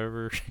Gate or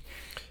whatever.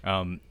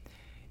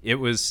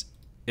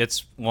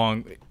 It's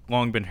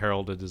long been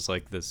heralded as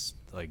like this,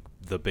 like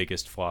the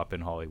biggest flop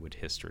in Hollywood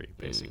history,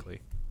 basically.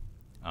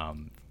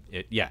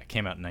 it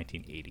came out in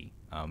 1980.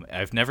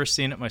 I've never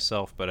seen it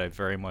myself, but I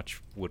very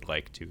much would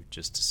like to,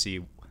 just to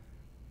see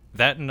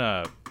that.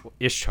 And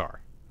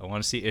Ishtar. I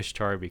want to see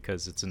Ishtar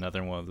because it's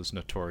another one of those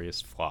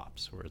notorious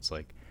flops where it's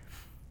like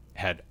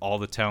had all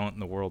the talent in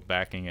the world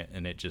backing it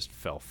and it just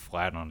fell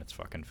flat on its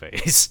fucking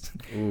face.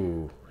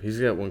 Ooh, he's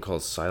got one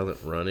called Silent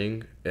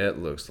Running. It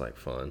looks like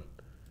fun.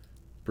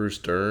 Bruce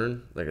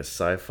Dern, like a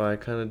sci-fi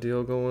kind of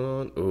deal going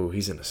on. Ooh,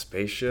 he's in a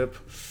spaceship.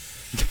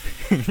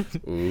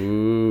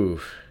 Ooh.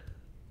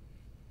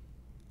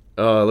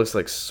 Oh, it looks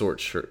like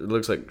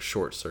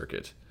Short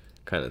Circuit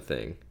kind of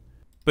thing.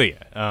 But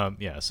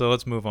so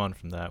let's move on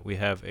from that. We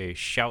have a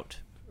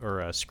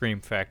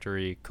Scream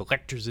Factory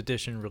Collector's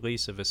Edition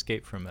release of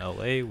Escape from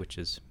L.A., which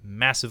is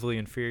massively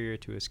inferior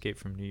to Escape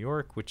from New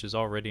York, which is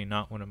already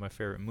not one of my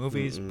favorite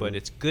movies, but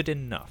it's good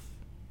enough.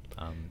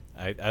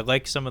 I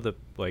like some of the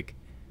like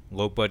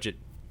low-budget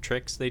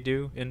tricks they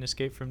do in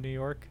Escape from New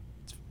York.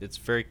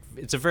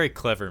 It's a very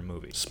clever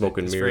movie. Smoke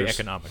and it's mirrors. Very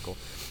economical.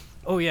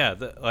 Oh yeah,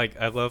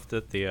 I love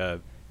that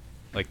the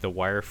like the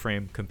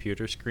wireframe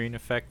computer screen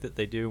effect that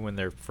they do when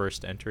they're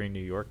first entering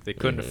New York. They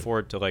couldn't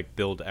afford to like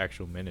build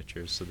actual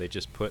miniatures, so they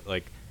just put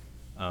like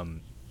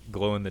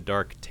glow in the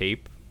dark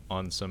tape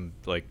on some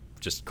like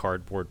just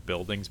cardboard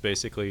buildings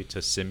basically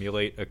to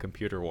simulate a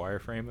computer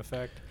wireframe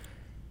effect.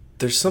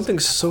 There's something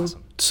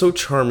so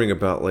charming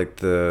about like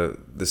the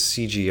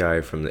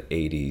CGI from the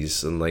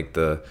 80s and like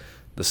the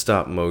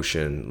stop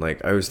motion.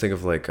 Like I always think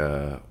of like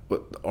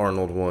what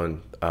Arnold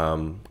one,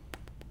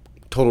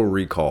 Total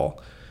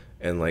Recall,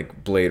 and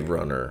like Blade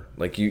Runner.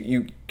 Like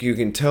you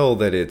can tell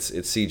that it's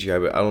CGI,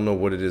 but I don't know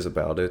what it is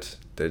about it.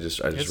 It's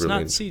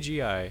not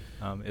CGI.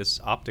 It's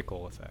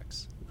optical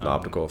effects.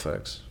 Optical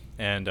effects.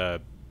 And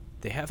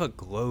they have a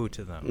glow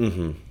to them.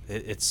 Mm-hmm.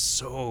 It's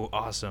so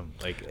awesome.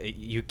 Like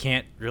you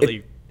can't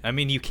really. I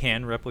mean, you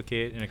can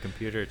replicate it in a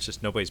computer. It's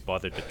just nobody's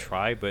bothered to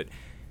try. But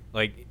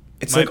like,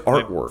 it's like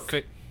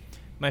artwork.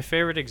 My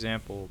favorite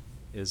example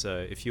is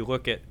if you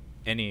look at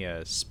any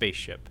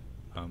spaceship,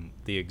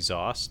 the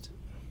exhaust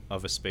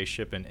of a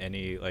spaceship in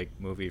any like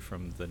movie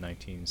from the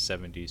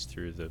 1970s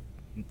through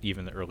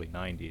even the early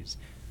 90s,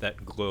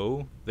 that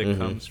glow that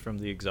comes from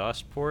the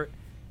exhaust port,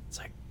 it's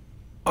like,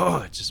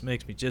 oh, it just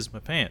makes me jizz my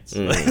pants.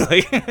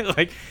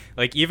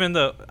 Like even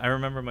though I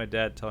remember my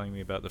dad telling me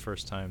about the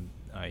first time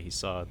he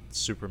saw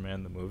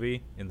Superman the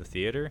movie in the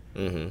theater,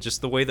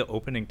 just the way the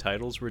opening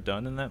titles were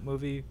done in that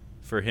movie,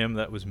 for him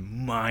that was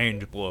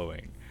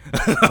mind-blowing.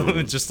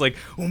 Just like,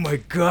 oh my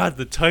god,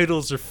 the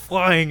titles are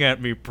flying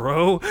at me,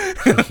 bro.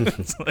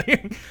 It's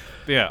like,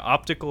 yeah,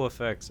 optical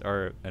effects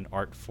are an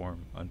art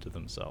form unto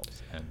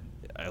themselves, and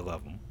I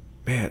love them.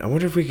 Man, I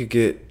wonder if we could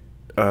get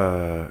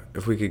the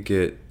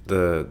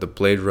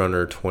Blade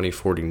Runner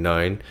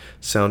 2049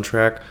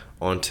 soundtrack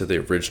onto the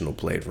original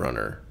Blade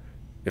Runner.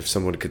 If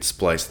someone could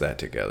splice that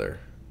together.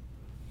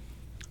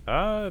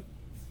 I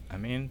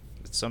mean,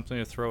 it's something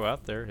to throw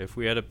out there. If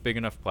we had a big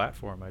enough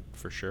platform, I'd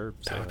for sure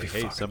say, like,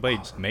 hey, somebody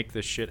awesome. Make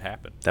this shit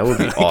happen. That would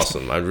be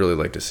awesome. I'd really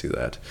like to see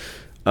that.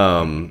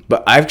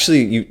 But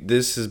actually,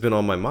 this has been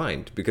on my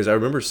mind because I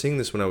remember seeing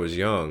this when I was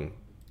young.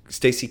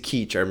 Stacy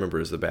Keach, I remember,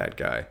 is the bad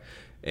guy,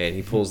 and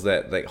he pulls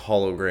that like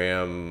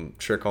hologram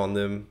trick on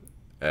them.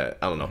 I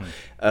don't know.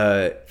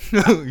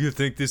 You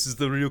think this is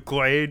the real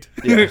Quaid?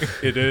 Yeah.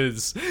 It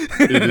is.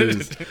 It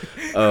is.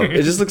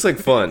 It just looks like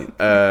fun.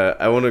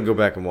 I want to go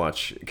back and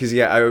watch because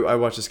I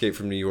watched Escape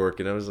from New York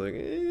and I was like,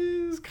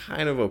 it's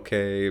kind of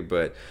okay,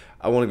 but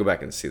I want to go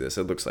back and see this.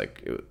 It looks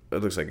like it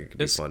could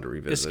be fun to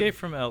revisit. Escape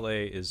from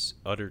L.A. is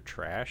utter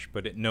trash,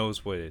 but it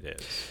knows what it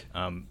is.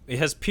 It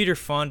has Peter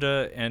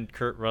Fonda and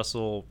Kurt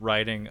Russell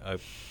riding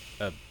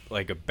a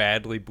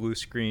badly blue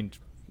screened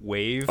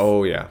wave.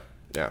 Oh yeah.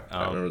 Yeah,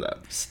 I remember that.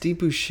 Steve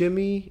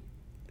Buscemi?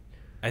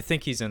 I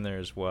think he's in there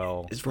as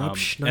well. Is Rob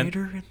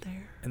Schneider in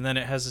there? And then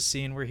it has a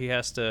scene where he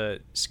has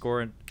to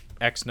score an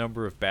X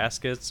number of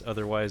baskets,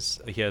 otherwise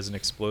he has an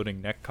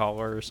exploding neck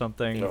collar or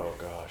something. Oh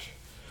gosh.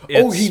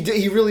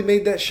 He really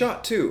made that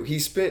shot too. He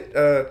spent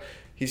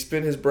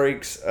his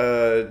breaks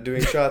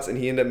doing shots, and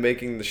he ended up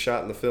making the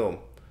shot in the film,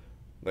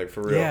 like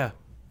for real.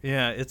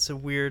 Yeah. It's a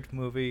weird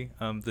movie.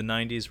 The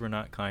 '90s were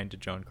not kind to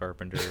John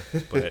Carpenter,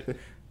 but.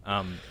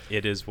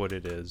 It is what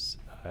it is.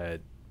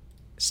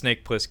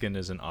 Snake Plissken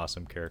is an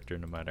awesome character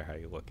no matter how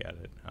you look at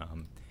it.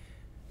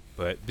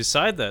 But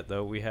beside that,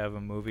 though, we have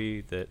a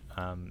movie that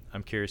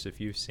I'm curious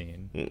if you've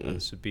seen.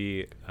 This would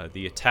be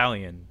the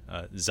Italian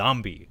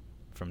Zombie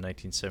from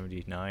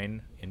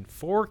 1979 in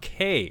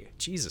 4K.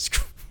 Jesus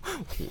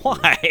Christ.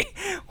 Why?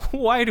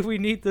 Why do we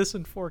need this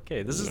in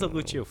 4K? This is the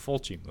Lucio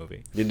Fulci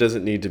movie. It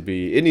doesn't need to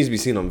be. It needs to be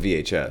seen on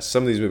VHS.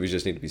 Some of these movies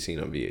just need to be seen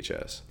on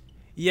VHS.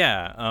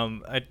 Yeah,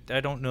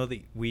 I don't know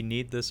that we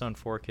need this on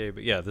 4K,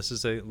 but yeah, this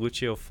is a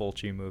Lucio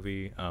Fulci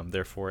movie.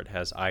 Therefore, it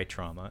has eye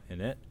trauma in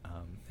it.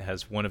 It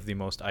has one of the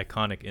most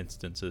iconic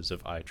instances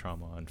of eye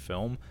trauma on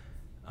film.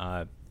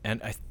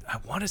 And I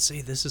want to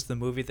say this is the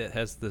movie that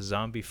has the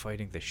zombie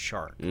fighting the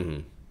shark.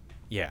 Mm-hmm.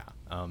 Yeah,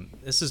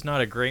 This is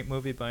not a great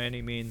movie by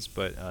any means,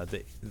 but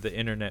the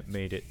internet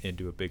made it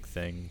into a big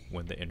thing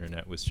when the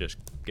internet was just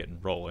getting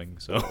rolling.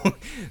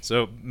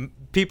 So,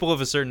 people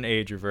of a certain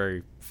age are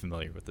very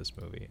familiar with this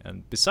movie.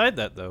 And beside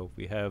that, though,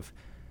 we have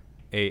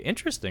a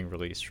interesting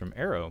release from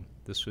Arrow.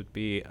 This would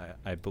be,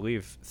 I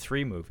believe,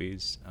 3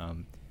 movies.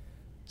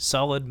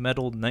 Solid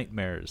Metal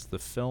Nightmares, the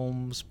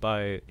films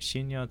by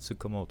Shinya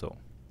Tsukamoto.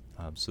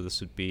 So this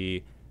would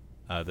be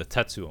the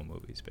Tetsuo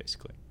movies,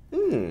 basically.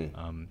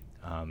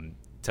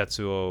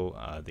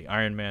 Tetsuo, the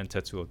Iron Man,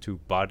 Tetsuo 2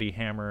 Body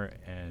Hammer,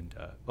 and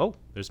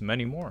there's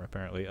many more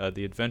apparently.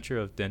 The Adventure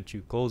of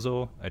Denchu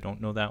Kozo, I don't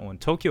know that one.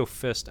 Tokyo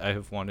Fist, I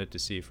have wanted to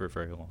see for a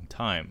very long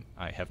time.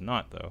 I have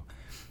not though.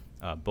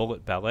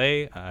 Bullet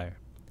Ballet,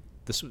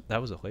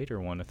 that was a later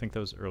one. I think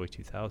that was early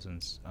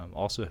 2000s.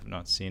 Also have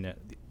not seen it.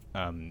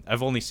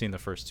 I've only seen the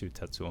first 2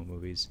 Tetsuo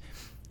movies,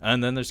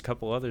 and then there's a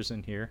couple others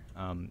in here.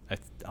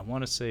 I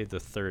want to say the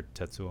third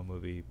Tetsuo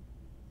movie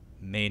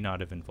may not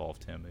have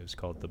involved him. It was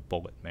called The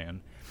Bullet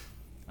Man.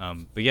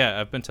 But yeah,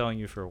 I've been telling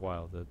you for a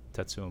while, the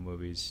Tetsuo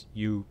movies,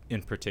 you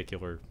in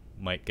particular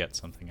might get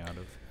something out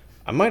of.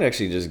 I might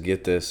actually just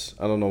get this.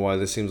 I don't know why.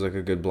 This seems like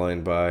a good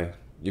blind buy.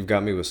 You've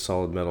got me with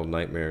Solid Metal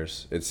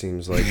Nightmares. It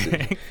seems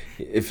like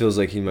it feels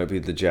like he might be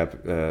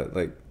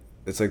the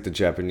it's like the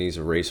Japanese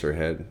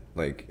Eraserhead.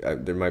 Like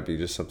there might be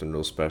just something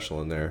real special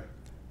in there.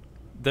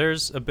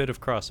 There's a bit of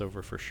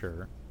crossover for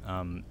sure.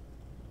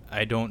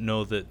 I don't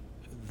know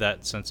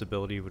that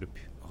sensibility would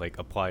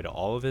apply to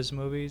all of his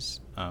movies.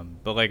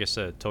 But like I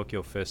said,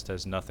 Tokyo Fist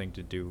has nothing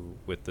to do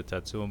with the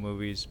Tetsuo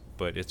movies,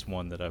 but it's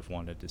one that I've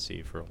wanted to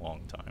see for a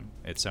long time.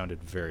 It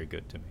sounded very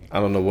good to me.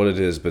 I don't know what it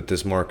is, but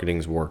this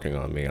marketing's working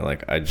on me.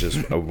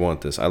 I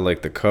want this. I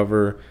like the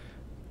cover.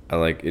 I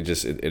like it.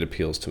 It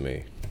appeals to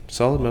me.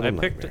 Solid Metal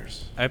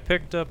Nightmares. I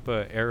picked up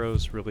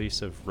Arrow's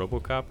release of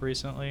RoboCop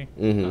recently.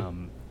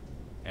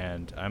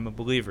 And I'm a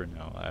believer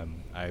now.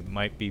 I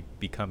might be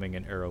becoming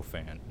an Arrow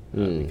fan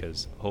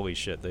because holy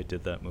shit, they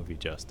did that movie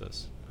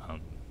justice.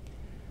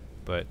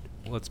 But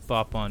let's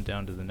bop on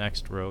down to the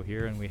next row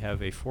here, and we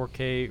have a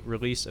 4K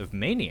release of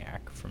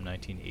Maniac from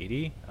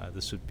 1980.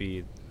 This would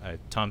be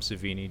Tom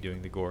Savini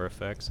doing the gore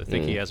effects. I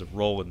think he has a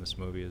role in this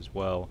movie as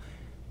well.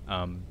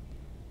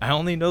 I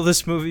only know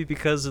this movie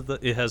because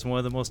it has one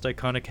of the most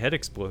iconic head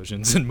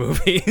explosions in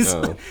movies.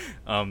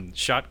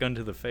 Shotgun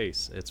to the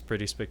face. It's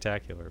pretty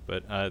spectacular.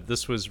 But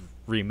this was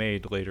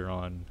remade later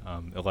on.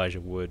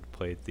 Elijah Wood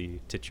played the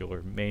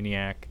titular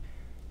Maniac.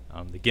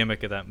 The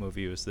gimmick of that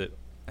movie was that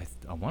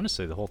I want to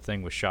say the whole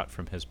thing was shot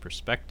from his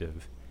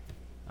perspective.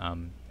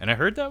 And I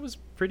heard that was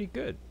pretty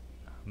good.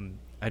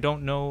 I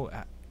don't know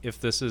if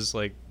this is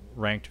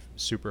ranked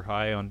super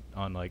high on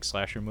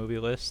slasher movie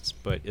lists,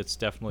 but it's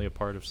definitely a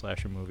part of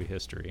slasher movie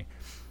history.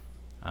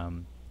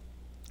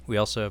 We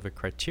also have a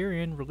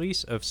Criterion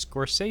release of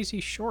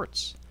Scorsese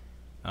shorts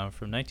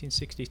from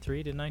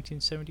 1963 to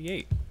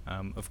 1978.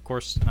 Of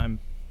course, I'm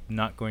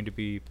not going to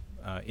be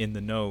in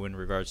the know in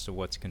regards to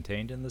what's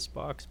contained in this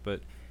box,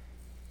 but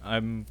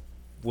I'm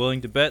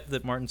willing to bet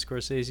that Martin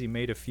Scorsese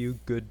made a few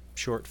good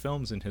short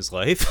films in his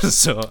life,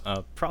 so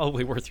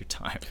probably worth your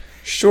time.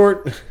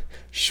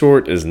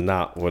 Short is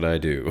not what I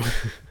do.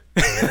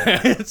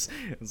 it's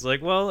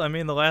like, well, I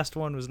mean, the last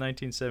one was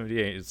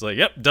 1978. It's like,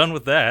 yep, done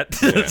with that.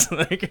 Yeah. It's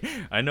like,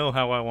 I know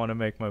how I want to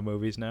make my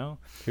movies now.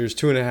 Here's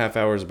 2.5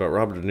 hours about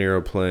Robert De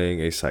Niro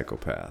playing a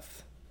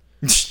psychopath.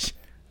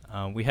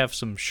 We have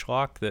some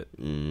schlock that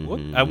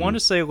I want to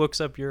say looks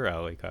up your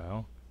alley,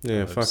 Kyle.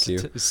 Yeah, fuck you.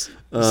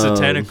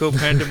 Satanico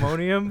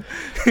Pandemonium?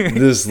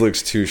 This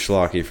looks too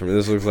schlocky for me.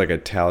 This looks like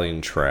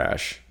Italian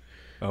trash.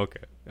 Okay.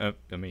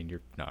 I mean,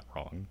 you're not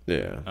wrong.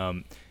 Yeah.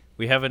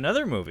 We have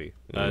another movie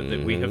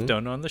that we have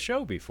done on the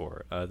show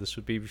before. This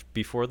would be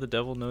Before the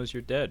Devil Knows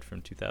You're Dead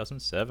from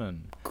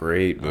 2007.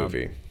 Great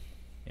movie.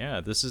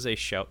 Yeah, this is a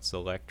Shout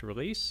Select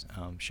release.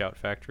 Shout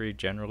Factory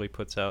generally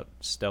puts out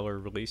stellar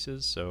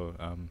releases, so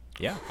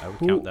yeah, I would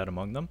count that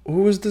among them.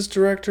 Who was this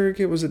director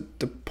again? Was it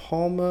De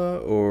Palma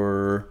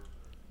or...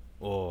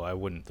 Oh, I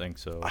wouldn't think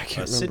so. I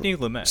can't remember. Sidney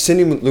Lumet.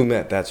 Sidney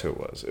Lumet, that's who it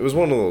was. It was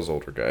one of those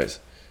older guys.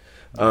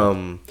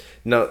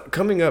 Now,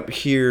 coming up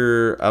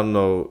here, I don't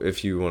know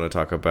if you want to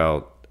talk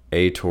about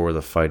Ator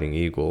the Fighting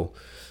Eagle.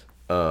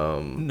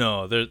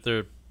 No,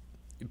 they're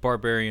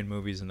Barbarian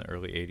movies in the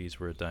early 80s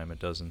were a dime a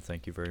dozen.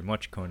 Thank you very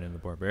much, Conan the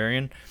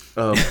Barbarian.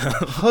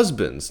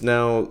 Husbands.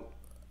 Now,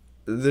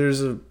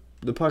 there's the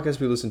podcast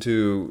we listen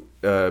to,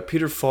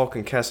 Peter Falk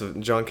and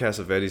John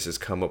Cassavetes has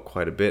come up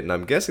quite a bit, and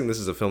I'm guessing this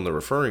is a film they're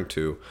referring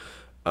to.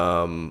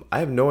 I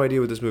have no idea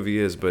what this movie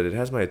is, but it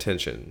has my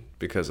attention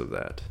because of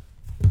that.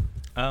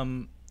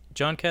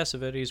 John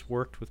Cassavetes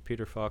worked with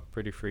Peter Falk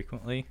pretty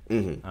frequently,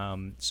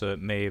 so it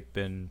may have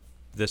been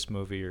this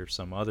movie or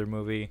some other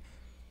movie.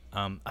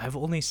 I've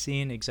only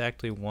seen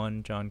exactly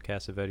one John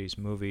Cassavetes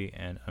movie,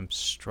 and I'm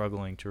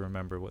struggling to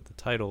remember what the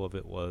title of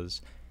it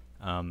was.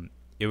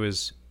 It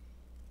was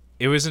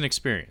an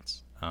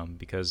experience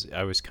because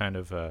I was kind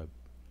of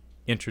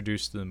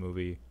introduced to the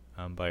movie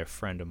by a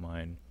friend of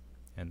mine,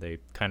 and they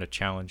kind of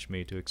challenged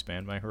me to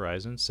expand my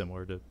horizons,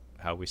 similar to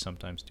how we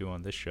sometimes do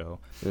on this show.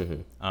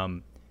 Mm-hmm.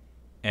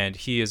 And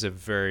he is a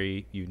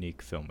very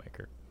unique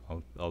filmmaker.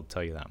 I'll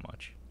tell you that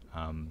much.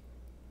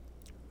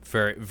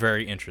 Very,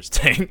 very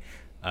interesting.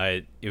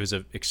 It was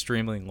an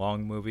extremely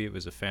long movie. It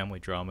was a family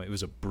drama. It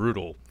was a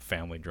brutal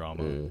family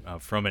drama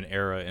from an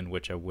era in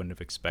which I wouldn't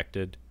have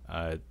expected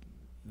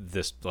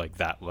this, like,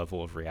 that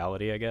level of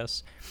reality, I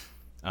guess.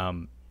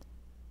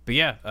 But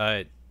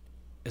yeah,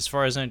 as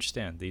far as I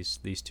understand,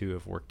 these two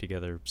have worked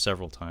together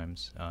several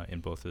times in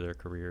both of their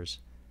careers.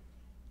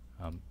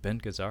 Ben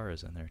Gazzara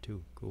is in there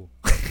too. Cool.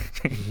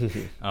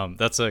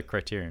 That's a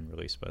Criterion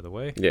release, by the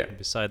way. Yeah. And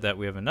beside that,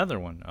 we have another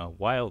one,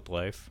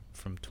 Wildlife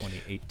from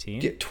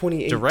 2018. Yeah,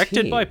 2018.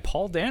 Directed by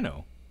Paul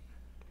Dano.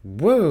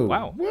 Whoa.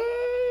 Wow.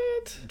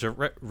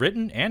 What?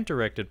 Written and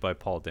directed by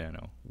Paul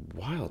Dano.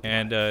 Wildlife.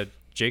 And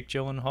Jake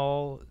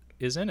Gyllenhaal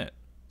is in it.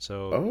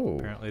 So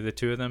apparently the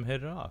two of them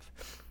hit it off.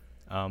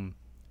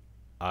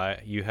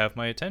 You have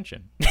my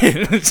attention.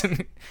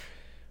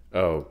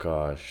 Oh,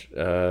 gosh.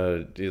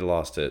 You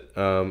lost it.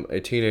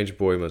 A teenage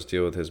boy must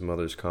deal with his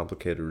mother's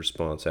complicated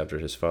response after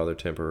his father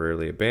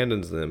temporarily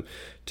abandons them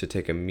to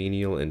take a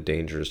menial and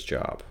dangerous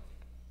job.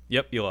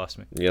 Yep, you lost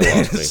me. You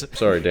lost me.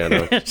 Sorry,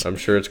 Dano. I'm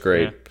sure it's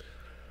great.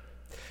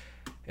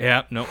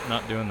 Yeah, nope,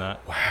 not doing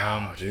that.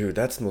 Wow, dude,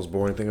 that's the most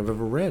boring thing I've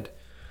ever read.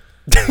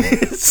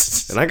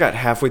 And I got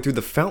halfway through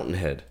The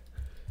Fountainhead.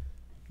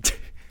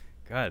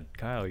 God,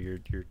 Kyle, your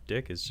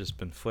dick has just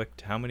been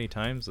flicked how many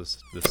times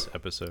this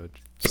episode?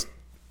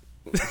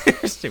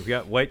 We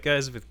got white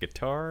guys with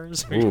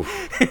guitars. Ooh,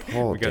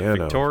 Paul we got Dano,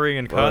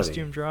 Victorian buddy.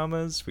 costume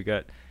dramas. We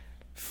got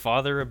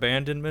father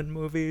abandonment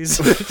movies.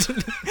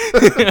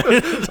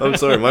 I'm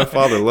sorry, my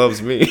father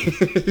loves me.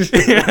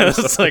 Yeah,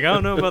 it's like, I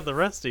don't know about the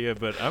rest of you,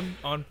 but I'm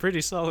on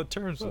pretty solid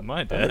terms with my I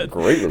have a dad.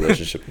 great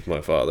relationship with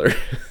my father.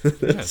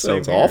 That Yeah, sounds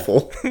same here.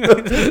 awful.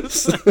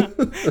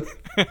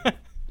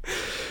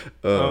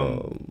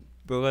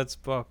 But let's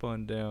pop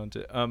on down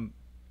to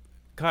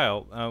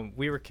Kyle.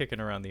 We were kicking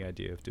around the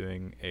idea of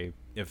doing a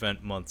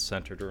event month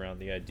centered around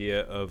the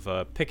idea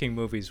of picking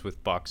movies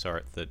with box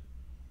art that,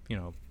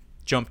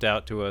 jumped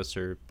out to us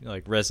or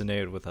like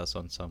resonated with us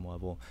on some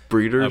level.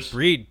 Breeders?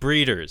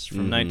 Breeders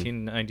from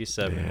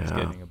 1997 is Yeah.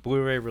 getting a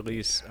Blu-ray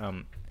release.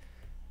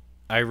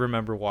 I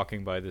remember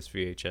walking by this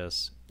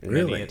VHS many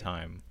Really? a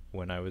time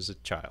when I was a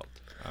child.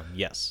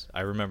 Yes,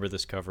 I remember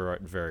this cover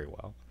art very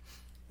well.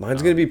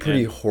 Mine's going to be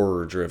pretty and-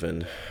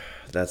 horror-driven.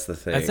 That's the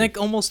thing. I think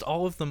almost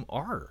all of them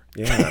are.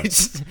 Yeah.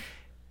 It's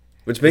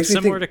Which makes me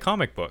similar think, to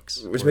comic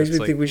books. which where makes me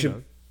it's think we like,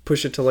 should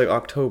push it to like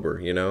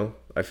October,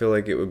 I feel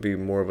like it would be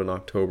more of an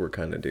October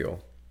kind of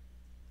deal.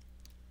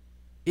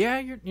 Yeah,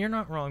 you're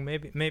not wrong.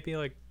 Maybe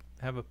like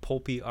have a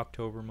pulpy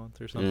October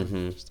month or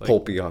something. Just like-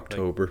 Pulpy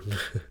October.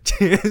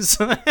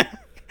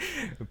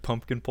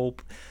 Pumpkin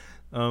pulp.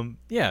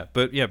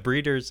 But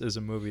Breeders is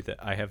a movie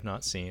that I have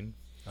not seen.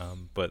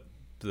 But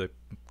the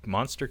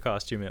monster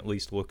costume at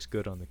least looks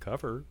good on the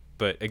cover.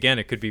 But again,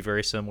 it could be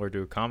very similar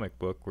to a comic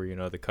book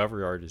where, the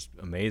cover art is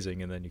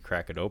amazing and then you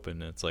crack it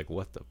open and it's like,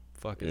 what the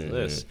fuck is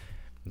this?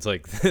 It's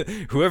like,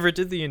 whoever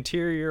did the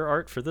interior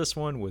art for this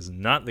one was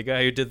not the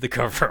guy who did the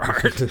cover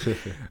art.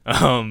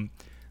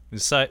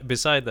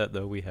 Beside that,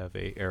 though, we have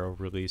a Arrow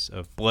release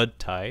of Blood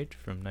Tide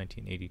from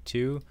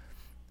 1982.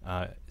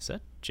 Is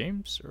that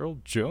James Earl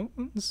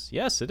Jones?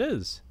 Yes, it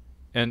is.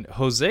 And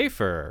Jose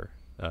Ferrer,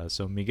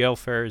 so Miguel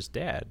Ferrer's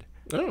dad.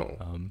 Oh.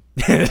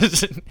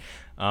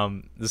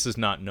 This is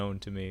not known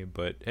to me,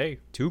 but hey,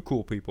 two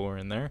cool people are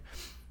in there.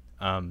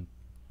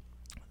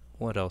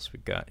 What else we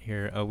got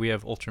here? We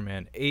have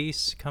Ultraman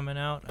Ace coming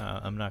out.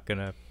 I'm not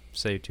gonna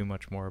say too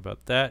much more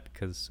about that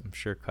because I'm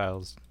sure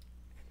Kyle's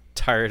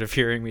tired of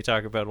hearing me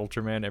talk about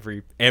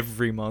Ultraman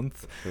every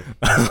month.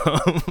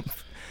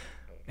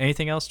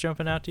 Anything else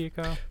jumping out to you,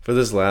 Kyle? For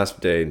this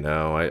last day,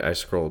 no. I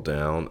scrolled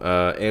down.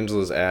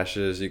 Angela's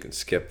Ashes, you can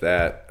skip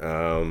that.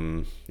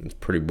 It's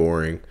pretty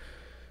boring.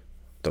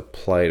 The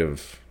plight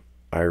of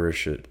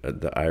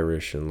the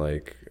Irish in,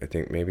 like, I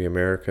think maybe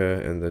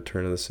America in the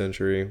turn of the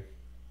century.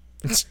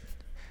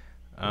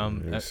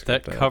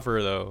 That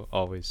cover, though,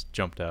 always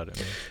jumped out at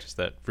me. Just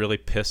that really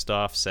pissed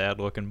off,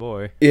 sad-looking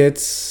boy.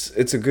 It's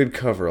a good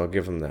cover, I'll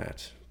give them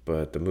that.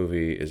 But the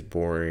movie is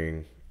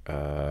boring.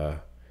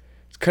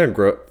 It's kind of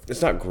gross.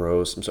 It's not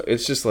gross. I'm sorry.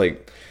 It's just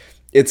like,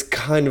 it's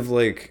kind of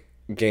like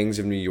Gangs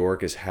of New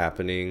York is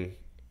happening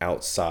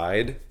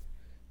outside.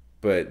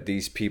 But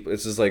these people,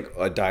 it's just like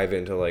a dive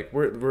into like,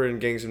 we're in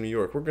Gangs of New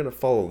York. We're going to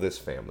follow this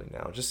family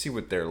now. Just see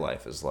what their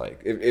life is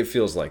like. It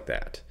feels like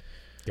that.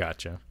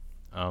 Gotcha.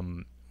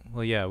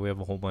 Well, yeah, we have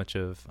a whole bunch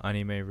of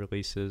anime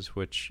releases,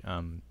 which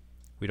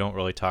we don't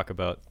really talk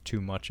about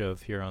too much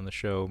of here on the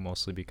show,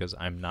 mostly because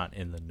I'm not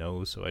in the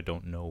know, so I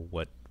don't know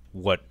what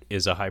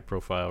is a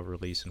high-profile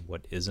release and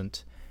what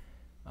isn't.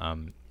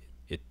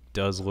 It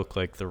does look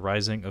like The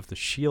Rising of the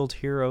Shield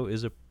Hero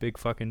is a big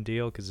fucking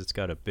deal because it's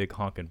got a big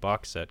honkin'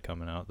 box set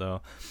coming out,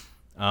 though.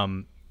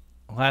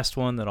 Last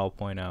one that I'll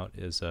point out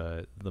is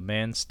The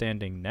Man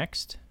Standing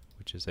Next,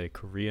 which is a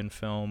Korean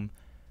film.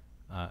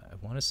 I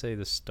want to say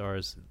the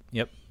stars,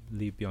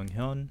 Lee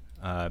Byung-hyun.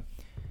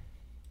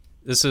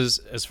 This is,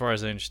 as far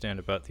as I understand,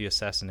 about the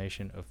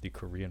assassination of the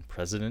Korean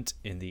president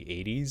in the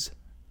 80s.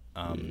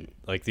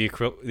 Like the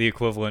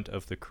equivalent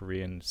of the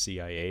Korean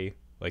CIA.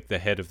 Like the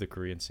head of the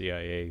Korean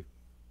CIA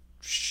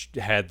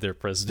had their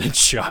president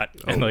shot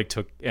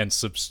and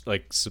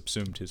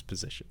subsumed his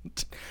position.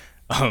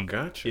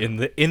 Gotcha. In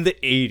the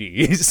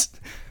 80s.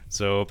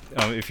 So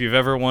if you've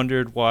ever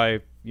wondered why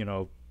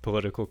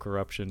political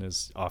corruption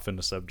is often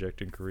a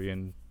subject in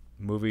Korean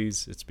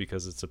movies, it's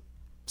because it's a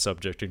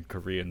subject in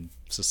Korean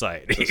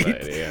society.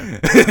 Yeah.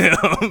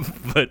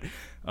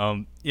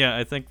 Yeah,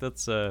 I think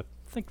that's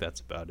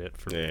about it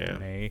for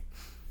May.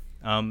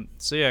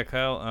 So yeah,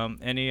 Kyle,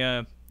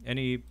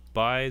 any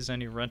buys,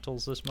 any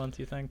rentals this month,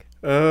 you think?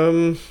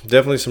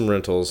 Definitely some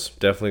rentals.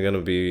 Definitely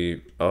gonna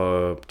be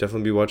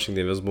watching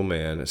The Invisible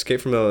Man.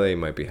 Escape from LA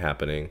might be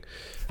happening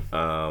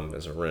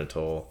as a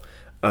rental.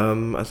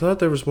 I thought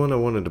there was one I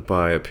wanted to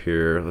buy up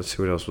here. Let's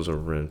see what else was a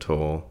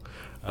rental.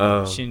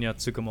 Shinya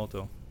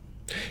Tsukamoto.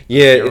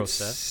 Yeah, it's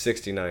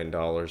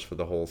 $69 for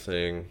the whole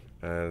thing.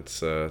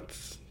 It's a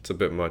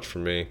bit much for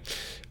me.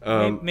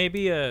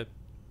 Maybe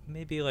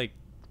like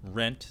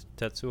rent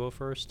Tetsuo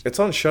first. It's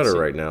on Shudder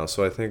right now,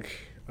 so I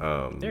think.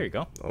 There you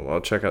go.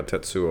 I'll check out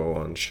Tetsuo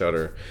on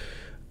Shudder.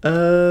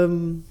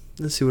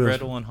 Let's see what else.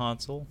 Gretel and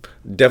Hansel.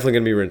 Definitely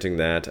gonna be renting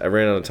that. I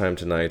ran out of time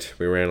tonight.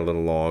 We ran a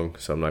little long,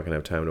 so I'm not gonna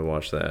have time to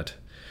watch that.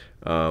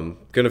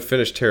 Gonna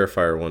finish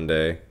Terrifier one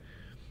day,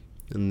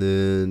 and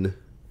then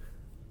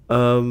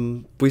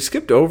we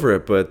skipped over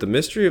it, but the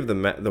Mystery of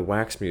the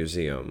Wax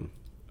Museum.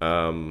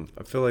 I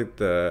feel like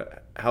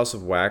the House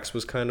of Wax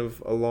was kind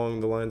of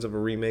along the lines of a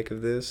remake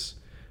of this.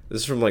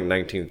 This is from like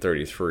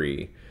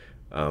 1933.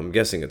 I'm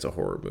guessing it's a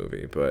horror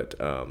movie, but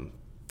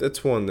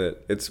it's one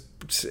that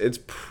it's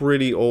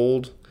pretty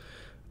old,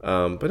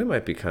 but it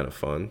might be kind of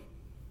fun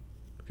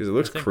because it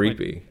looks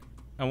creepy.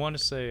 I want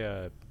to say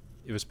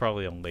it was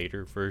probably a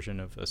later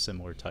version of a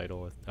similar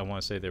title. I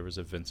want to say there was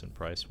a Vincent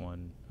Price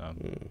one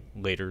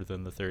later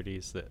than the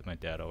 30s that my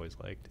dad always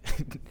liked.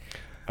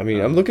 I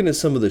mean, I'm looking at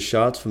some of the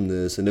shots from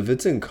this, and if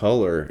it's in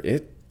color,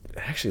 it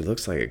actually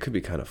looks like it could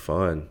be kind of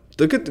fun.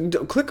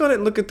 Click on it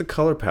and look at the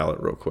color palette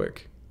real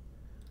quick.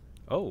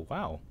 Oh,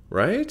 wow.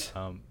 Right?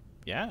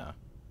 Yeah.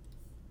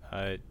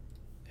 It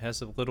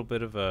has a little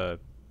bit of a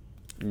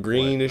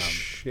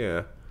greenish,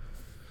 yeah.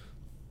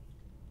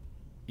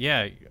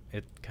 Yeah,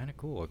 it's kind of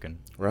cool looking.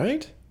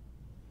 Right?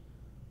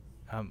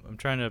 I'm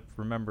trying to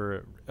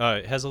remember.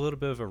 It has a little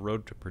bit of a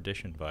Road to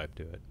Perdition vibe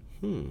to it.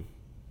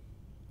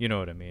 You know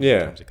what I mean? Yeah.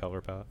 In terms of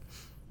color palette.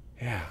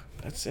 Yeah,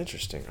 that's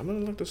interesting. I'm going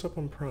to look this up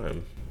on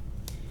Prime.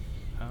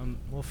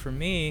 Well, for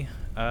me,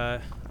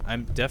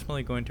 I'm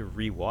definitely going to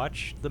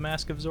rewatch The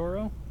Mask of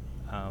Zorro.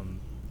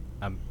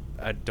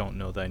 I don't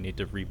know that I need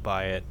to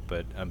rebuy it,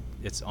 but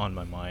it's on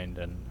my mind,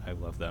 and I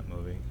love that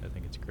movie. I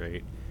think it's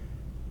great.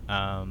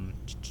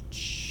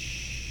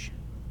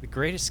 The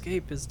Great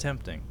Escape is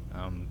tempting.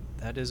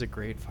 That is a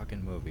great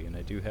fucking movie, and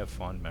I do have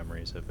fond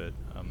memories of it.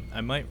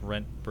 I might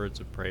rent Birds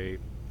of Prey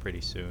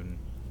pretty soon,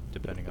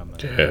 depending on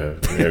the...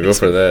 Yeah, go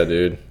for that,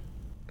 dude.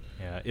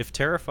 Yeah, if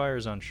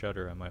Terrifier's on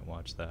Shudder, I might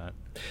watch that.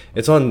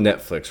 It's on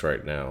Netflix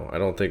right now. I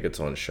don't think it's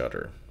on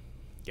Shudder.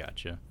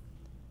 Gotcha.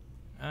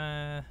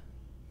 And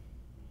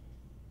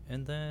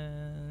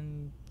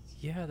then,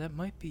 yeah, that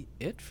might be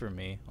it for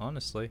me,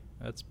 honestly.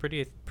 That's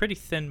pretty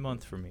thin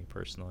month for me,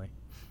 personally.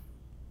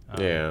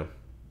 Yeah.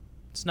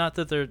 It's not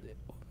that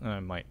I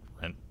might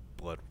rent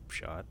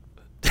Bloodshot.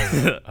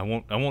 I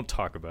won't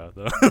talk about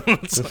it,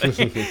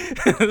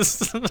 though.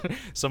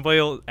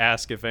 Somebody will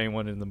ask if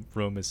anyone in the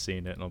room has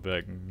seen it, and I'll be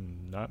like,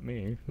 not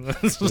me.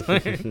 But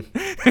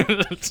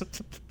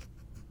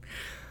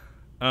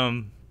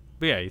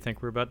yeah, you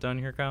think we're about done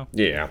here, Kyle?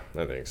 Yeah,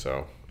 I think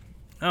so.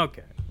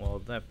 Okay. Well,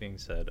 that being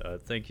said,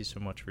 thank you so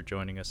much for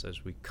joining us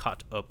as we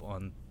caught up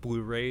on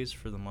Blu-rays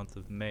for the month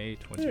of May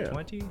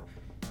 2020. Yeah.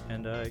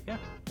 And yeah,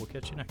 we'll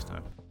catch you next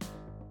time.